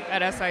here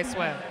at SI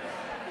Swim.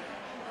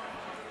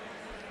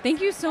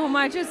 Thank you so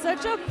much. It's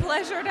such a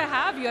pleasure to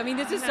have you. I mean,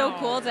 this is so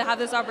cool to have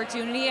this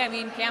opportunity. I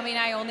mean, Kamie and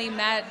I only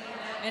met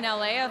in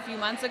LA a few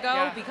months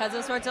ago because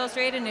of Sports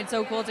Illustrated, and it's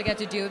so cool to get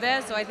to do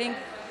this. So I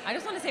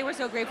just want to say we're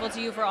so grateful to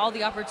you for all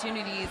the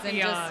opportunities and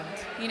just,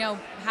 you know,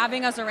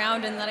 having us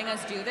around and letting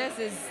us do this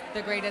is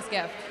the greatest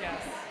gift.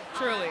 Yes,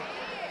 truly.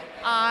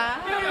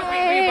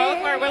 We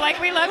both are. We're like,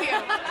 we love you.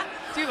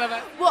 Do you love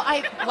us? Well,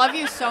 I love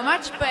you so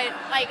much, but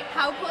like,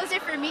 how cool is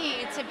it for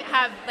me to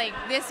have like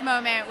this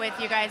moment with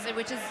you guys,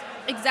 which is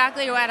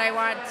exactly what I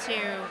want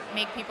to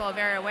make people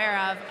very aware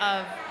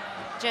of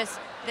just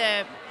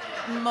the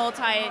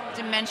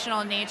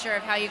multi-dimensional nature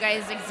of how you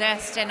guys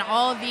exist and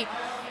all the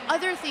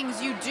other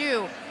things you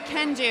do,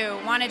 can do,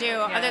 want to do,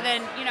 other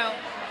than, you know,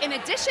 in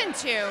addition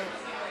to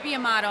be a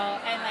model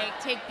and like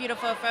take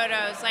beautiful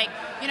photos. Like,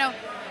 you know,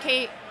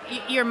 Kate,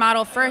 you're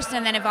model first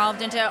and then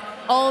evolved into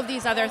all of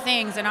these other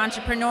things, an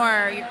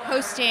entrepreneur, you're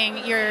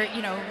hosting, you're,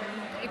 you know,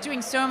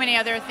 doing so many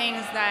other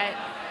things that,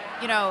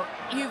 you know,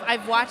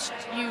 I've watched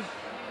you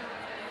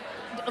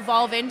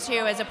evolve into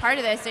as a part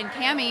of this. And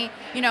Kamie,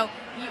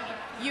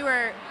 you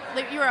were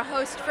a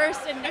host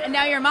first, and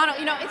now you're a model.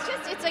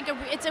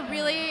 It's a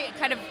really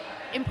kind of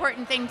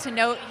important thing to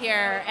note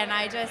here, and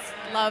I just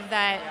love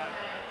that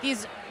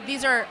these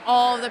are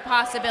all the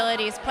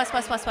possibilities plus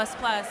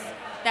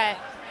that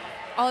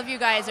all of you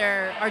guys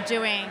are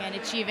doing and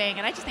achieving,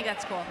 and I just think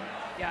that's cool.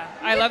 Yeah,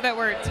 I love that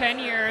we're 10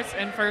 years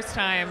and first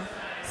time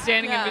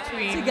standing in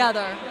between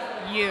together.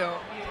 You.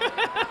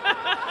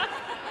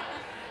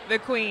 The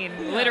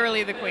queen,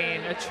 literally the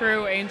queen, a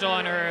true angel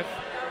on earth.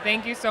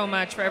 Thank you so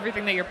much for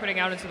everything that you're putting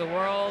out into the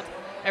world,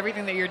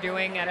 everything that you're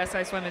doing at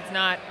SI Swim. It's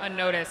not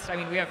unnoticed. I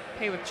mean, we have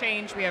Pay With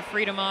Change, we have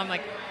Freedom On.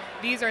 Like,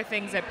 these are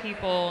things that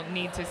people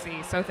need to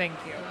see. So thank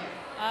you.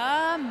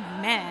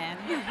 Man.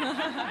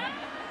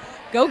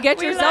 Go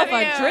get yourself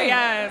a drink.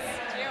 Yes.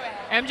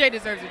 MJ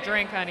deserves a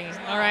drink, honey.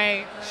 All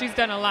right. She's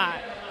done a lot.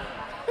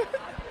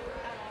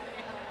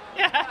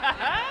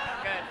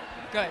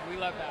 Good. We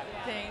love that.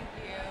 Thank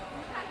you.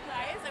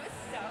 Guys, that was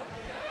so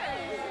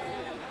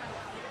good.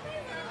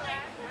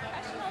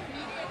 Professional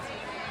media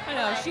team. I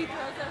know. She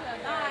throws us out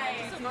there.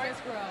 Nice. She's a nice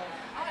girl.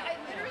 I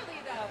literally,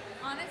 though,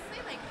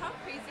 honestly, like, how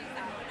crazy is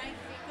that when I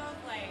think of,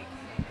 like,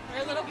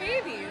 they're little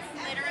babies.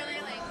 Literally,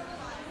 like,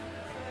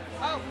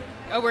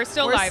 Oh, we're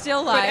still We're live.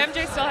 still live. But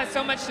MJ still has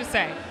so much to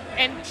say.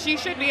 And she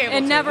should be able to.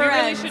 It never We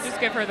really ends. should just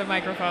give her the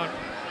microphone.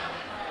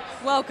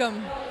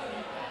 Welcome,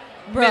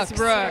 Miss Brooks.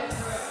 Brooks.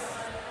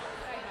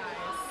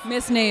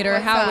 Miss Nader,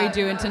 What's how are we up?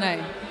 doing tonight?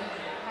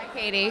 Hi,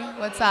 Katie.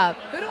 What's up?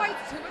 Who do I?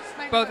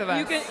 Both of us.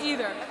 You can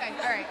either. Okay.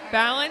 All right.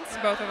 Balance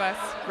both of us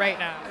right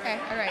now. Okay.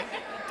 All right.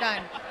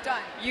 Done.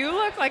 You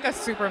look like a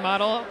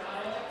supermodel,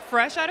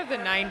 fresh out of the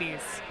 90s.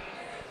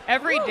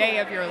 Every day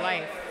of your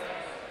life.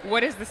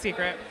 What is the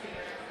secret?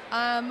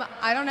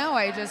 I don't know.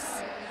 I just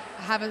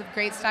have a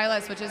great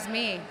stylist, which is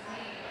me.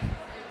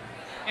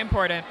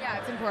 Important. Yeah,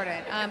 it's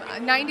important.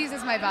 90s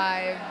is my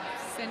vibe.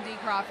 Cindy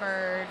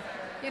Crawford.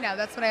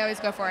 That's what I always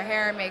go for.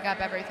 Hair, makeup,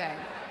 everything.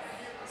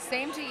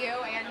 Same to you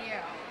and you.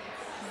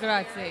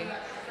 Grazie.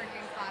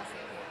 Freaking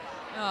classy.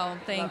 Oh,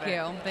 thank Love you.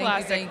 it. Thank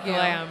Classic you. Thank you.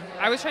 glam.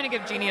 I was trying to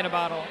give Jeannie in a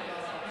bottle.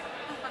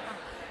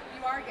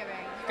 You are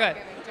giving. Good.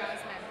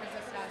 Jasmine,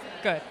 Princess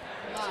Jasmine. Good.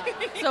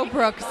 So,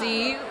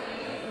 Brooksy,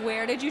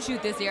 where did you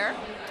shoot this year?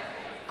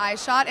 I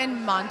shot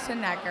in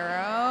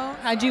Montenegro.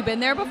 Had you been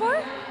there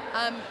before?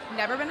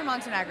 Never been to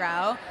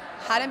Montenegro.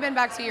 Hadn't been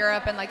back to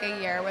Europe in like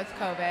a year with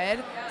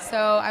COVID. So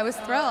I was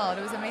thrilled.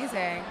 It was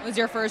amazing. Was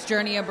your first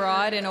journey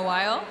abroad in a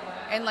while?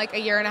 In like a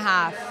year and a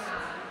half.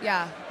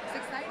 Yeah. It's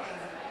exciting.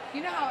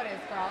 You know how it is,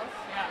 girls.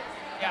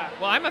 Yeah.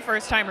 Well, I'm a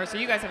first timer, so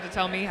you guys have to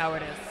tell me how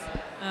it is.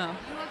 Oh.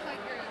 You look like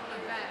you're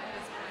a vet.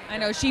 I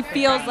know, she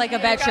feels like a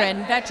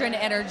veteran. Veteran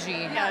energy.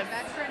 Yeah,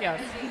 veteran.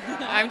 Yes.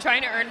 I'm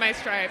trying to earn my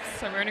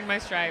stripes. I'm earning my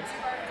stripes.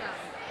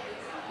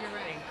 You're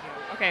right.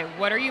 Okay,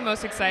 what are you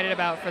most excited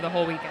about for the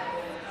whole weekend?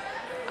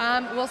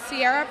 Well,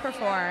 Sierra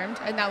performed,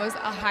 and that was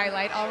a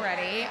highlight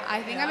already.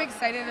 I think I'm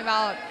excited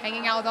about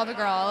hanging out with all the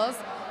girls,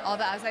 all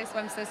the SI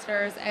Swim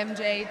sisters,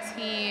 MJ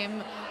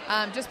team,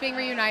 just being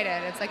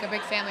reunited. It's like a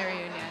big family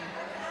reunion.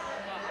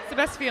 It's the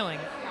best feeling.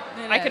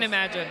 I can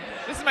imagine.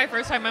 This is my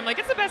first time. I'm like,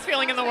 it's the best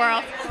feeling in the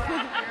world.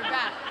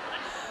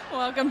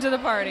 Welcome to the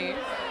party.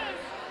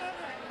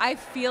 I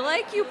feel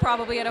like you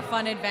probably had a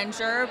fun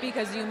adventure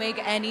because you make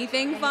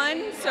anything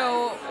fun.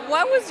 So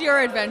what was your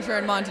adventure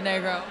in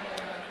Montenegro?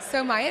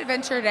 So my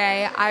adventure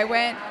day, I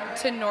went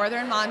to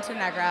northern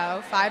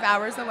Montenegro, 5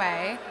 hours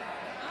away,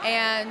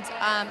 and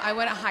I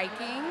went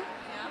hiking,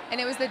 and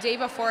it was the day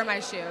before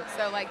my shoot.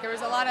 So like there was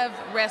a lot of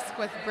risk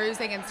with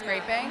bruising and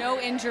scraping. No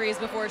injuries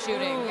before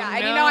shooting. Yeah,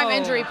 and you know I'm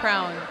injury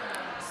prone.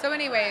 So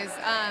anyways,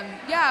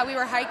 yeah, we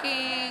were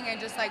hiking and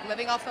just like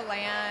living off the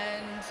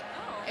land.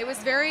 It was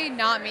very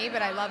not me,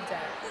 but I loved it.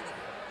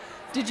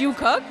 Did you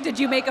cook? Did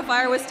you make a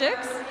fire with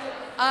sticks?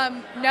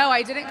 No,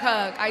 I didn't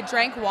cook. I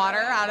drank water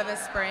out of the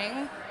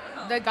spring.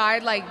 The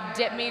guide like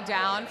dipped me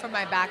down from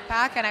my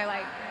backpack, and I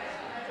like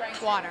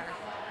drank water.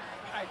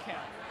 I can't.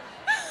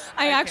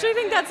 I actually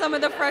think that's some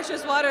of the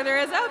freshest water there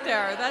is out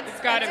there.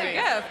 It's gotta that's be.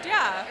 a gift,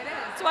 yeah.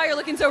 That's why you're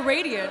looking so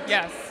radiant.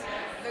 Yes.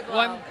 The glow.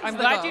 Well, I'm the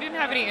glad glow. you didn't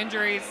have any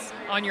injuries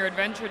on your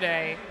adventure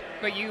day,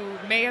 but you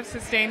may have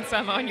sustained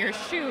some on your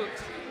shoot.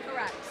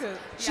 Correct.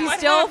 She What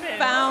still happened?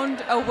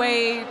 found a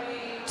way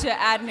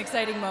to add an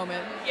exciting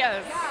moment.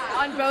 Yes.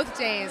 On both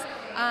days.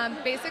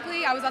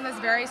 Basically, I was on this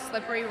very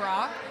slippery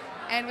rock,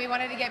 and we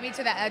wanted to get me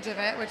to the edge of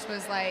it, which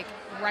was like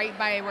right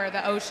by where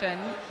the ocean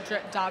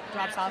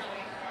drops off,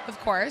 of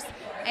course.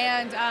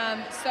 And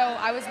so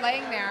I was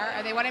laying there,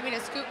 and they wanted me to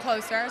scoot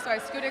closer, so I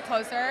scooted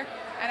closer,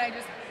 and I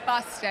just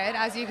busted,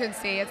 as you can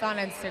see. It's on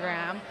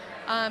Instagram.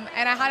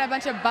 And I had a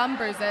bunch of bum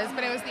bruises,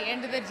 but it was the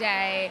end of the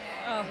day,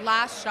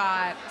 last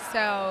shot,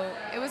 so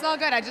it was all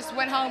good. I just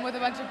went home with a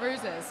bunch of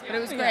bruises, but it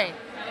was great.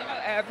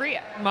 Every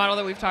model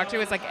that we've talked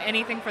to is like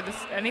anything for the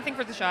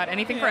shot,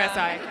 anything for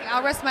SI.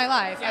 I'll risk my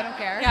life. I don't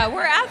care. Yeah,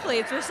 we're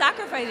athletes. We're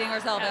sacrificing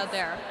ourselves out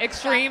there.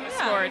 Extreme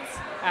sports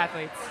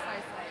athletes.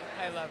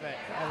 I love it.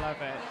 I love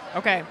it.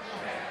 Okay,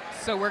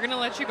 so we're gonna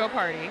let you go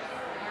party,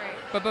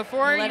 but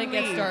before Let you it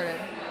get leave, started.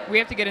 We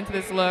have to get into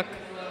this look.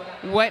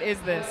 What is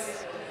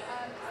this?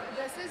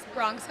 This is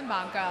Bronx and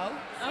Banco.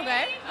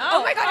 Okay.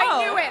 Oh my God,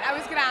 I knew it. I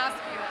was going to ask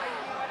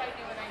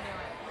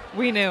you.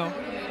 We knew.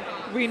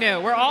 We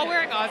knew. We're all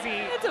wearing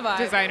Aussie It's a vibe.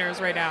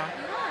 designers right now.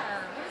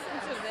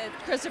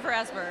 Christopher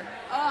Esper.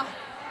 Oh.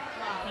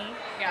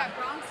 Yeah,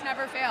 Bronx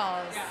never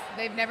fails.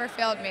 They've never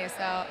failed me,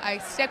 so I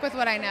stick with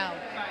what I know.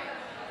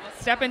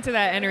 Step into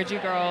that energy,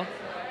 girl.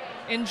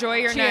 Enjoy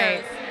your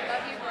Cheers. night.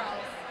 Love you,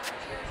 girls.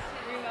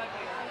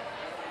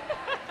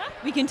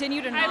 We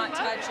continue to not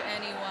touch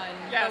anyone,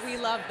 Yes. but we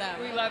love them.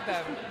 We love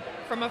them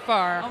from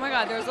afar. Oh my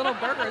God, there's little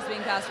burgers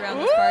being passed around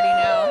this party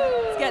now.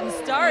 It's getting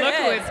started. Look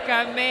who is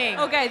coming.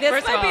 Okay, this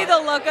First might of be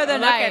all, the look of the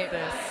look night. at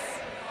this.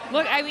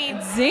 Look, I mean,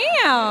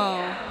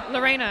 Damn.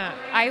 Lorena,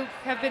 I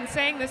have been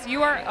saying this.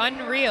 You are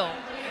unreal.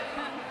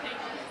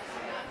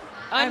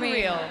 I mean,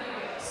 Unreal.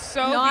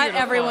 So Not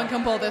beautiful. everyone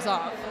can pull this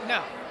off.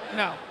 No,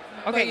 no.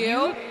 Okay,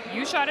 But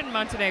you shot in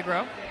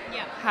Montenegro.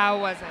 Yeah. How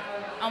was it?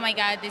 Oh my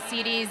God, the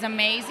city is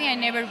amazing. I've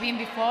never been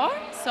before,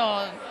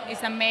 so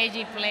it's a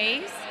magic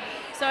place.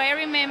 So I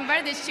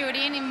remember the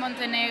shooting in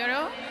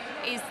Montenegro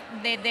is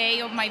the day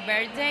of my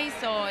birthday,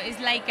 so it's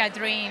like a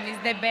dream.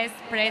 It's the best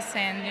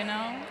present, you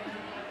know?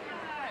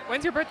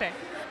 When's your birthday?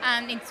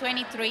 And in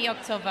 23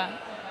 October.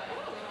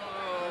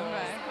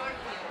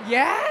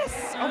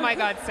 Yes. Oh my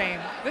God, same.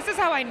 This is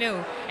how I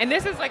knew. And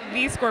this is like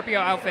the Scorpio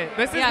outfit.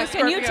 This is Yeah, the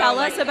can you Scorpio, tell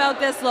like, us about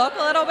this look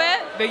a little bit?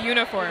 the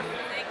uniform?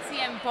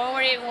 Sexy,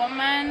 empowered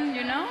woman,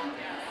 you know?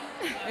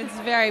 It's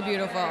very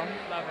beautiful.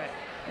 Love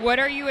it. What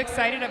are you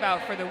excited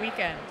about for the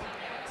weekend?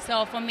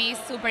 So for me,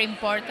 it's super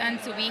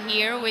important to be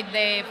here with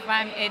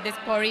the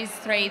Sporty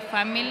Straight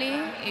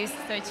family. It's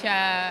such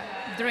a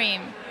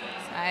dream.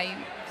 So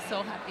I'm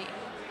so happy.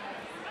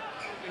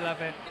 We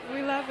love it.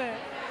 We love it.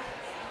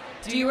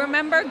 Do you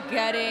remember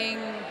getting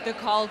the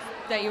call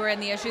that you were in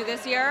the issue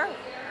this year?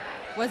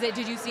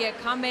 Did you see it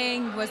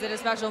coming? Was it a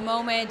special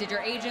moment? Did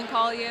your agent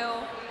call you?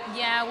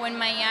 Yeah, when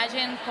my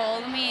agent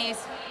called me,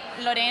 it's,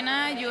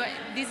 Lorena,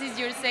 this is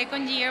your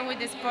second year with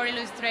the Sport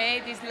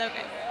Illustrated. Look.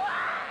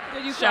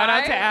 Did you Shout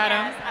cry? out to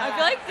Adam. Yes, I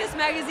feel like this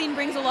magazine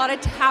brings a lot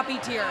of happy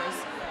tears.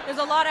 There's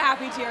a lot of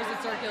happy tears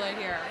that circulate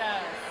here.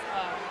 Yes.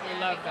 We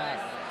love that.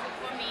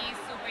 For me, it's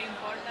super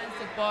important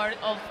support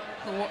of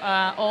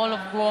all of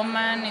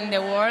women in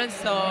the world,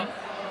 so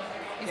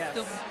it's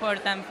super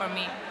important for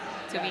me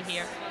to be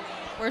here.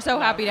 We're so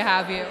happy to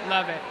have you.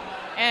 Love it.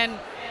 And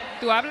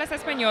 ¿tú hablas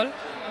español?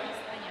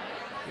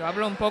 Yo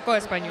hablo un poco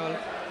español.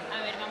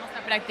 A ver, vamos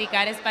a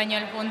practicar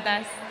español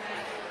juntas.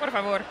 Por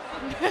favor.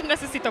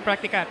 Necesito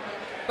practicar.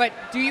 But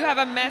do you have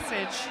a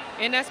message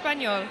in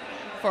español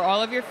for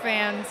all of your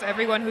fans,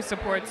 everyone who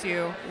supports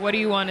you? What do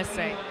you want to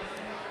say?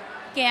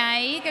 Que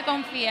hay que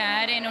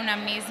confiar en una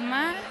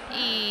misma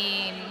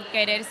y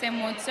quererse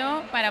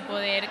mucho para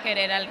poder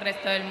querer al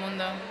resto del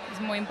mundo. Es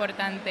muy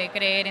importante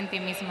creer en ti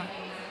misma.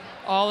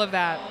 All of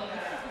that.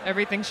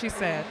 Everything she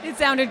said. It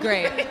sounded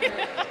great.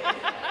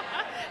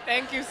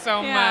 Thank you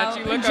so Yeah, much.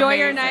 You look enjoy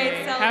your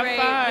amazing. night, celebrate.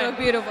 Have fun. You look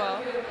beautiful.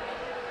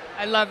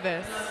 I love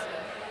this.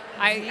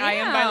 I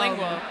am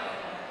bilingual.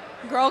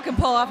 Girl can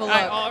pull off a look.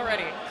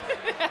 Already.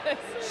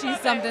 She's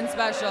something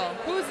special.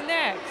 Who's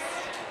next?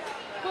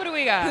 Who do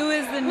we got? Who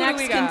is the Who do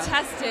next we got?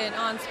 contestant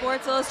on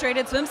Sports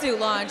Illustrated Swimsuit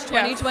Launch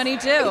Yes.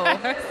 2022?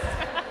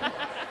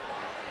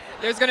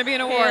 There's going to be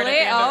an award. Haley,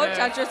 at the end of it.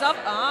 touch yourself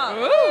up.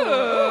 Ooh.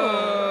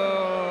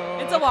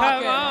 It's a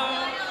walk-in. Come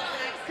on.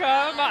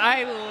 Come on.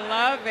 I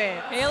love it.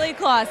 Haley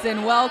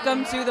Clausen,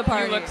 welcome to the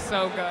party. You look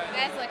so good. You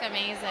guys look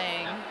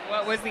amazing.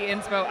 What was the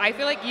inspo? I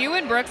feel like you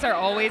and Brooks are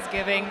always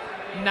giving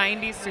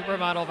 90s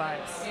supermodel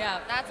vibes. Yeah,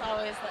 that's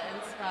always the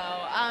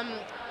inspo.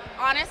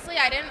 Honestly,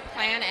 I didn't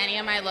plan any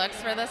of my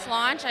looks for this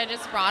launch. I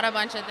just brought a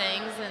bunch of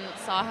things and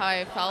saw how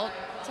I felt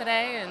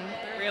today. And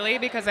Really?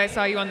 Because I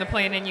saw you on the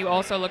plane and you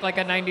also look like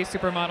a 90s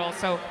supermodel.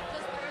 So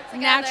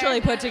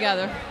naturally put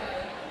together.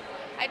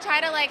 I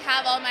try to like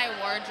have all my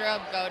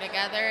wardrobe go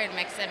together and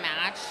mix and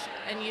match.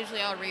 And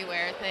usually I'll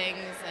rewear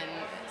things and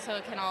so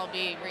it can all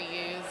be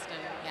reused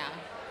and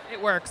yeah.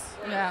 it works.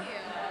 Yeah.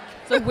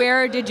 So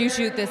where did you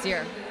shoot this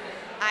year?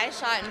 I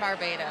shot in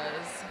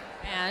Barbados.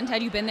 And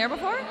had you been there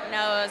before?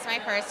 No, it was my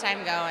first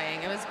time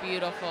going. It was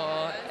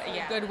beautiful.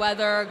 Yeah. Good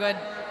weather, good.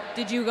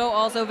 Did you go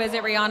also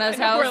visit Rihanna's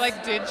And house? we're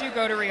like, did you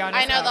go to Rihanna's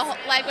I know house? the whole,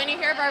 like when you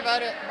hear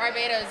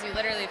Barbados, you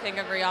literally think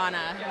of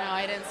Rihanna. No,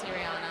 I didn't see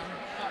Rihanna.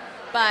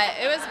 But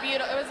it was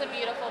beautiful. It was a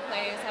beautiful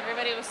place.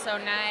 Everybody was so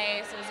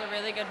nice. It was a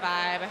really good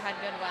vibe. I had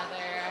good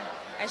weather.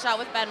 I shot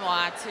with Ben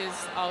Watts, who's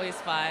always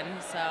fun.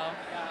 So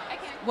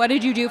What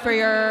did you do for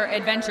your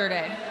adventure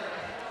day?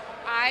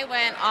 I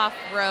went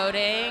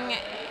off-roading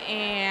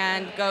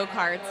and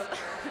go-karts.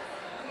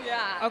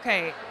 Yeah.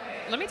 Okay,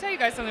 let me tell you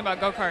guys something about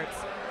go-karts.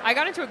 I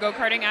got into a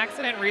go-karting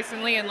accident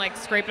recently and like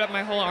scraped up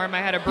my whole arm. I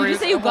had a bruise. Did you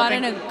say you the whole got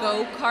in thing. a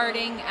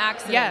go-karting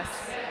accident? Yes.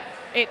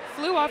 It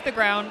flew off the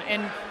ground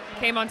and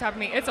came on top of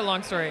me. It's a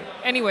long story.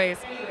 Anyways,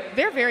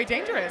 they're very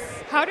dangerous.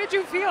 How did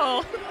you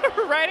feel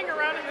riding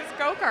around in this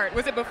go-kart?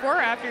 Was it before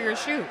or after your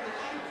shoot?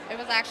 It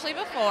was actually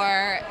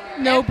before.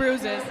 No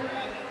bruises.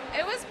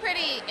 It was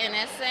pretty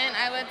innocent,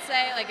 I would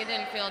say. Like, it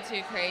didn't feel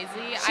too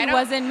crazy. She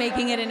wasn't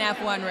making it an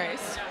F1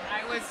 race.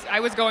 I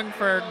was going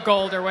for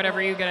gold or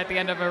whatever you get at the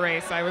end of a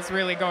race. I was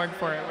really going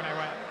for it when I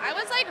went. I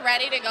was like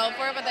ready to go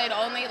for it, but they'd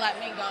only let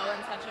me go in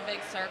such a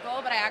big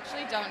circle. But I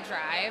actually don't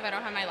drive. I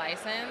don't have my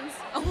license.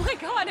 Oh my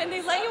God! And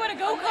they let you in a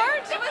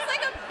go-kart? It was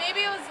like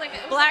maybe it was like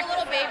a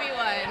little baby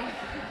one.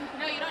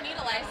 No, you don't need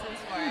a license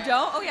for it. You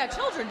don't? Oh yeah,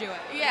 children do it.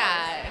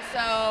 Yeah.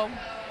 So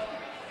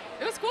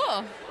it was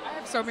cool. I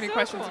have so many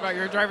questions about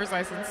your driver's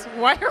license.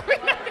 Why are we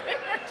not getting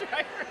our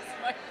driver's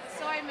license?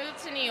 So I moved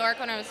to New York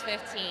when I was 15.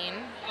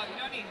 Oh, you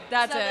don't need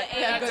That's so it. The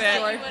Yeah, age good that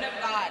story. you would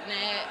have gotten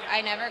it.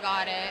 I never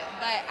got it,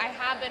 but I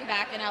have been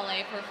back in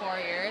LA for 4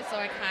 years, so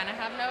I kind of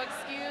have no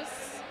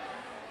excuse.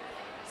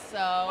 So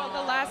well,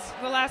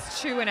 the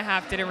last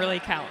 2.5 didn't really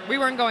count. We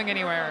weren't going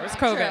anywhere. It was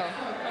COVID.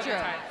 True.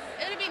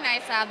 It would be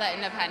nice to have that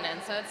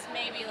independence. So it's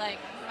maybe like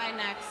my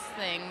next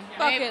thing.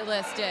 Bucket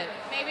list it.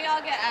 Maybe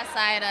I'll get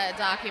SI to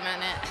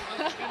document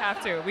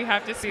it. We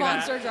have to see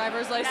Sponsor that.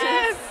 driver's license.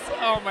 Yes.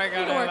 Oh my God.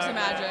 You can work I some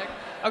love that. magic.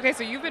 Okay,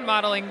 so you've been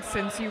modeling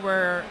since you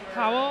were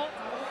how old?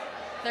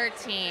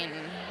 13.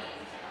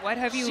 What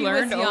have you She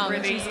learned was young. over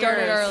the years? She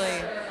started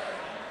early.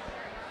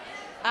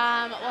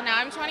 Well, now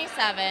I'm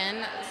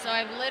 27, so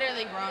I've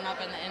literally grown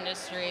up in the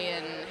industry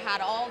and had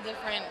all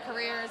different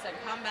careers and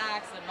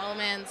comebacks and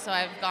moments. So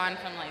I've gone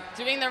from like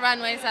doing the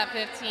runways at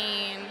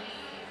 15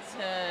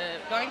 to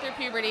going through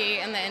puberty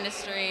in the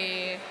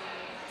industry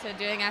to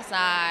doing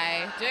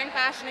SI, doing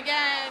fashion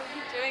again,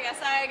 doing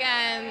SI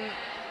again,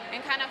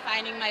 and kind of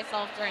finding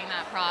myself during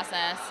that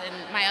process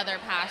and my other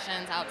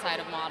passions outside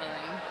of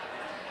modeling.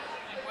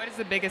 What is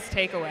the biggest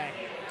takeaway?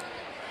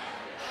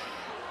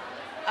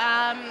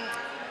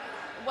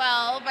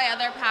 Well, my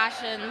other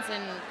passions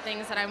and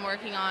things that I'm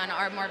working on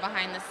are more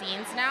behind the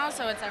scenes now,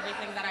 so it's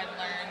everything that I've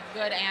learned,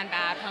 good and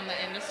bad, from the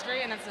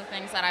industry, and it's the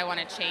things that I want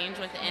to change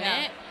within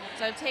it.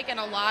 So I've taken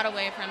a lot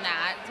away from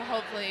that to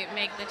hopefully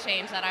make the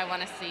change that I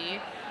want to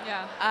see.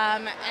 Yeah.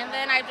 And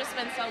then I've just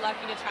been so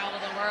lucky to travel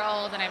the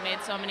world, and I've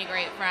made so many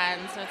great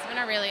friends, so it's been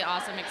a really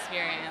awesome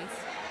experience.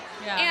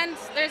 Yeah. And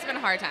there's been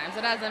hard times.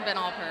 It hasn't been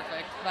all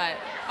perfect,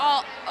 but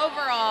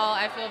overall,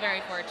 I feel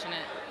very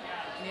fortunate.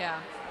 Yeah.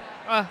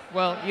 Oh,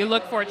 well, you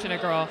look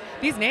fortunate, girl.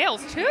 These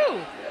nails,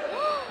 too.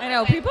 I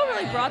know. People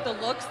really brought the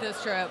looks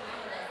this trip.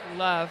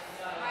 Love.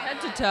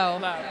 Head to toe.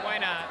 Love. Why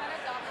not?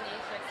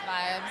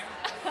 Vibes.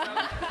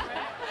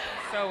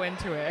 So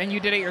into it. And you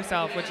did it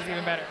yourself, which is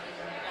even better.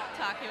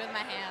 Talking with my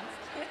hands.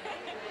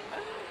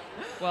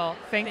 Well,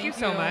 thank you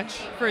so much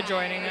for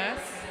joining us.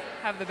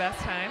 Have the best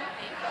time.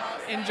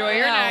 Enjoy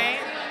your Yeah. night.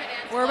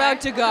 We're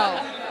about to go.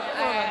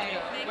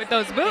 With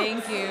those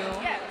boots. Thank you.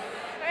 Yes.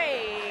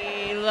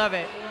 Hey, love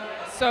it.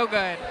 So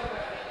good.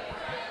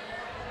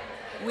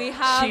 We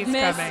have She's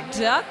Miss coming.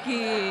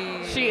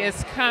 Ducky. She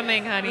is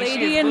coming, honey. Lady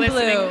she is in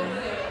glistening. blue.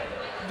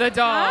 The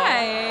doll.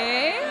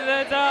 Hi.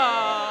 The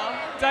doll.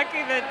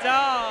 Ducky the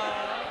doll.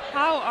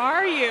 How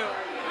are you?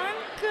 I'm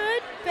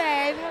good,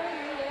 babe. How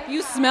are you?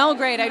 You smell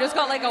great. I just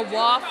got like a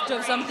waft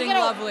of something You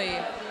gotta- lovely. I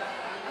don't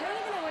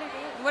even know what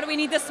it is. What do we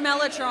need? The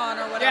Smellotron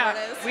or whatever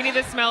it is. We need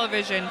a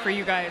smell-o-vision for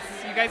you guys.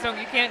 You guys don't.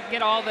 You can't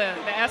get all the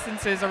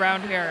essences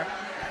around here.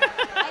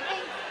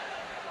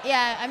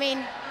 Yeah, I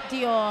mean,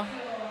 Dior.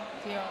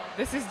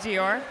 This is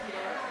Dior.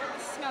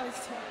 The smell is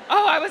too.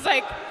 Oh, I was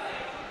like,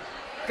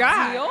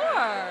 God.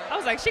 Dior. I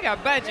was like, she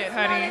got budget,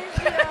 honey.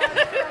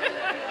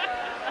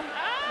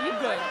 You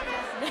good.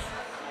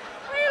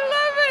 I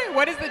love it.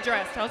 What is the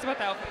dress? Tell us about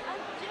the outfit.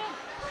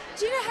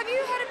 Gina, have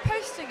you had a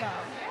poster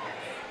girl?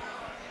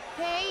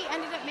 They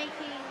ended up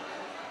making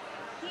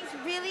these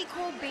really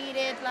cool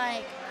beaded,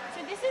 like,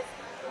 so this is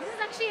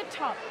actually a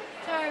top.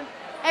 So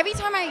every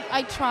time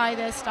I try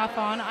this stuff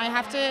on, I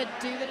have to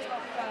do the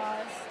top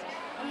first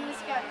and the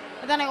skirt.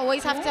 But then I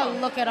always have to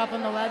look it up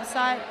on the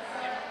website.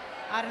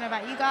 I don't know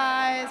about you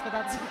guys, but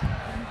that's no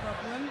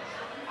problem.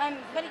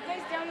 But it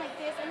goes down like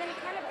this, and then it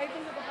kind of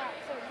opens at the back,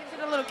 so it gives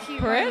it a little cute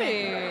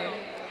Pretty. moment.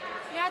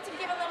 You have to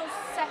give a little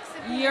sex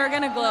appeal. You're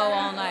gonna glow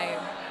all night.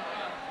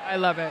 I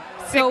love it.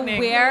 So Sickening.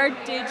 where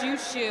did you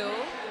shoot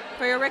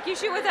for your Ricky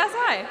shoot with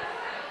SI?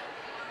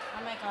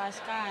 Oh my gosh,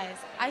 guys.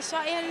 I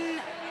shot in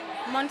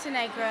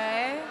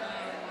Montenegro.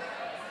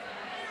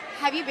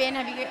 Have you been?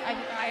 I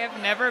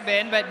have never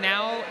been, but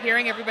now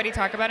hearing everybody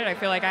talk about it, I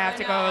feel like I have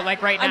to go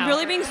like right now. I'm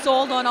really being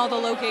sold on all the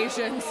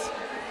locations.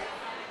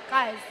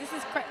 Guys, this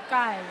is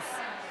guys.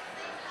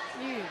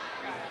 You.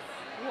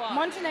 What?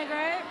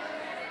 Montenegro.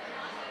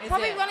 Is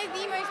Probably it? one of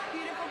the most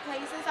beautiful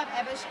places I've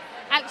ever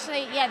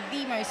actually, yeah,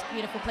 the most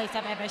beautiful place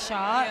I've ever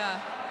shot. Yeah.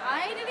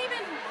 I didn't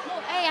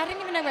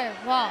even know where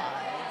it was,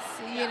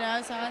 you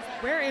know, so I was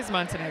like, Where is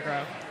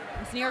Montenegro?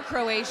 It's near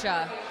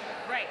Croatia.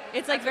 Right.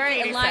 It's like That's what very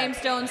Katie said.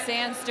 limestone,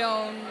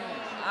 sandstone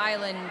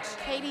island.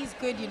 Katie's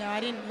good, you know. I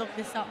didn't look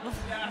this up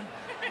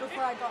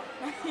before I got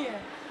here.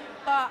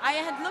 But I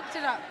had looked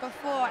it up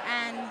before,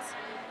 and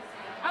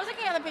I was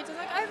looking at the pictures,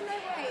 like, oh, no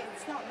way,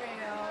 it's not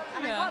real.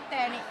 And Yeah. I got there,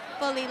 and it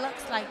fully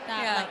looks like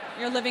that. Yeah, Like,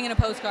 you're living in a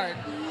postcard.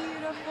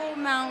 beautiful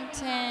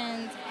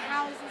mountains,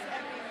 houses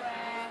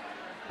everywhere,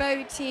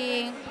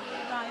 boating,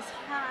 nice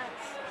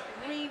hats,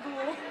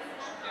 regal.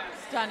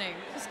 Stunning.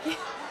 Just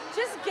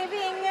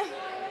giving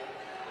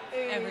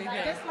Everything.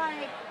 Just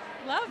like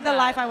Love the that.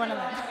 life I want to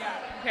live.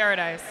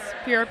 Paradise.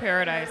 Pure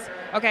paradise.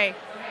 Okay,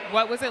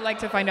 what was it like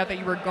to find out that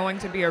you were going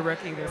to be a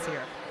rookie this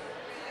year?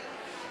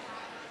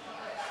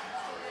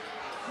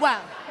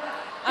 Well,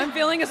 I'm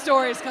feeling a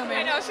story's coming.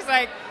 I know, she's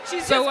like,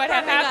 she's so just what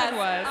had prepping happened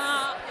us.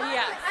 was.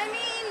 Yeah. I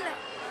mean,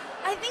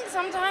 I think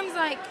sometimes,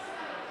 like,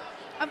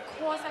 of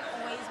course, I've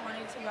always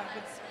wanted to work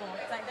with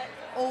sports. Like, that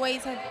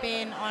always had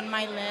been on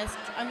my list.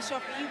 I'm sure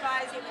for you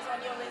guys, it was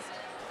on your list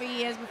for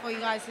years before you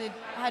guys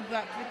had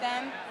worked with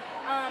them.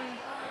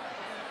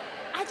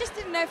 I just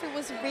didn't know if it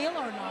was real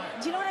or not.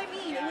 Do you know what I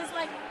mean? It was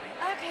like,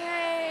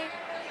 okay,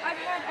 I've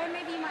heard, oh,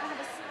 maybe you might have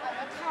a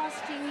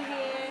casting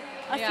here.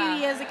 A few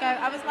years ago,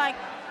 I was like,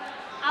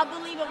 I'll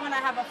believe it when I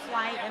have a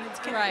flight and it's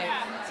confirmed.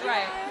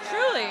 Right.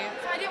 Truly.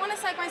 So I didn't want to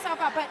psych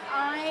myself out, but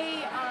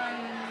I've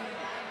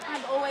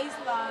always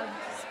loved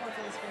Sports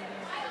Illustrated.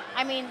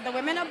 I mean, the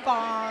women are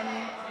bomb.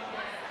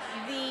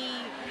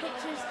 The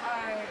pictures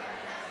are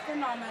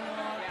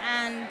phenomenal,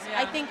 and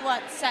I think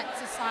what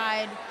sets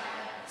aside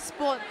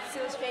Sports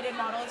Illustrated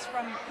models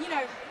from, you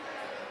know,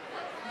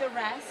 the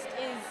rest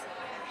is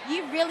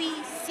you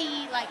really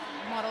see like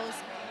models'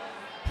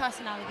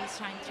 personalities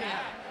shine through.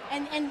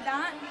 And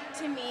that,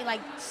 to me,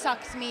 like,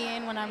 sucks me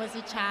in when I was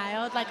a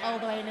child, like, all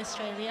the way in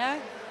Australia.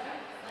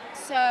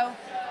 So,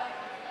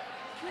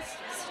 it's a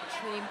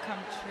dream come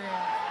true.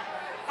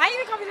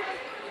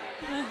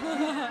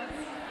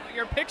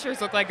 Your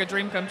pictures look like a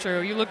dream come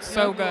true. You look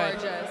so You're good.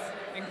 gorgeous.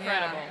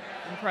 Incredible.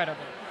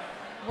 Incredible.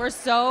 We're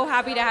so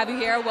happy to have you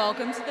here.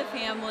 Welcome to the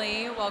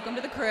family. Welcome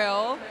to the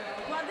crew.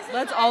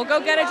 Let's all go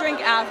get a drink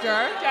after.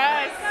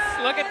 Yes.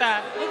 Look at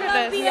that. Look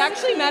at this. We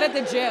actually met at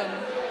the gym.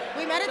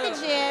 We met at the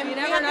gym. You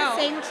We never have know.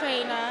 the same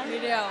trainer. We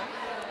do.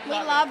 We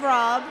love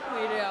Rob.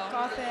 We do.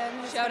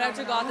 Gotham. Shout out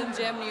to Gotham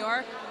Gym, New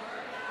York.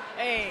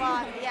 Hey.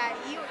 But yeah,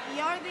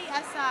 you're the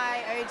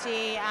SI OG,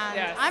 and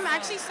Yes. I'm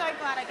actually so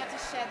glad I got to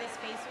share this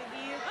space with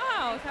you.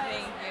 Oh,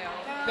 thank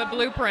you. The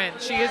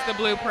blueprint. She is the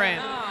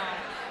blueprint. Oh,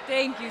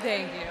 thank you,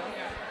 thank you.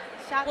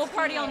 Shouts We'll to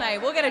party all you.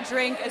 night. We'll get a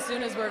drink as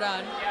soon as we're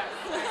done.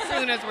 As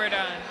soon as we're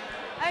done.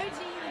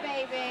 OG,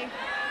 baby.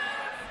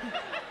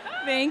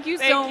 Thank you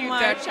Thank so you,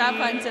 much. Ducky. Have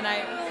fun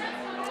tonight.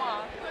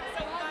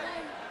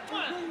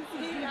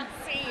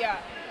 See ya.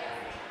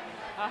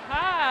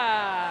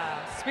 Aha.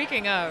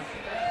 Speaking of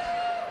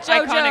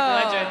Jojo.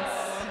 iconic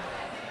legends.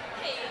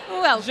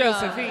 Welcome.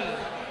 Josephine.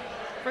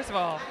 First of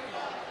all,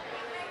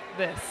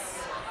 this.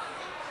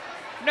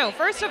 No,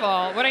 first of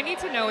all, what I need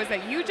to know is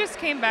that you just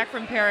came back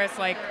from Paris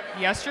like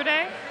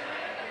yesterday.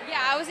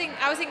 Yeah, I was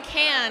in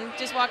Cannes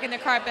just walking the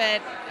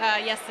carpet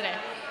yesterday.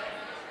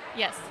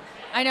 Yes.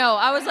 I know.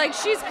 I was like,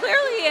 she's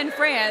clearly in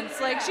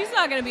France. Like, she's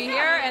not going to be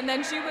here. And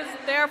then she was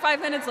there 5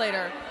 minutes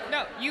later.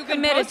 No, you've been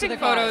Committed to posting the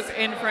photos cause.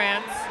 in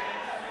France,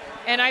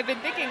 and I've been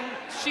thinking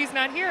she's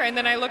not here, and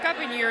then I look up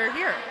and you're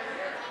here.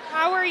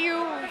 How are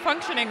you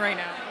functioning right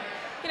now?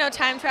 You know,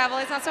 time travel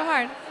is not so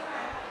hard.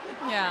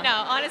 Yeah.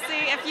 No,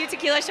 honestly, a few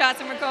tequila shots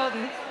and we're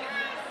golden.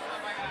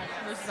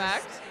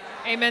 Respect.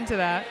 Amen to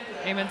that.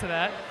 Amen to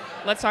that.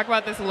 Let's talk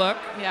about this look.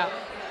 Yeah.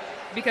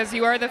 Because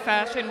you are the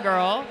fashion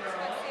girl.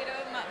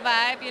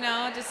 Vibe, you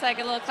know, just like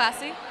a little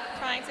classy.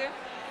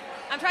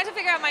 I'm trying to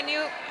figure out my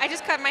new. I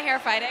just cut my hair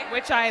Friday.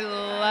 Which I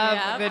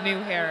love the new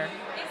hair.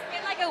 It's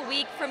been like a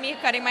week for me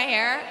cutting my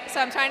hair, so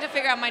I'm trying to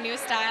figure out my new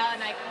style and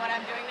like what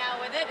I'm doing now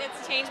with it.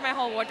 It's changed my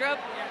whole wardrobe.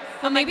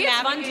 Well, maybe it's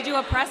fun to navigating- do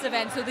a press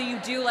event so that you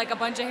do like a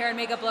bunch of hair and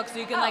makeup looks so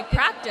you can like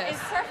practice.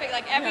 It's perfect.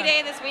 Like every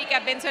day this week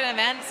I've been to an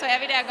event, so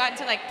every day I've gotten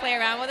to like play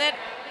around with it.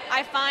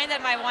 I find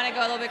that I want to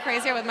go a little bit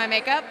crazier with my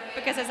makeup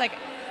because it's like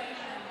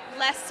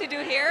less to do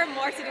here,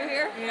 more to do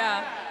here.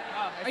 Yeah.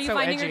 Are you so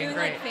finding edgy you're and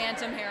doing like great.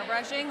 phantom hair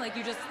brushing? Like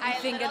you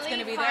think it's going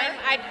to be literally there?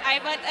 find- I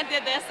went and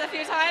did this a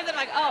few times. I'm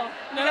like, oh,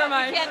 Never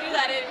mind. You can't do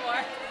that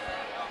anymore.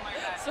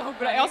 So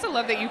But I also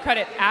love that you cut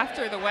it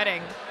after the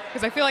wedding,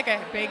 because I feel like a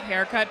big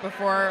haircut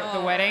before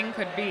the wedding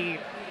could be.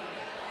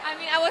 I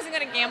mean, I wasn't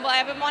going to gamble.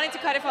 I've been wanting to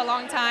cut it for a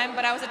long time,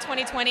 but I was a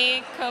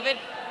 2020 COVID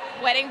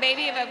wedding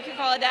baby, if I could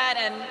call it that,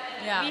 and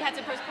we had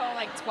to postpone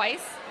like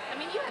twice. I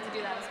mean, you had to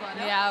do that as well,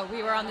 no? Yeah,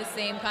 we were on the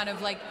same kind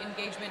of like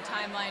engagement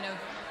timeline of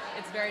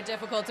it's very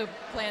difficult to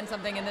plan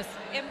something in this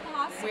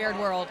Impossible. weird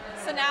world.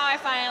 So now I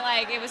find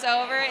like it was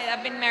over.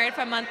 I've been married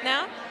for a month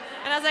now,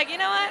 and I was like, you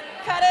know what?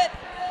 Cut it.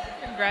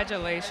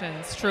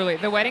 Congratulations, truly.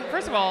 The wedding,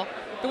 first of all,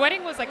 the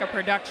wedding was like a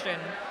production.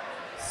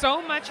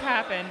 So much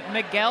happened.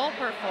 Miguel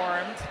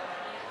performed.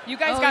 You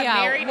guys got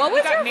married. What was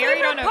you got your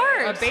married favorite on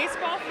part? a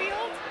baseball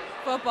field?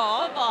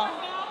 Football.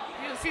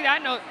 You see, I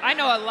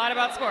know a lot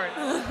about sports,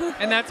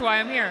 and that's why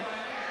I'm here.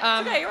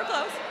 Okay, you were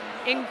close.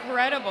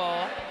 Incredible.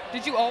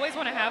 Did you always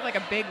want to have like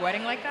a big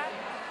wedding like that?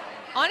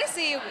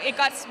 Honestly, it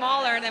got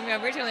smaller than we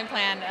originally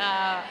planned.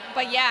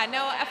 But yeah,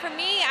 no, for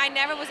me, I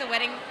never was a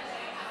wedding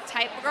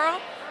type girl.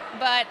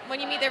 But when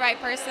you meet the right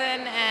person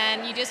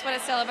and you just want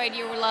to celebrate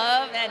your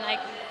love, and like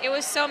it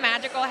was so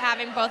magical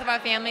having both of our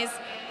families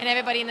and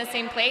everybody in the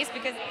same place,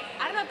 because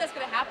I don't know if that's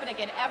going to happen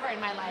again ever in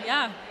my life.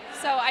 Yeah.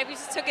 So we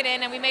just took it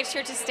in and we made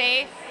sure to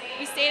stay.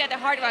 We stayed at the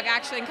Hard Rock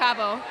actually in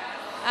Cabo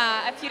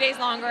a few days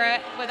longer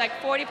with like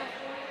 40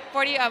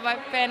 of our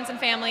friends and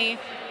family,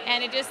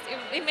 and it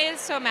made it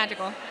so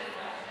magical.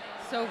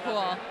 So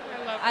cool.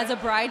 As a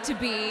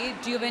bride-to-be,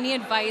 do you have any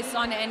advice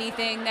on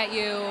anything that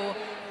you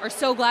are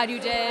so glad you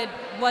did,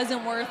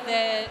 wasn't worth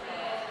it?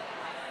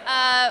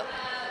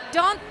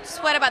 Don't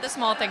sweat about the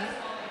small things.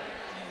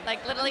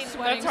 Like literally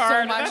sweating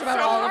so much about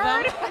all of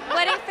them.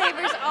 Wedding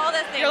favors, all the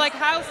things. You're like,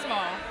 how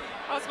small?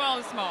 How small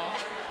is small?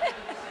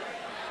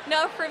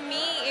 No, for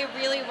me, it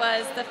really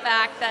was the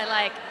fact that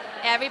like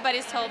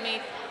everybody's told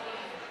me,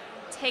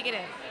 take it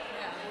in.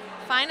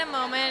 Find a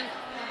moment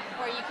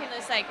where you can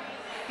just like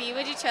be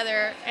with each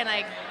other and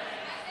like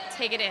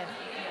take it in.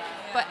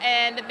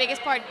 And the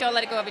biggest part, don't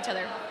let it go of each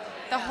other.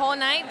 The whole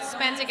night,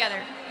 spend together.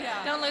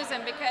 Don't lose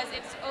them, because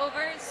it's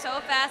over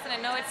so fast, and I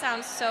know it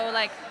sounds so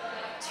like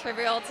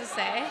trivial to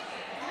say,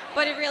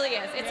 but it really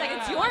is. It's like,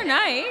 it's your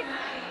night.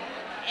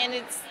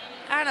 And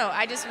I don't know,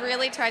 I just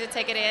really tried to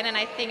take it in, and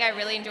I think I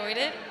really enjoyed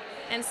it,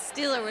 and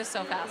still it was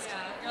so fast.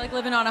 You're like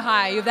living on a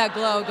high. You have that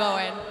glow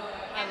going.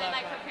 And then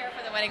I prepare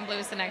for the wedding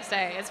blues the next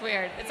day. It's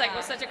weird. It's like, it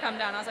was such a come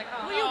down. I was like,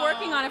 oh. Well, you're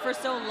working on it for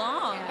so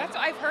long.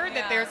 I've heard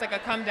that there's like a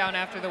come down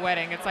after the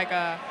wedding. It's like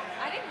a...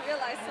 I didn't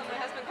realize until my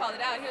husband called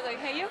it out. He was like,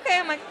 hey, you okay?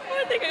 I'm like,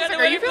 oh, I think I got the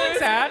Are you wedding feeling blues.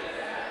 sad?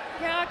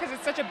 Yeah, because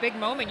it's such a big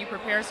moment. You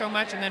prepare so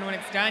much, and then when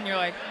it's done, you're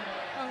like,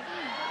 oh,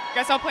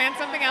 guess I'll plan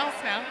something else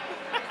now.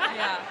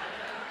 Yeah.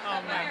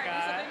 Oh my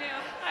God.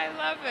 I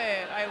love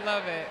it. I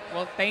love it.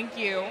 Well, thank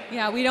you.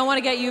 Yeah, we don't want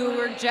to get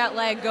your jet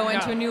lag going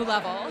to a new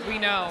level. We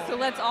know. So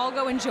let's all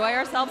go enjoy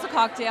ourselves a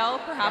cocktail,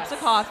 perhaps a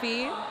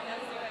coffee.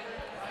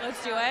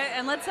 Let's do it,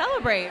 and let's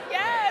celebrate.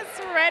 Yes,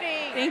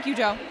 ready. Thank you,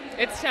 Joe.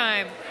 It's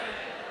time.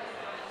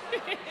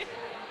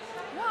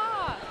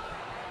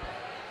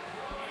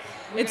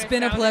 It's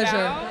been a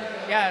pleasure.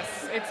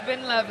 Yes, it's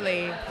been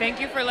lovely. Thank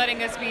you for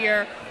letting us be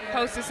your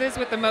hostesses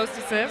with the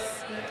mostesses.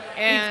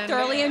 And We've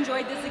thoroughly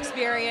enjoyed this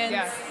experience.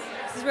 Yes.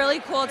 This is really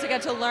cool to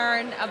get to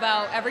learn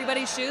about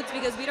everybody's shoots,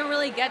 because we don't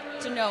really get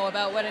to know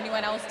about what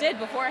anyone else did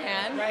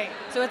beforehand. Right.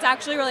 So it's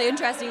actually really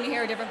interesting to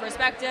hear different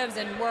perspectives,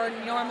 and we're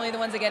normally the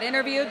ones that get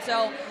interviewed.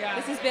 So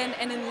this has been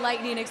an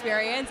enlightening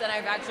experience, and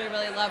I've actually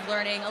really loved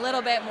learning a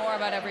little bit more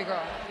about every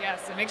girl.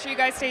 Yes, and make sure you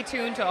guys stay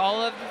tuned to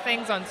all of the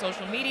things on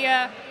social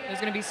media.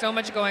 There's going to be so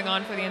much going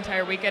on for the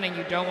entire weekend, and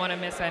you don't want to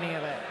miss any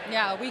of it.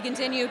 Yeah, we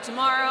continue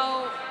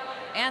tomorrow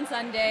and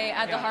Sunday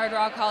at the Hard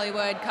Rock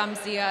Hollywood. Come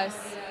see us.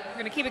 We're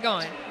going to keep it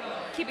going.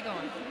 Keep it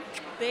going.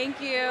 Thank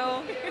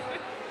you.